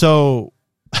 exactly. So,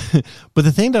 but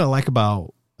the thing that I like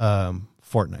about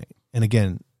Fortnite, and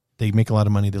again, they make a lot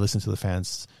of money. They listen to the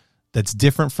fans. That's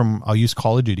different from, I'll use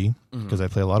Call of Duty because I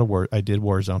play a lot of I did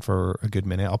Warzone for a good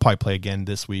minute. I'll probably play again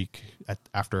this week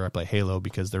after I play Halo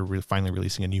because they're finally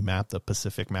releasing a new map, the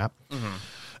Pacific map.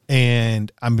 And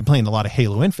I've been playing a lot of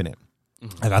Halo Infinite.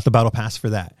 I got the battle pass for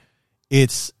that.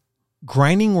 It's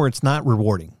grinding where it's not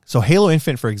rewarding. So Halo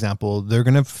Infinite, for example, they're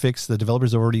going to fix, the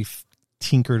developers already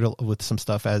tinkered with some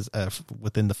stuff as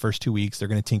within the first 2 weeks. They're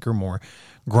going to tinker more.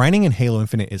 Grinding in Halo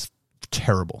Infinite is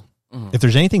terrible. If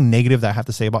there's anything negative that I have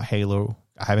to say about Halo,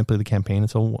 I haven't played the campaign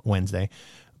until Wednesday,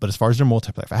 but as far as their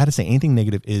multiplayer, if I had to say anything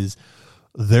negative, is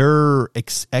their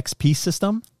XP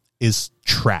system is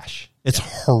trash. It's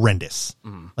horrendous.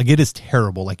 Like, it is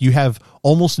terrible. Like, you have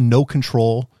almost no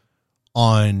control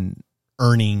on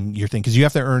earning your thing because you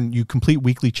have to you complete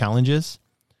weekly challenges,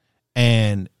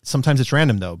 and sometimes it's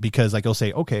random though, because like, it'll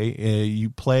say, okay, you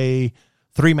play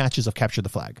 3 matches of Capture the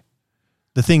Flag.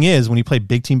 The thing is, when you play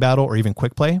big team battle or even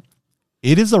quick play,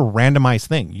 it is a randomized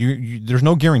thing. There's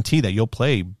no guarantee that you'll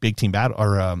play big team battle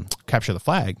or Capture the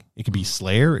Flag. It can be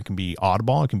Slayer, it can be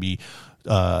Oddball, it can be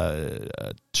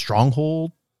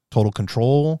Stronghold, Total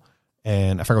Control,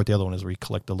 and I forgot what the other one is where you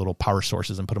collect the little power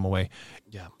sources and put them away.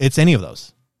 Yeah, it's any of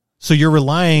those. So you're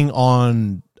relying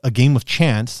on a game of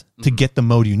chance to get the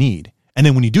mode you need, and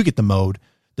then when you do get the mode,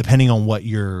 depending on what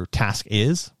your task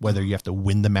is, whether you have to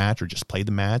win the match or just play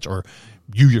the match or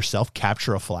you yourself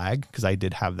capture a flag, because I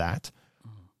did have that,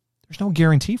 there's no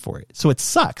guarantee for it. So it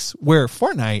sucks. Where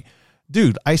Fortnite,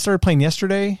 dude, I started playing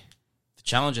yesterday. The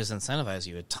challenges incentivize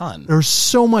you a ton. There's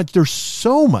so much.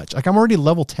 Like I'm already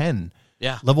level 10.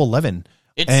 Yeah. Level 11.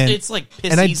 It's like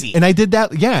piss easy. And I did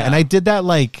that. Yeah. And I did that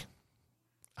like,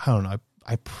 I don't know.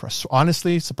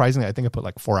 Honestly, surprisingly, I think I put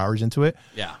like 4 hours into it.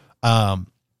 Yeah. And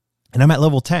I'm at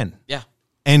level 10. Yeah.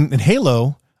 And in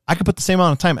Halo, I could put the same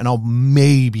amount of time and I'll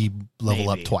maybe level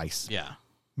up twice. Yeah.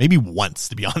 Maybe once,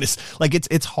 to be honest. Like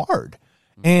it's hard.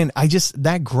 And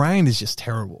that grind is just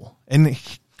terrible. And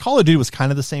Call of Duty was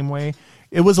kind of the same way.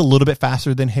 It was a little bit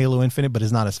faster than Halo Infinite, but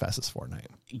it's not as fast as Fortnite.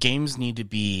 Games need to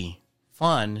be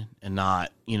fun and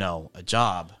not, a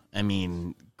job. I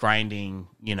mean, grinding,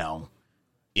 I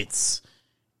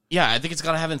think it's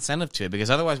got to have incentive to it, because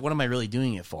otherwise, what am I really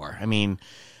doing it for? I mean,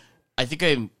 I think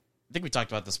we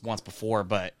talked about this once before,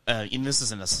 but and this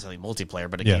isn't necessarily multiplayer,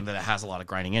 but a game that has a lot of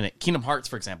grinding in it. Kingdom Hearts,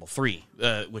 for example, 3,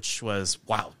 which was,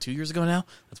 2 years ago now?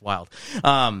 That's wild.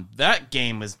 That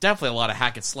game was definitely a lot of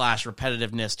hack and slash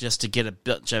repetitiveness just to get a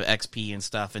bunch of XP and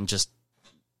stuff and just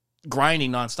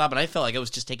grinding nonstop. And I felt like it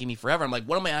was just taking me forever. I'm like,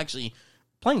 what am I actually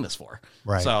playing this for?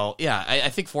 Right. So, yeah, I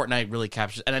think Fortnite really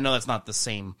captures, and I know that's not the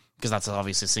same because that's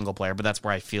obviously single player, but that's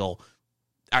where I feel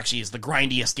actually is the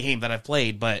grindiest game that I've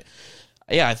played. But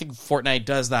yeah, I think Fortnite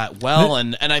does that well,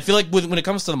 and I feel like when it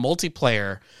comes to the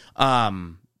multiplayer,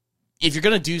 if you're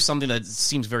going to do something that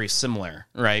seems very similar,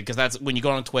 right? Because that's when you go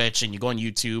on Twitch and you go on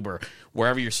YouTube or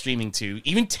wherever you're streaming to,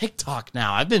 even TikTok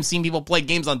now. I've been seeing people play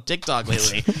games on TikTok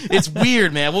lately. It's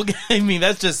weird, man.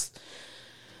 That's just...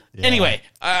 Yeah. Anyway,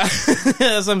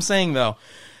 as I'm saying, though,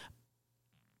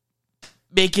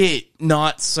 make it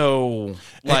not so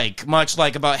much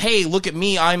like about, hey, look at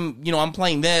me, I'm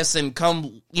playing this, and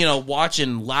come watch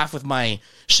and laugh with my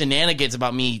shenanigans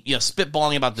about me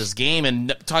spitballing about this game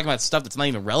and talking about stuff that's not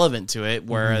even relevant to it.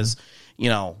 Whereas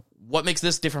what makes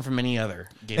this different from any other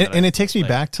game? And it takes me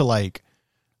back to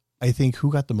I think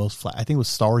who got the most flack? I think it was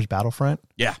Star Wars Battlefront.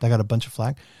 Yeah, that got a bunch of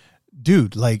flack.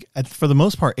 Dude, for the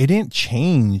most part, it didn't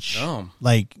change the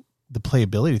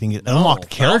playability thing. It unlocked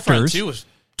characters.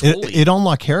 It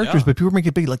unlocked characters, but people make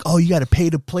it big, like, oh, you got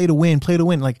to play to win.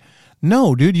 Like,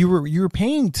 no, dude, you were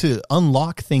paying to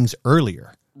unlock things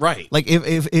earlier, right? Like,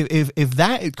 if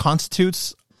that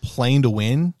constitutes playing to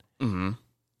win,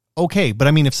 okay. But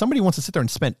I mean, if somebody wants to sit there and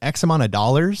spend X amount of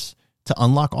dollars to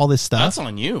unlock all this stuff, that's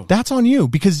on you. That's on you,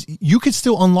 because you could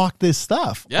still unlock this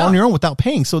stuff on your own without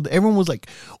paying. So everyone was like,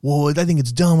 well, I think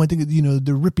it's dumb. I think,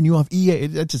 they're ripping you off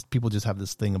EA. People just have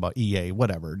this thing about EA,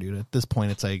 whatever, dude. At this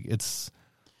point, it's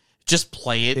just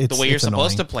play it the way you're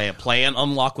supposed to play it. Play and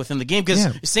unlock within the game. Because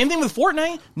same thing with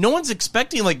Fortnite. No one's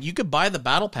expecting, you could buy the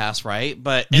battle pass, right?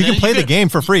 But you can play the game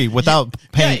for free without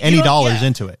paying any dollars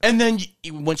into it. And then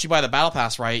once you buy the battle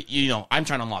pass, right, I'm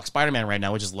trying to unlock Spider-Man right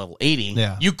now, which is level 80.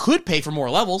 Yeah. You could pay for more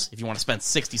levels if you want to spend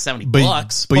 60, 70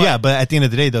 bucks. But at the end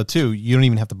of the day, though, too, you don't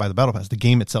even have to buy the battle pass. The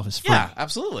game itself is free. Yeah,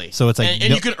 absolutely. So it's like...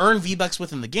 And you can earn V-Bucks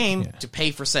within the game to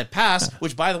pay for said pass,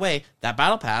 which, by the way, that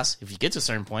battle pass, if you get to a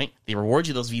certain point, they reward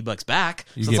you those V-Bucks back.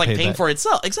 So it's like paying for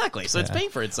itself. Exactly. So it's paying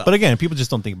for itself. But again, people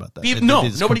just don't think about that.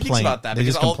 Nobody thinks about that. They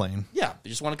just complain. Yeah, they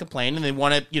just want to complain, and they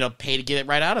want to, pay to get it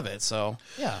right out of it. So,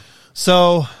 yeah.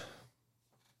 So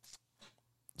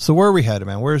where are we headed,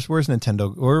 man? Where's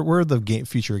Nintendo? Where are the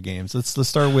future games? Let's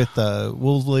start with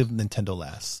we'll leave Nintendo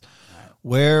last.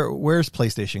 Where's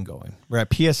PlayStation going? We're at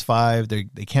PS5.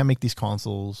 They can't make these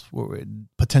consoles.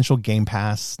 Potential Game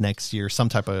Pass next year. Some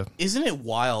type of... Isn't it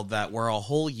wild that we're a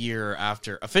whole year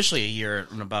after, officially a year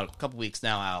and about a couple weeks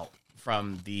now out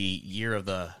from the year of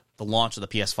the launch of the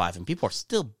PS5, and people are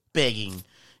still begging,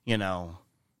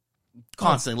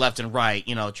 constantly left and right,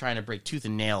 trying to break tooth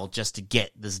and nail just to get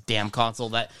this damn console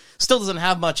that still doesn't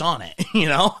have much on it,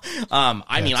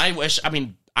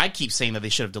 I keep saying that they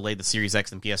should have delayed the Series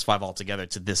X and PS5 altogether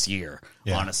to this year,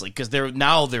 honestly, because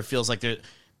there feels like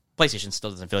PlayStation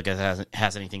still doesn't feel like it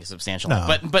has anything substantial.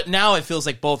 No. But now it feels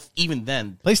like both, even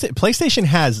then, PlayStation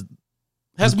has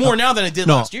more now than it did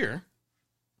last year.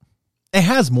 It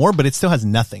has more, but it still has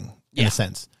nothing in a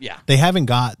sense. Yeah, they haven't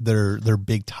got their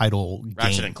big title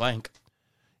Ratchet game. and Clank.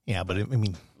 Yeah, but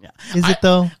yeah. Is it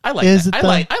though? I like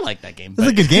that. I like that game. It's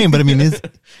a good game, but is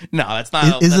no, that's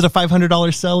not. Is it a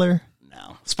 $500 seller?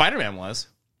 No, Spider-Man was.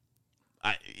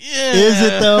 Is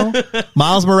it though?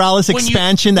 Miles Morales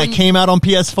expansion that came out on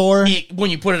PS4.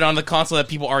 When you put it on the console that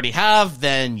people already have,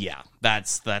 then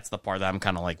that's the part that I'm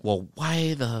kind of like, well,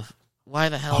 why the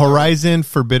hell? Horizon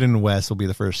Forbidden West will be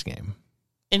the first game.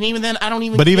 And even then, I don't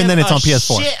even. But even give then, it's a on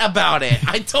PS4. Shit about it.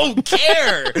 I don't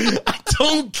care. I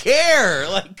don't care.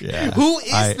 Like, who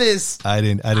is this? I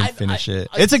didn't finish it.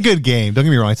 It's a good game. Don't get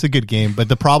me wrong. It's a good game. But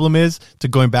the problem is to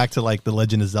going back to like the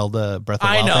Legend of Zelda Breath of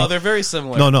the Wild. I know thing. they're very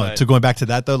similar. No. But... To going back to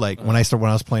that though, like when I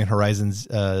was playing Horizon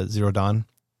Zero Dawn,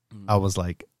 I was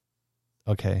like,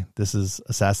 okay, this is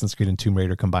Assassin's Creed and Tomb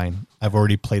Raider combined. I've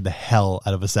already played the hell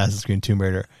out of Assassin's Creed and Tomb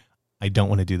Raider. I don't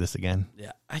want to do this again.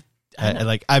 Yeah, I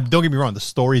don't get me wrong. The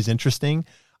story is interesting.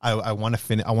 I want to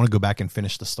finish. I want to go back and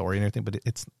finish the story and everything. But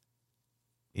it's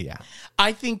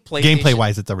I think gameplay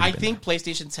wise, it's already. I think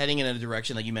PlayStation's heading in a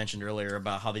direction that you mentioned earlier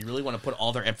about how they really want to put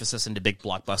all their emphasis into big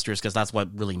blockbusters because that's what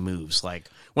really moves. Like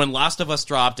when Last of Us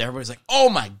dropped, everybody's like, "Oh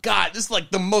my god, this is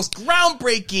like the most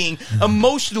groundbreaking,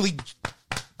 emotionally."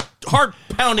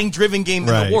 Heart-pounding driven game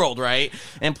in the world, right?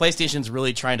 And PlayStation's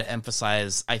really trying to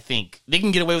emphasize, I think, they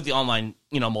can get away with the online,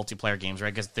 multiplayer games,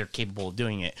 right? Because they're capable of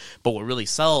doing it. But what really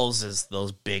sells is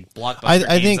those big blockbuster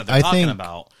games that they're talking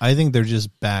about. I think they're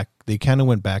just back. They kind of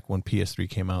went back when PS3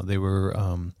 came out. They were,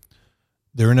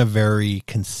 they're in a very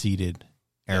conceited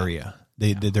area.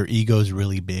 Their ego's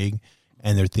really big,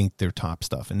 and they think they're top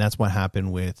stuff. And that's what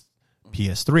happened with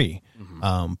PS3.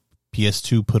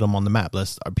 PS2 put them on the map.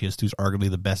 PS2 is arguably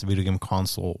the best video game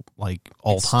console, like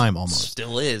all time, almost.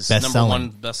 Still is best number selling. one,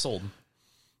 best sold.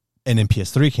 And then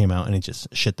PS3 came out, and it just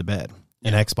shit the bed.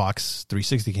 And Xbox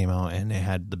 360 came out, and it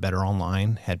had the better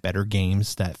online, had better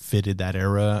games that fitted that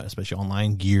era, especially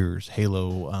online. Gears,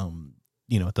 Halo.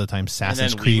 At the time,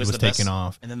 Assassin's Creed was taking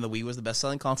off. And then the Wii was the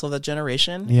best-selling console of that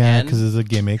generation. Yeah, because it's a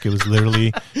gimmick. It was literally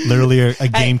a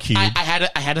GameCube.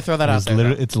 I had to throw that out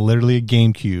there. It's literally a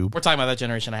GameCube. We're talking about that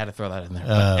generation. I had to throw that in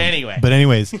there. But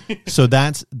anyways, so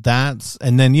that's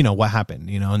and then what happened?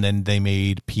 And then they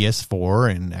made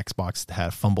PS4, and Xbox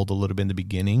had fumbled a little bit in the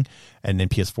beginning, and then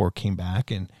PS4 came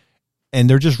back, and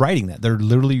they're just writing that. They're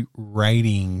literally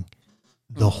writing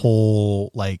the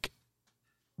whole like.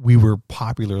 We were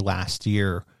popular last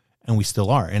year, and we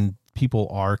still are, and people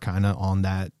are kind of on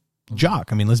that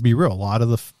jock. I mean, let's be real. A lot of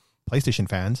the PlayStation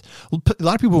fans, a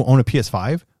lot of people who own a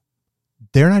PS5,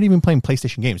 they're not even playing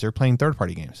PlayStation games. They're playing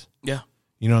third-party games. Yeah.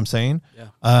 You know what I'm saying?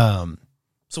 Yeah.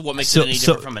 So what makes it any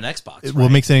different from an Xbox? Right? What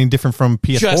makes it any different from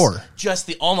PS4? Just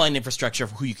the online infrastructure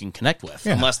of who you can connect with,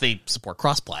 unless they support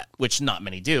cross-plat, which not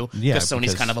many do, because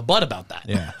Sony's kind of a butt about that.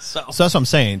 Yeah. So that's what I'm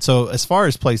saying. So as far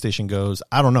as PlayStation goes,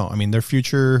 I don't know. I mean, their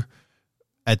future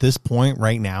at this point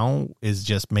right now is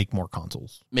just make more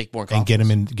consoles. And get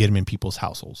them in people's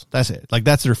households. That's it. Like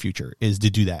that's their future is to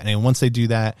do that. And once they do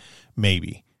that,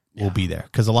 maybe will be there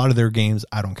because a lot of their games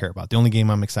I don't care about. The only game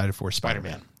I'm excited for is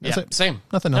Spider-Man. That's it. Same.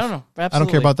 Nothing else. No, I don't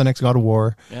care about the next God of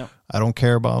War. Yeah. I don't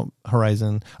care about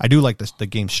Horizon. I do like the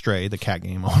game Stray, the cat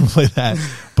game. I want to play that.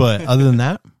 But other than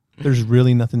that, there's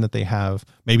really nothing that they have.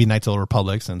 Maybe Knights of the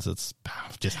Republic, since it's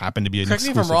just happened to be an Correct me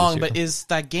if I'm wrong, but is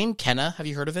that game Kenna? Have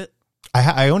you heard of it?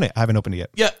 I own it. I haven't opened it yet.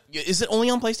 Yeah, is it only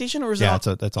on PlayStation or is it? That's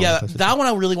on PlayStation. That one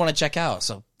I really want to check out.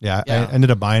 So I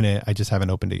ended up buying it. I just haven't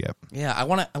opened it yet. Yeah, I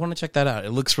want to check that out.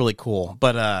 It looks really cool,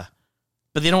 but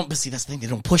they don't. But see, that's the thing. They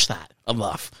don't push that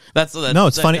enough. That's no.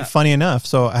 It's funny. Funny enough.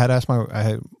 So I had asked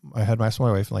I had asked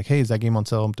my wife like, "Hey, is that game on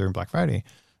sale during Black Friday?"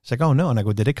 She's like, "Oh no," and I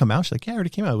go, "Did it come out?" She's like, "Yeah, it already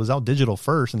came out. It was out digital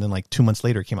first, and then like 2 months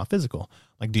later, it came out physical."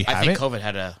 Like, do you have it? I think COVID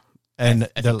had a. And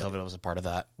I think COVID was a part of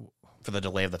that. For the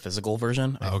delay of the physical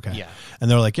version. Okay. Yeah.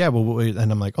 And they're like, yeah, well,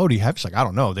 and I'm like, oh, do you have? She's like, I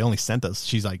don't know. They only sent us.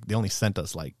 She's like, they only sent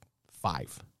us like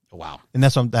 5. Oh, wow. And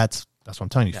that's what I'm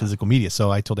telling you, physical media.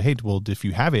 So I told her, hey, well, if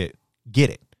you have it,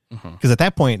 get it. Because at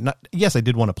that point, yes, I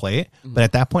did want to play it, but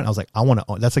at that point, I was like, I want to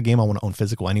own. That's a game I want to own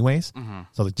physical, anyways.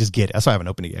 So like, just get it. That's why I haven't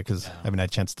opened it yet because I haven't had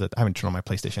a chance to. I haven't turned on my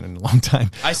PlayStation in a long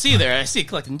time. I see it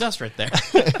collecting dust right there.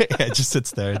 It just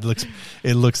sits there.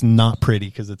 It looks not pretty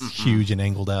because it's huge and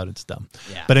angled out. It's dumb.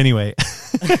 Yeah. But anyway,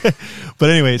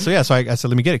 so yeah, so I said,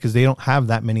 let me get it because they don't have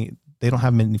that many. They don't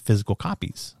have many physical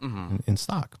copies in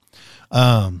stock.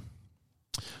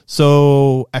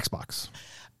 So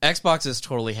Xbox is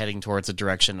totally heading towards a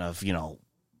direction of,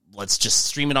 let's just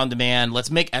stream it on demand.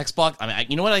 Let's make Xbox. I mean,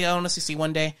 you know what I honestly see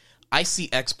one day? I see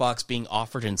Xbox being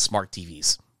offered in smart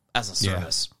TVs as a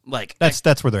service. Yeah. Like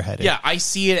that's where they're headed. Yeah, I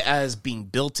see it as being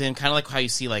built in, kind of like how you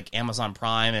see like Amazon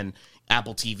Prime and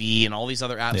Apple TV and all these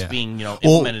other apps being,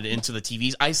 implemented into the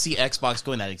TVs. I see Xbox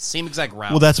going that same exact route.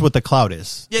 Well, that's what the cloud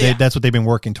is. Yeah, that's what they've been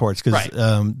working towards because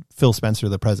Phil Spencer,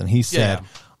 the president, he said,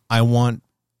 I want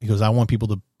people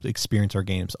to experience our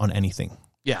games on anything.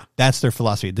 Yeah, that's their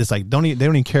philosophy. This they don't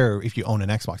even care if you own an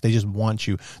Xbox. They just want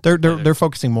you. They're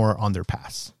focusing more on their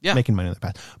pass, making money on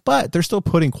their pass, but they're still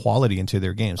putting quality into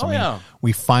their games.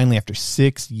 We finally, after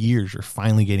 6 years, are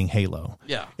finally getting Halo.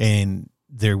 Yeah, and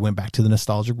they went back to the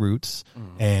nostalgic roots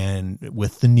and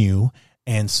with the new.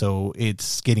 And so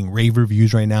it's getting rave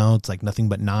reviews right now. It's like nothing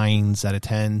but 9s out of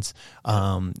 10s.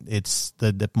 It's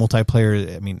the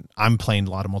multiplayer. I mean, I'm playing a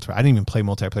lot of multiplayer. I didn't even play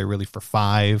multiplayer really for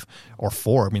 5 or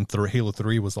 4. I mean, Halo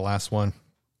 3 was the last one.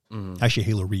 Actually,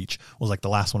 Halo Reach was like the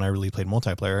last one I really played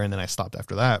multiplayer, and then I stopped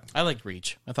after that. I liked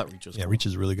Reach. I thought Reach was cool. Reach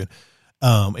is really good.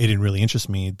 It didn't really interest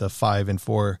me, the 5 and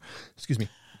 4,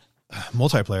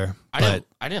 multiplayer. I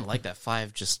didn't like that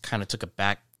 5 just kind of took a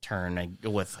back turn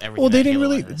with everything. Well, they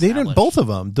didn't both of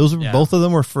them. Those were both of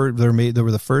them were they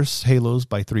were the first Halos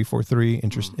by 343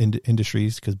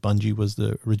 Industries, because Bungie was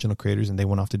the original creators and they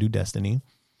went off to do Destiny.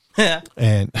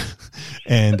 and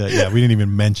yeah, we didn't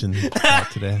even mention that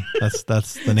today. That's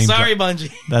the name. Sorry, drop.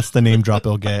 Bungie. That's the name drop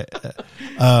they'll get.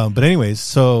 But anyways,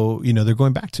 so they're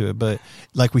going back to it. But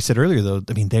like we said earlier, though,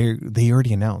 I mean they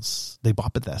already announced they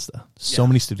bought Bethesda. So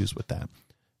many studios with that.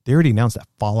 They already announced that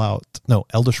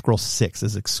Elder Scrolls 6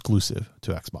 is exclusive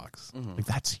to Xbox. Like,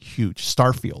 that's huge.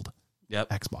 Starfield,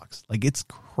 Xbox. Like, it's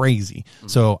crazy.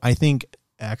 So I think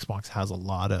Xbox has a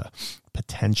lot of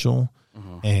potential,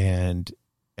 and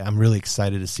I'm really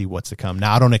excited to see what's to come.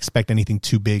 Now, I don't expect anything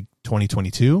too big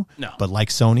 2022, but like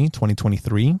Sony,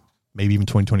 2023, maybe even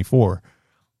 2024,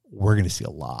 we're going to see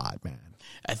a lot, man.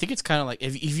 I think it's kind of like,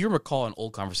 if you recall an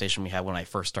old conversation we had when I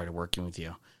first started working with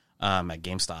you at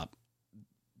GameStop,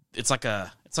 it's like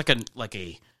a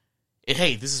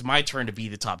hey, this is my turn to be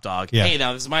the top dog. Yeah. Hey,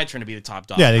 now this is my turn to be the top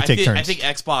dog. Yeah, they take turns. I think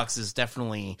Xbox is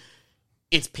definitely,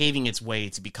 it's paving its way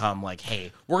to become like,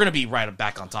 hey, we're going to be right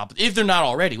back on top. If they're not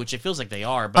already, which it feels like they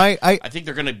are, but I think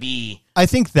they're going to be. I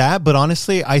think that, but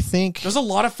honestly, I think there's a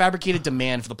lot of fabricated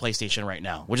demand for the PlayStation right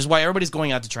now, which is why everybody's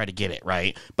going out to try to get it,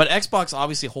 right? But Xbox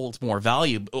obviously holds more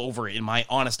value over it, in my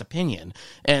honest opinion.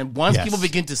 And once people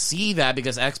begin to see that,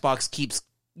 because Xbox keeps,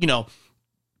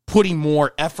 putting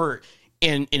more effort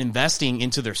in investing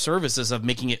into their services of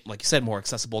making it, like you said, more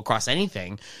accessible across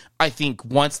anything, I think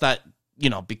once that,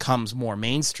 becomes more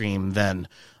mainstream, then,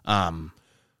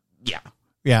 yeah.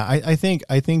 I think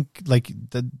like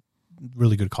the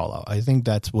really good call out. I think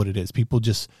that's what it is. People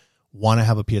just want to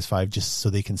have a PS5 just so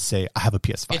they can say, I have a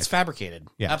PS5. It's fabricated.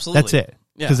 Yeah, absolutely. That's it.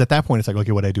 Because at that point, it's like,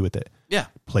 okay, what do I do with it? Yeah.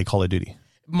 Play Call of Duty.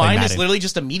 Mine is literally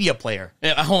just a media player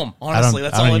at home. Honestly,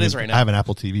 that's all it is right now. I have an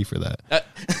Apple TV for that.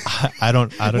 I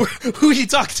don't. Who you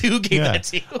talk to? Who gave that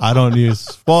to you? I don't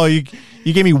use. Well, you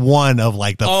gave me one of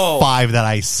like the 5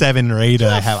 that 7 or 8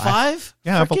 that I have. 5?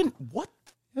 Freaking what?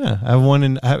 Yeah, I have one,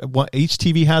 and each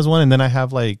TV has one, and then I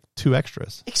have like 2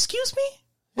 extras. Excuse me?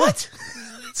 What?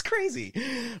 That's crazy.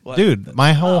 What? Dude,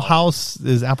 my whole house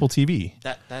is Apple TV.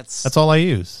 That's all I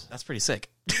use. That's pretty sick.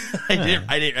 I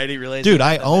didn't realize. Dude,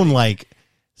 I own like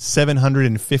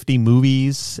 750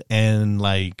 movies, and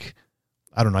like,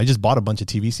 I don't know. I just bought a bunch of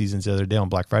TV seasons the other day on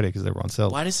Black Friday because they were on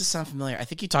sale. Why does this sound familiar? I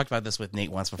think you talked about this with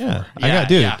Nate once before.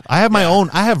 Yeah, I have my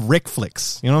own. I have Rick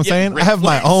Flicks. You know what I'm saying? I have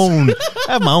my own.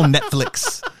 I have my own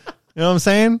Netflix. You know what I'm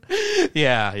saying?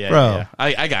 Yeah, bro. Yeah.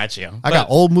 I got you. I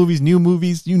got old movies, new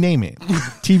movies, you name it.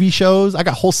 TV shows. I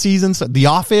got whole seasons. The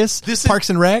Office, Parks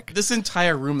and Rec. This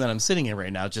entire room that I'm sitting in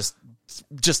right now just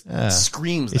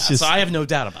screams that. So I have no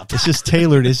doubt about that. It's just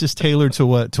tailored. It's just tailored to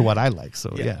what I like.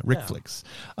 So Rick Flicks.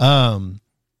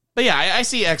 But yeah, I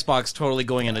see Xbox totally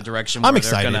going in a direction where I'm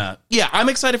excited. I'm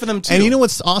excited for them too. And you know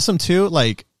what's awesome too?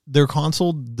 Like, their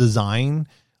console design,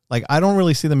 like, I don't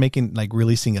really see them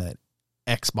releasing a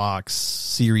Xbox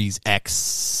Series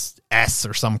X S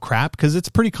or some crap, because it's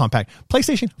pretty compact.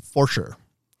 PlayStation, for sure.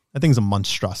 That thing's a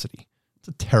monstrosity. It's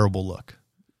a terrible look.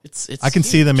 I can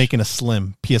see them making a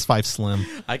slim PS5 Slim,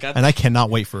 and I cannot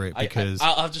wait for it, because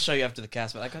I'll just show you after the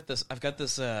cast. But I've got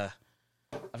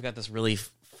this really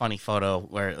funny photo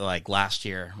where, like, last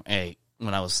year,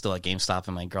 when I was still at GameStop,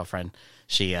 and my girlfriend,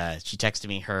 she texted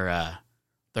me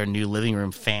their new living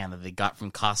room fan that they got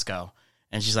from Costco.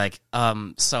 And she's like,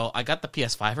 so I got the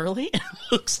PS5 early. It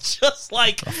looks just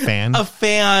like a fan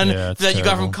that you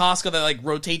got from Costco that like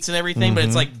rotates and everything, but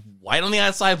it's like white on the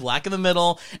outside, black in the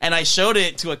middle. And I showed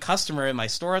it to a customer in my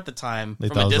store at the time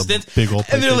from a distance. Big old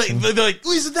and they're like,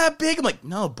 is it that big? I'm like,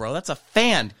 no, bro, that's a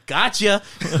fan. Gotcha.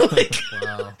 Like,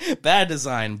 wow. Bad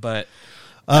design, but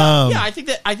I think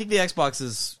the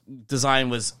Xbox's design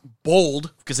was bold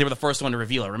because they were the first one to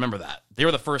reveal it. Remember that. They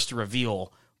were the first to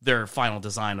reveal their final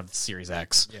design of the Series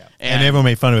X. Yeah. And everyone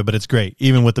made fun of it, but it's great.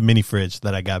 Even with the mini fridge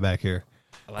that I got back here.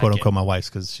 Quote unquote, my wife's,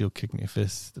 because she'll kick me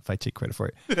if I take credit for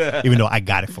it, even though I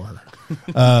got it for her.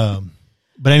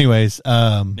 But anyways,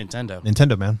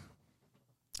 Nintendo, man,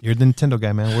 you're the Nintendo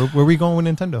guy, man. Where are we going with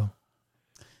Nintendo?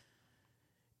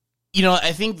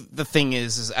 I think the thing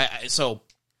is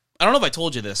I don't know if I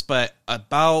told you this, but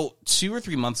about 2 or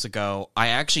 3 months ago, I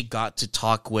actually got to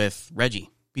talk with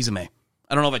Reggie Bizame.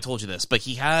 I don't know if I told you this, but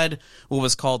he had what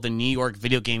was called the New York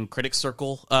Video Game Critics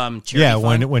Circle charity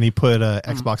fund. when he put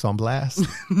Xbox on blast.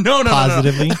 No,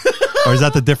 positively. No. Or is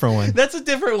that the different one? That's a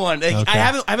different one. Okay. I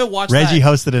haven't watched. Reggie that.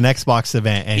 hosted an Xbox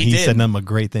event, and he said nothing but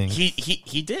great things.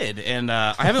 He did, and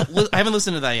I haven't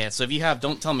listened to that yet. So if you have,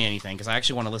 don't tell me anything because I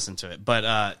actually want to listen to it.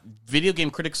 But Video Game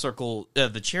Critics Circle,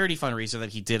 the charity fundraiser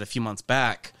that he did a few months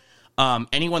back,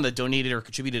 anyone that donated or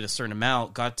contributed a certain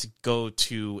amount got to go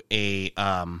to a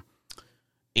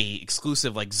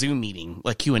exclusive like Zoom meeting,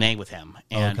 like Q&A with him,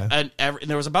 and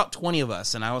there was about 20 of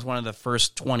us, and I was one of the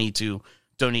first 20 to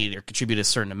donate or contribute a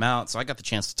certain amount. So I got the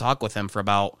chance to talk with him for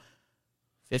about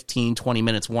 15, 20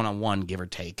 minutes one-on-one, give or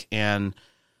take. And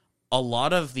a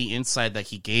lot of the insight that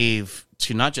he gave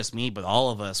to not just me, but all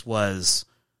of us was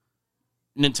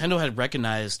Nintendo had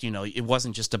recognized, it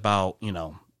wasn't just about,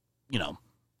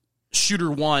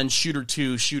 shooter 1, shooter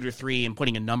 2, shooter 3, and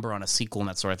putting a number on a sequel and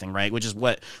that sort of thing, right? Which is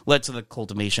what led to the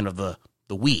cultivation of the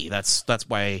Wii. That's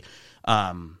why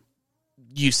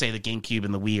you say the GameCube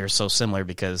and the Wii are so similar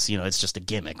because, it's just a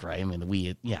gimmick, right? I mean, the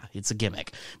Wii, it's a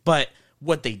gimmick. But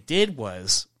what they did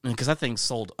was, because that thing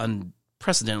sold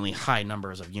unprecedentedly high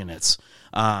numbers of units,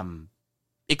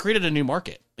 it created a new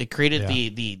market. It created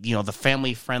the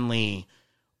family-friendly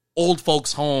old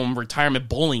folks home retirement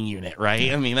bowling unit, right?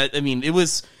 Yeah. I mean, it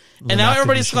was, and now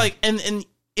everybody's like, and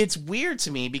it's weird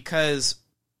to me because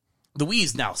the Wii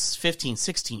is now 15,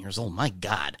 16 years old. My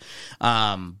God.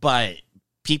 But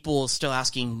people still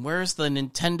asking, where's the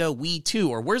Nintendo Wii 2?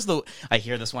 Or where's I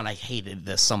hear this one. I hated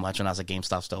this so much when I was at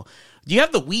GameStop still. Do you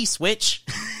have the Wii Switch?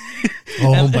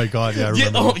 Oh my God. Yeah, I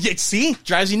remember. See?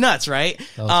 Drives you nuts, right?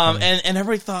 And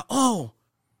everybody thought, oh,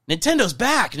 Nintendo's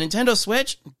back. Nintendo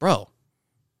Switch? Bro,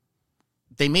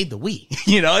 they made the Wii.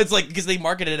 It's like, because they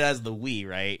marketed it as the Wii,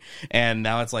 right? And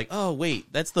now it's like, oh,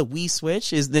 wait, that's the Wii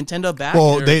Switch? Is Nintendo back?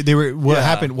 Well, they were, what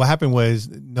happened was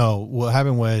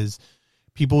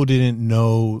people didn't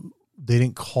know, they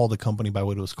didn't call the company by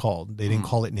what it was called. They didn't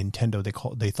call it Nintendo.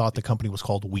 They thought the company was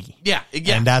called Wii. Yeah.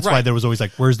 And that's why there was always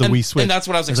like, where's the Wii Switch? And that's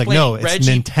what I was explaining. Like, no, it's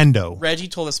Nintendo. Reggie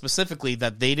told us specifically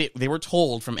that they were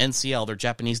told from NCL, their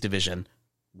Japanese division,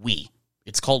 Wii.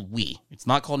 It's called Wii. It's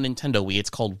not called Nintendo Wii. It's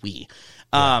called Wii.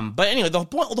 But anyway, the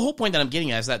whole point that I'm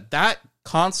getting at is that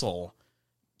console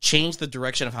changed the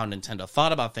direction of how Nintendo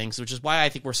thought about things, which is why I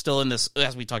think we're still in this,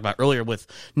 as we talked about earlier, with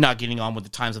not getting on with the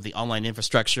times of the online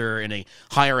infrastructure and a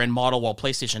higher end model, while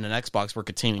PlayStation and Xbox were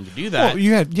continuing to do that. Well,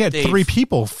 you had 3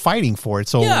 people fighting for it,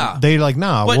 so they're like,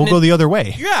 nah, we'll go the other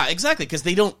way. Yeah, exactly, because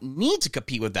they don't need to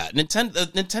compete with that.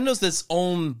 Nintendo's this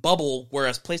own bubble,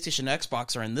 whereas PlayStation and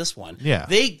Xbox are in this one. Yeah.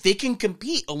 They can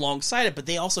compete alongside it, but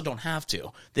they also don't have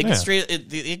to. They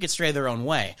can stray their own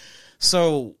way.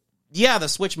 So yeah, the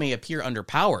Switch may appear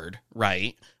underpowered,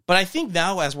 right? But I think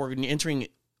now, as we're entering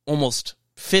almost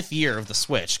 5th year of the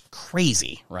Switch,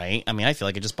 crazy, right? I mean, I feel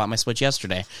like I just bought my Switch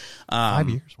yesterday. 5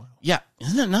 years, wow. Yeah,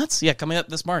 isn't that nuts? Yeah, coming up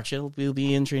this March, we'll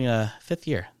be entering a 5th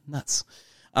year. Nuts.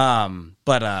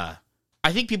 But I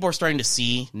think people are starting to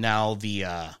see now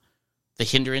the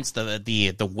hindrance,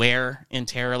 the wear and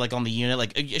tear, like on the unit.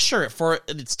 Like, sure, for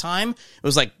its time, it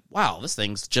was like, wow, this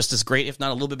thing's just as great, if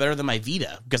not a little bit better than my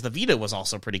Vita, because the Vita was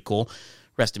also pretty cool.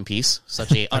 Rest in peace.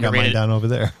 Such a underrated. I got mine down over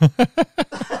there.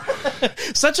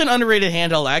 Such an underrated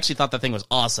handheld. I actually thought that thing was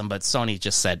awesome, but Sony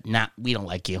just said, nah, we don't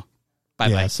like you.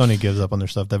 Bye-bye. Yeah, Sony gives up on their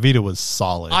stuff. The Vita was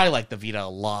solid. I like the Vita a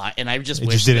lot, and I just wish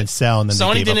it just didn't sell, and then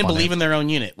Sony they gave didn't up on believe it. in their own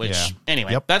unit, which,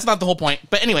 anyway, that's not the whole point.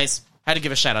 But anyways, had to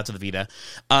give a shout out to the Vita.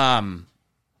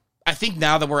 I think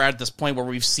now that we're at this point where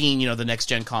we've seen, the next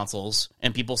gen consoles,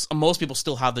 and most people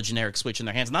still have the generic Switch in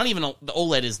their hands. Not even the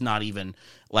OLED is not even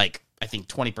like, I think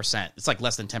 20%. It's like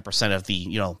less than 10% of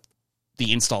the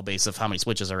the install base of how many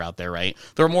Switches are out there. Right,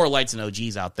 there are more lights and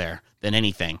OGs out there than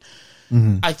anything.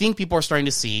 Mm-hmm. I think people are starting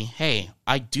to see, hey,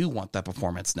 I do want that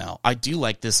performance now. I do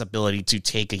like this ability to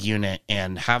take a unit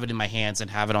and have it in my hands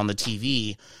and have it on the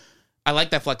TV. I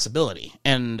like that flexibility,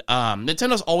 and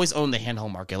Nintendo's always owned the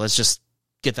handheld market. Let's just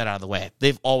get that out of the way.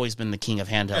 They've always been the king of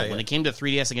handheld. When it came to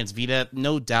 3DS against Vita,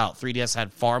 no doubt 3DS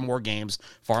had far more games,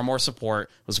 far more support,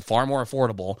 was far more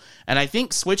affordable. And I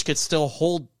think Switch could still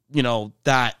hold,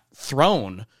 that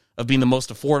throne of being the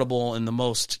most affordable and the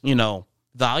most,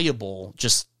 valuable,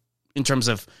 just in terms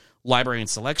of library and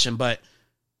selection. But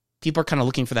people are kind of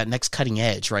looking for that next cutting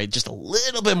edge, right? Just a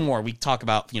little bit more. We talk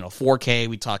about, 4K.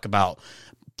 We talk about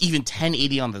even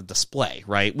 1080 on the display,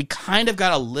 right? We kind of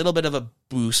got a little bit of a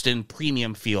boost in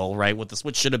premium feel, right? What the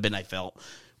Switch should have been, I felt,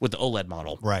 with the OLED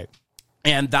model. Right.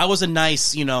 And that was a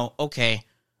nice, okay,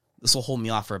 this will hold me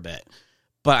off for a bit.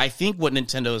 But I think what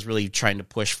Nintendo is really trying to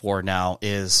push for now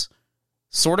is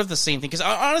sort of the same thing. Because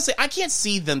honestly, I can't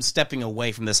see them stepping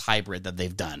away from this hybrid that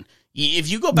they've done. If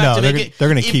you go back to they're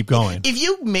going to keep going. If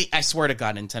you make, I swear to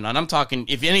God, Nintendo, and I'm talking,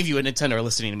 if any of you at Nintendo are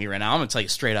listening to me right now, I'm going to tell you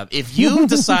straight up. If you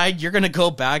decide you're going to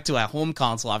go back to a home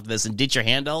console after this and ditch your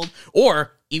handheld,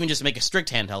 or even just make a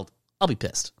strict handheld, I'll be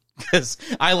pissed. Because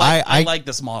I like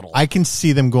this model. I can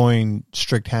see them going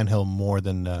strict handheld more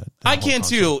than I can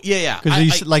console. too. Yeah.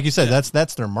 Because like you said,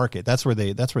 that's their market. That's where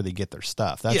they get their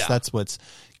stuff. That's what's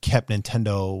kept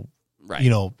Nintendo,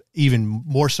 right, even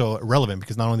more so relevant.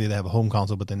 Because not only do they have a home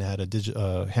console, but then they had a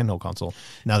handheld console.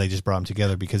 Now they just brought them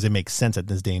together because it makes sense at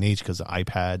this day and age. Because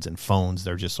iPads and phones,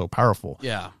 they're just so powerful.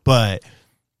 Yeah. But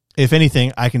if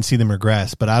anything, I can see them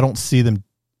regress. But I don't see them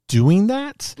doing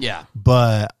that. Yeah.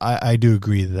 But I do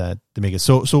agree that they make it.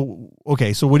 So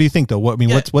okay. So what do you think though?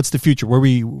 What's the future?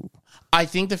 I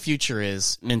think the future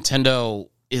is Nintendo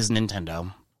is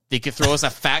Nintendo. They could throw us a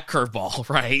fat curveball,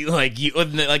 right?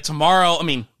 Like tomorrow. I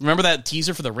mean, remember that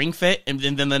teaser for the Ring Fit, and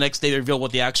then the next day they reveal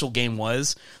what the actual game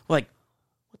was. Like,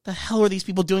 what the hell are these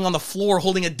people doing on the floor,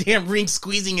 holding a damn ring,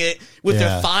 squeezing it with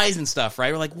their thighs and stuff,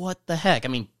 right? We're like, what the heck? I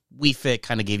mean, Wii Fit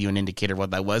kind of gave you an indicator of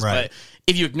what that was, right. But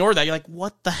if you ignore that, you're like,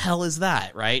 what the hell is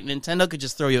that, right? Nintendo could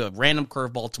just throw you a random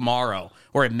curveball tomorrow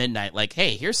or at midnight, like,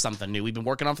 hey, here's something new we've been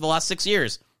working on for the last 6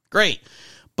 years. Great.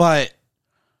 But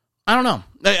I don't know.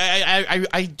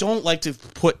 I don't like to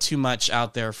put too much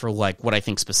out there for like what I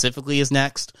think specifically is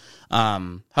next.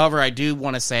 However, I do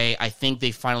want to say I think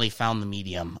they finally found the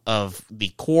medium of the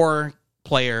core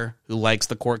player who likes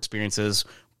the core experiences,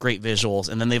 great visuals,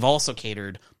 and then they've also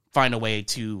find a way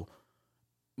to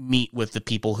meet with the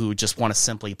people who just want to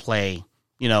simply play,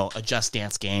 a Just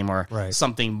Dance game or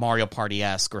something Mario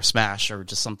Party-esque or Smash or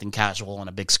just something casual on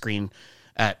a big screen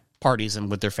at parties and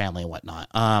with their family and whatnot.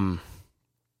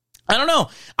 I don't know.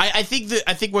 I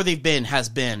think where they've been has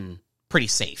been pretty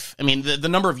safe. I mean, the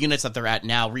number of units that they're at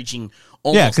now reaching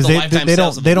almost the lifetime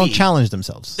sales of the they don't Wii. challenge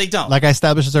themselves. They don't. Like I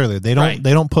established this earlier. They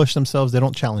don't push themselves. They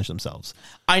don't challenge themselves.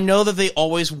 I know that they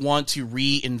always want to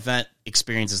reinvent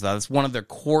experiences, though. That's one of their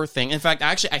core things. In fact,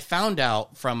 I found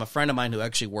out from a friend of mine who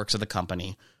actually works at the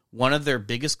company, one of their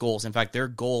biggest goals, in fact, their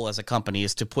goal as a company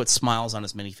is to put smiles on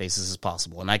as many faces as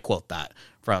possible. And I quote that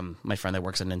from my friend that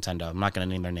works at Nintendo. I'm not going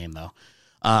to name their name, though.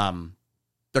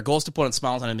 Their goal is to put on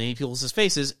smiles on as many people's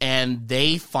faces, and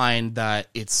they find that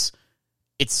it's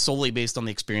solely based on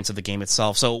the experience of the game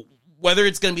itself. So whether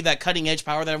it's going to be that cutting edge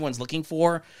power that everyone's looking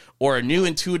for or a new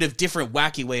intuitive, different,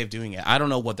 wacky way of doing it, I don't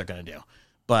know what they're going to do.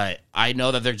 But I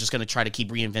know that they're just going to try to keep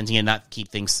reinventing and not keep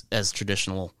things as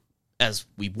traditional as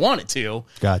we want it to.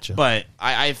 Gotcha. But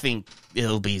I think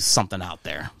it'll be something out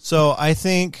there. So I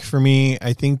think for me,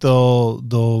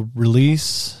 they'll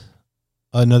release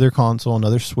another console,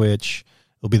 another Switch.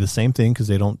 It'll be the same thing because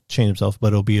they don't change themselves, but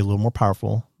it'll be a little more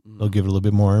powerful. They'll give it a little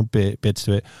bit more bits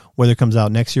to it. Whether it comes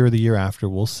out next year or the year after,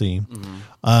 we'll see.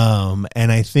 Mm-hmm.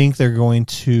 And I think they're going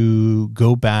to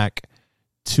go back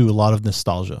to a lot of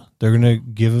nostalgia. They're going to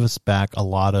give us back a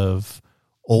lot of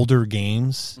older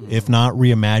games, if not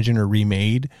reimagined or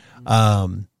remade,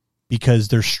 because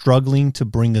they're struggling to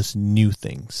bring us new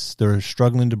things. They're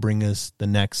struggling to bring us the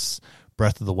next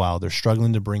Breath of the Wild. They're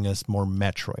struggling to bring us more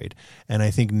Metroid. And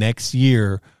I think next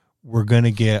year we're going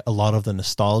to get a lot of the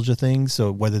nostalgia things.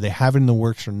 So whether they have it in the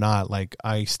works or not, like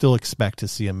I still expect to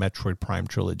see a Metroid Prime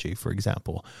trilogy, for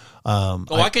example.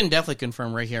 I can definitely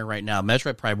confirm right here, right now,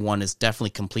 Metroid Prime 1 is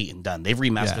definitely complete and done. They've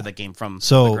remastered the game from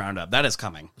the ground up. That is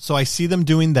coming. So I see them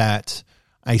doing that.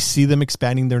 I see them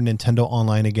expanding their Nintendo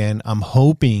Online again. I'm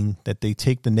hoping that they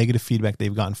take the negative feedback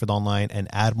they've gotten for the online and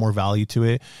add more value to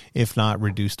it, if not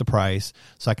reduce the price.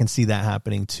 So I can see that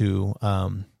happening too.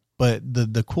 But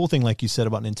the cool thing, like you said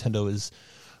about Nintendo, is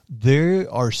they're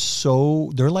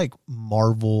like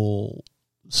Marvel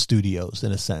Studios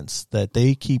in a sense that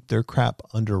they keep their crap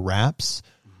under wraps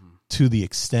to the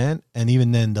extent, and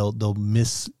even then they'll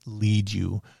mislead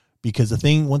you. Because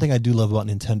one thing I do love about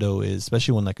Nintendo is,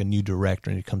 especially when like a new Direct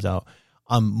or it comes out,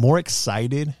 I'm more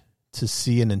excited to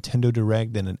see a Nintendo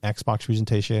Direct than an Xbox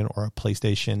presentation or a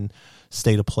PlayStation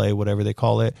State of Play, whatever they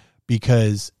call it,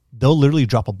 because they'll literally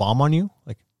drop a bomb on you.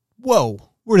 Like, whoa,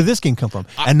 where did this game come from?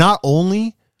 And not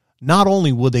only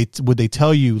would they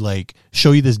tell you, like,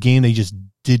 show you this game they just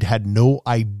had no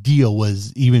idea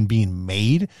was even being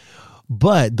made,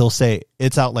 but they'll say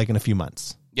it's out like in a few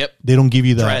months. Yep. They don't give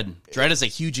you the Dread is a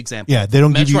huge example. Yeah, they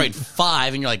don't give you Metroid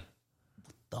 5 and you're like,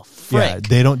 what the frick?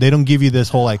 Yeah, they don't give you this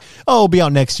whole like, oh, it'll be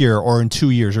out next year or in 2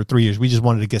 years or 3 years. We just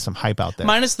wanted to get some hype out there.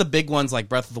 Minus the big ones like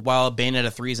Breath of the Wild,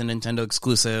 Bayonetta 3 is a Nintendo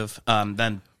exclusive.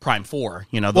 Then Prime 4.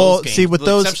 You know, those games, see, with the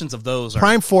those exceptions of those are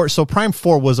Prime 4, so Prime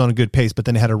 4 was on a good pace, but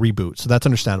then it had a reboot, so that's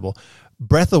understandable.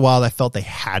 Breath of the Wild, I felt they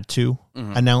had to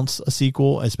announce a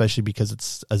sequel, especially because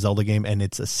it's a Zelda game and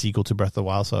it's a sequel to Breath of the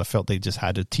Wild, so I felt they just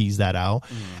had to tease that out.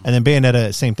 And then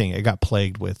Bayonetta, same thing. It got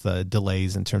plagued with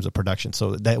delays in terms of production,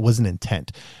 so that wasn't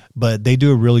intent. But they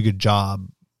do a really good job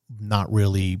not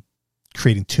really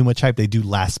creating too much hype. They do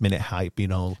last-minute hype, you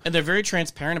know. And they're very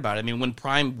transparent about it. I mean, when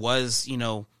Prime was, you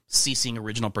know, ceasing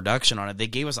original production on it, they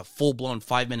gave us a full-blown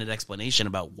 5-minute explanation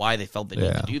about why they felt they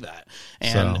needed to do that.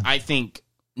 And I think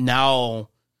now,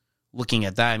 looking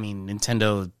at that, I mean,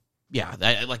 Nintendo,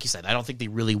 like you said, I don't think they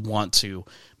really want to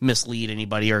mislead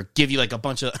anybody or give you like a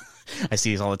bunch of I see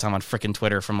these all the time on freaking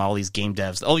Twitter from all these game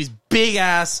devs, all these big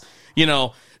ass, you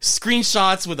know,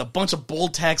 screenshots with a bunch of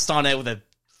bold text on it with a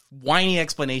whiny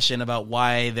explanation about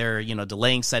why they're, you know,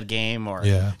 delaying said game or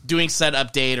doing said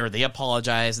update, or they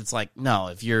apologize. It's like, no,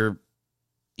 if you're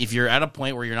at a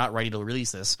point where you're not ready to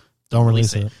release this, don't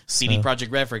release it. CD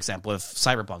Projekt Red, for example, with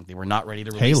Cyberpunk, they were not ready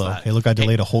to release that. Halo got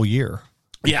delayed a whole year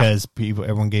because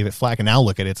everyone gave it flack, and now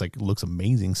look at it, it's like, it looks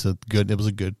amazing. So good, it was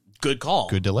a good call,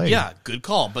 good delay. Yeah, good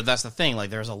call. But that's the thing. Like,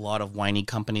 there's a lot of whiny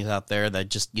companies out there that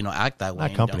just, you know, act that way.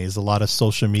 Not companies, a lot of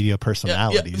social media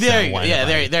personalities. There you go.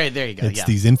 There you go. It's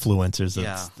these influencers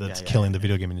that's killing the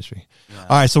video game industry. Yeah.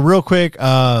 All right, so real quick,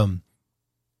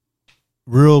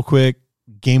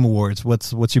 Game Awards.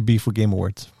 What's your beef with Game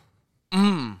Awards?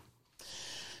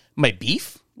 My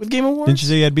beef with Game Awards? Didn't you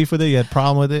say you had beef with it? You had a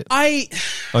problem with it?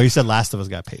 You said Last of Us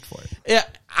got paid for it. Yeah,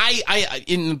 I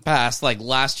in the past, like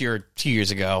last year, 2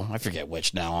 years ago, I forget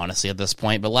which now, honestly, at this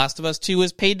point, but Last of Us 2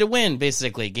 was paid to win,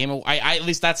 basically. At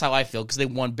least that's how I feel, because they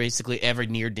won basically every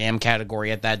near damn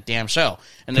category at that damn show.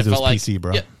 And it felt like PC,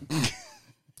 bro. Yeah.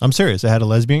 I'm serious. It had a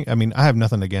lesbian. I mean, I have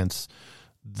nothing against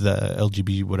the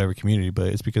LGBT whatever community, but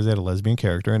it's because they had a lesbian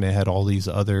character and they had all these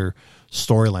other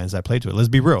storylines that played to it. Let's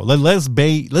be real. Let's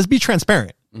be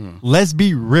transparent. Let's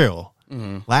be real.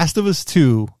 Last of Us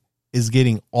 2 is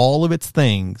getting all of its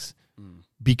things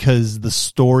because the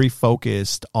story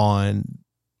focused on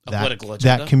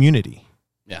that community.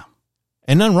 Yeah.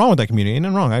 And nothing wrong with that community. Ain't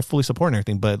nothing wrong. I fully support and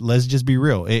everything, but let's just be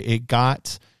real. It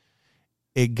got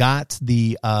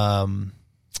the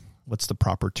what's the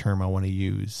proper term I want to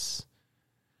use?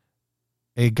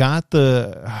 It got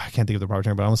I can't think of the proper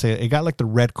term, but I want to say it got like the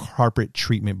red carpet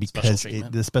treatment because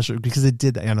because it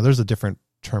did that. I know there's a different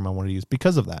term I want to use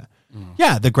because of that.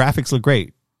 Yeah, the graphics look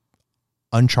great.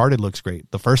 Uncharted looks great.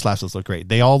 The first Last of Us look great.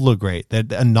 They all look great.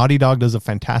 Naughty Dog does a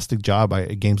fantastic job.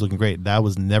 Games looking great. That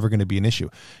was never going to be an issue.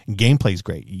 Gameplay's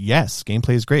great. Yes,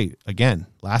 gameplay is great. Again,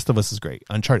 Last of Us is great.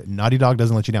 Uncharted. Naughty Dog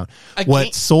doesn't let you down.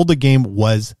 What sold the game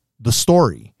was the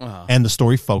story, and the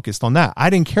story focused on that. I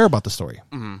didn't care about the story.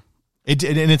 And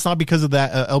it's not because of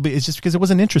that, LB. It's just because it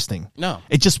wasn't interesting. No.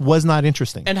 It just was not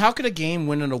interesting. And how could a game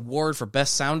win an award for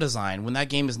best sound design when that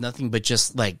game is nothing but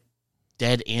just like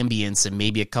dead ambience and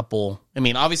maybe a couple... I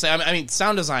mean, obviously, I mean,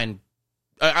 sound design...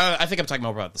 I think I'm talking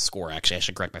more about the score, actually. I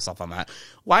should correct myself on that.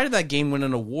 Why did that game win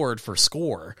an award for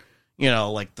score? You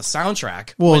know, like the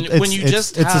soundtrack. Well,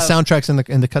 it's the soundtracks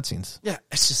in the cutscenes. Yeah,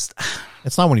 it's just...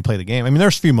 It's not when you play the game. I mean,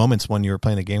 there's a few moments when you were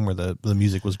playing the game where the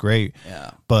music was great.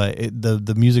 Yeah. But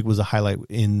the music was a highlight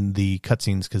in the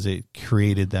cutscenes because it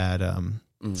created that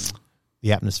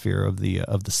the atmosphere of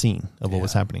the scene of what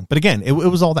was happening. But again, it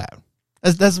was all that.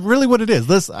 That's really what it is.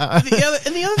 The other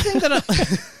thing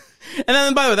that and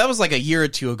then, by the way, that was like a year or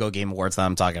two ago Game Awards that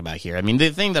I'm talking about here. I mean,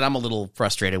 the thing that I'm a little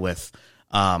frustrated with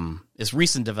is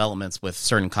recent developments with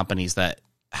certain companies that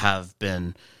have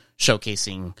been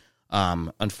showcasing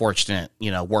unfortunate,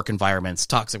 work environments,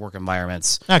 toxic work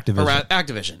environments.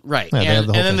 Activision, right. Yeah, and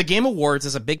then the Game Awards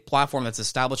is a big platform that's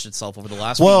established itself over the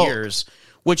last few years,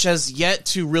 which has yet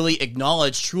to really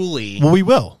acknowledge truly... Well, we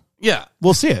will. Yeah.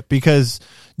 We'll see it because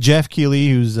Jeff Keighley,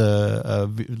 who's a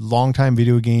longtime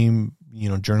video game,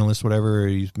 journalist, whatever,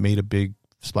 he's made a big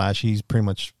splash. He's pretty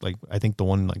much I think the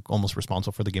one almost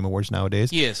responsible for the Game Awards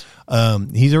nowadays. He is.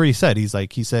 He's already said, he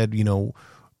said,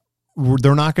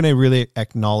 they're not going to really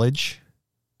acknowledge,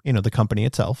 the company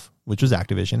itself, which was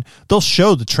Activision. They'll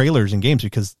show the trailers and games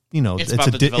because, it's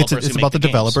about the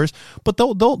developers, but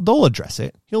they'll address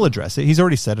it. He'll address it. He's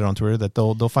already said it on Twitter that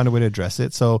they'll find a way to address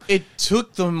it. So it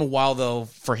took them a while though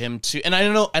for him to, and I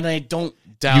don't know, and I don't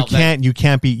doubt you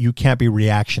can't be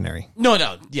reactionary. No,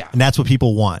 yeah. And that's what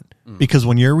people want. Because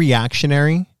when you're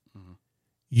reactionary,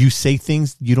 you say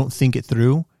things, you don't think it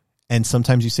through. And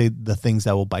sometimes you say the things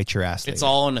that will bite your ass. It's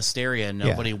all in hysteria.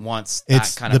 Nobody wants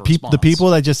that kind of response. The people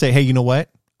that just say, hey, you know what?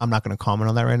 I'm not going to comment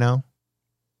on that right now.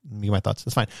 me my thoughts.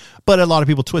 That's fine. But a lot of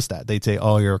people twist that. They'd say,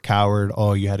 "Oh, you're a coward.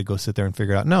 Oh, you had to go sit there and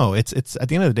figure it out." No, it's at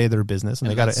the end of the day, they're a business, and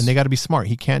they got to be smart.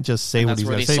 He can't just say what he's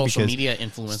going to say social because media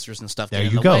influencers and stuff. there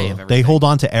you go. They hold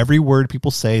on to every word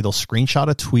people say. They'll screenshot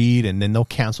a tweet and then they'll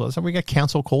cancel it. So we got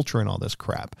cancel culture and all this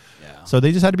crap. Yeah. So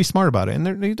they just had to be smart about it, and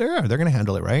they're going to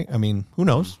handle it right. I mean, who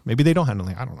knows? Maybe they don't handle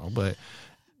it. I don't know, but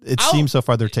it seems so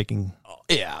far they're taking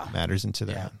matters into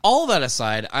their hand. All that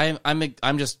aside,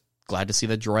 I'm just glad to see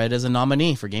that Dread is a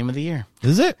nominee for Game of the Year.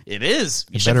 Is it? It is.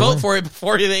 You should vote for it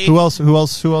before they. Who else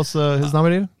is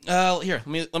nominated? Here, let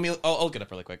me. I'll look it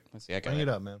up really quick. Let's see. Bring it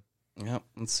up, man. Yep.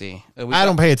 Let's see. I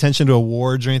don't pay attention to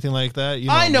awards or anything like that.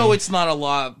 I know it's not a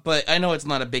lot, but I know it's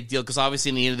not a big deal because obviously,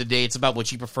 in the end of the day, it's about what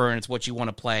you prefer and it's what you want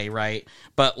to play, right?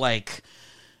 But like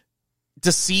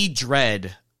to see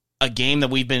Dread, a game that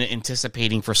we've been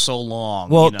anticipating for so long.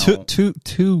 Well,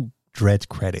 to Dread's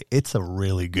credit, it's a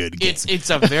really good game.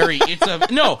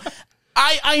 No,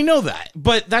 I know that,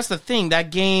 but that's the thing. That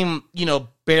game,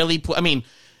 barely. I mean,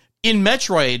 in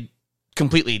Metroid,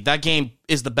 completely, that game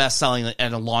is the best selling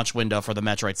at a launch window for the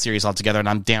Metroid series altogether, and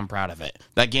I'm damn proud of it.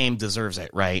 That game deserves it,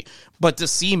 right? But to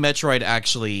see Metroid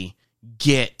actually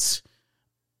get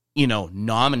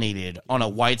nominated on a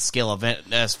wide scale event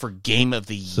as for Game of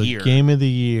the Year. Game of the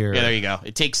Year. Yeah, there you go.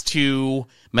 It Takes Two,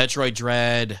 Metroid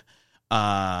Dread.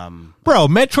 Bro,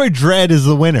 Metroid Dread is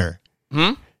the winner.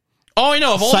 Oh, I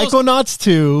know. Of all Psychonauts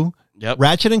 2, yep.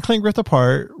 Ratchet and Clank Rift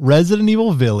Apart, Resident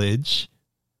Evil Village,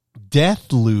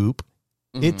 Deathloop,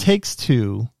 It Takes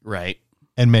Two, right,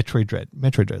 and Metroid Dread.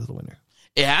 Metroid Dread is the winner.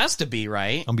 It has to be,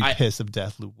 right? I'm gonna be pissed if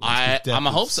Deathloop wins. I'm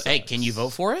a hope so. Hey, can you vote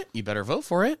for it? You better vote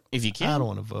for it if you can. I don't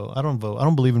want to vote. I don't vote. I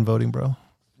don't believe in voting, bro.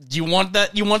 Do you want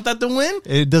that? You want that to win?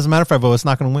 It doesn't matter if I vote. It's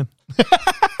not going to win.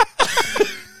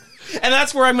 And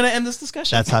that's where I'm going to end this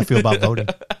discussion. That's how I feel about voting.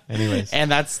 Anyways, and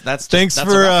that's thanks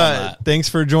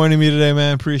for joining me today,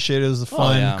 man. Appreciate it. It was a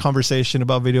fun conversation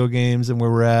about video games and where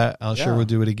we're at. I'm sure we'll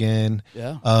do it again.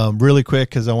 Yeah. Really quick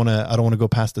because I don't want to go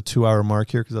past the 2-hour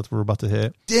mark here because that's what we're about to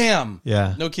hit. Damn.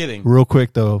 Yeah. No kidding. Real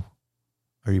quick though,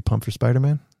 are you pumped for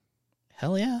Spider-Man?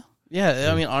 Hell yeah. Yeah.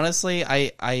 I mean, honestly,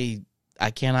 I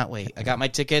cannot wait. I got my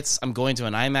tickets. I'm going to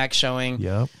an IMAX showing.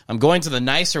 Yep. I'm going to the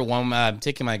nicer one. I'm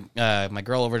taking my my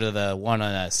girl over to the one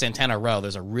on Santana Row.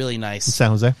 There's a really nice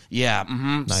San Jose. Yeah.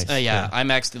 Mm-hmm. Nice.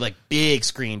 IMAX, like big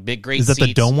screen, great Is that seats.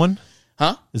 the dome one?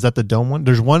 Huh? Is that the dome one?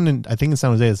 There's one I think in San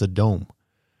Jose. It's a dome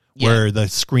where the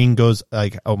screen goes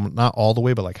like not all the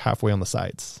way, but like halfway on the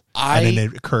sides, and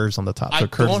then it curves on the top. I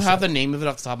don't have the name of it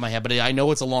off the top of my head, but I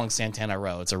know it's along Santana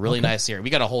Row. It's a really nice area. We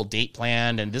got a whole date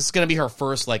planned, and this is going to be her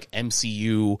first like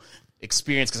MCU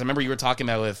experience because I remember you were talking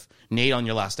about with Nate on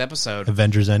your last episode,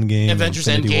 Avengers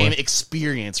Endgame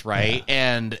experience, right? Yeah.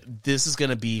 And this is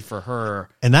going to be for her,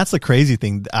 and that's the crazy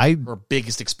thing. Her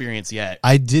biggest experience yet.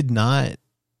 I did not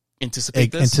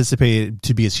anticipate it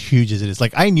to be as huge as it is.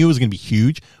 Like I knew it was going to be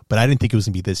huge, but I didn't think it was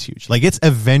going to be this huge. Like it's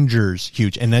Avengers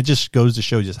huge, and that just goes to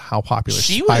show just how popular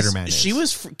Spider-Man is. She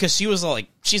was like,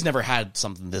 she's never had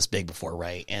something this big before,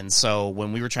 right? And so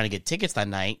when we were trying to get tickets that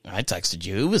night, I texted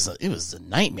you. It was a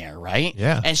nightmare, right?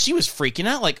 Yeah. And she was freaking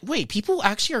out, like, wait, people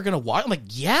actually are going to watch? I'm like,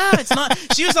 yeah, it's not.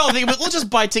 She was all thinking, but we'll just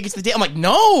buy tickets today. I'm like,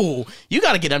 no, you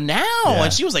got to get them now. Yeah.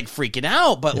 And she was like freaking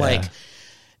out, but like.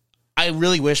 I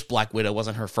really wish Black Widow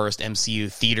wasn't her first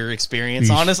MCU theater experience.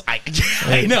 Honest,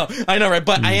 I know, right?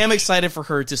 But I am excited for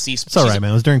her to see. It's all right,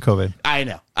 man. It was during COVID. I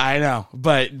know.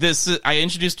 But I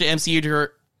introduced to MCU to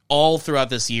her all throughout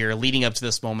this year, leading up to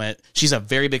this moment. She's a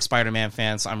very big Spider-Man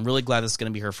fan, so I'm really glad this is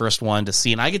going to be her first one to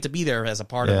see, and I get to be there as a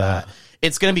part of that.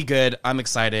 It's going to be good. I'm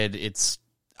excited.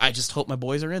 I just hope my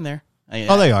boys are in there.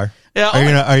 Oh, they are. Yeah. Are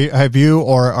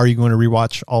you going to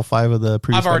rewatch all 5 of the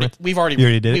previous? We've already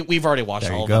did it? We've already watched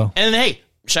all of them. And hey,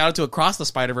 shout out to Across the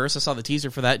Spider-Verse. I saw the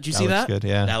teaser for that. Did you see that? Good,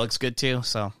 yeah. That looks good too.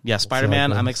 So yeah,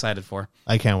 Spider-Man, I'm excited for.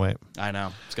 I can't wait. I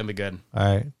know. It's gonna be good.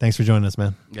 All right. Thanks for joining us,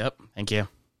 man. Yep. Thank you.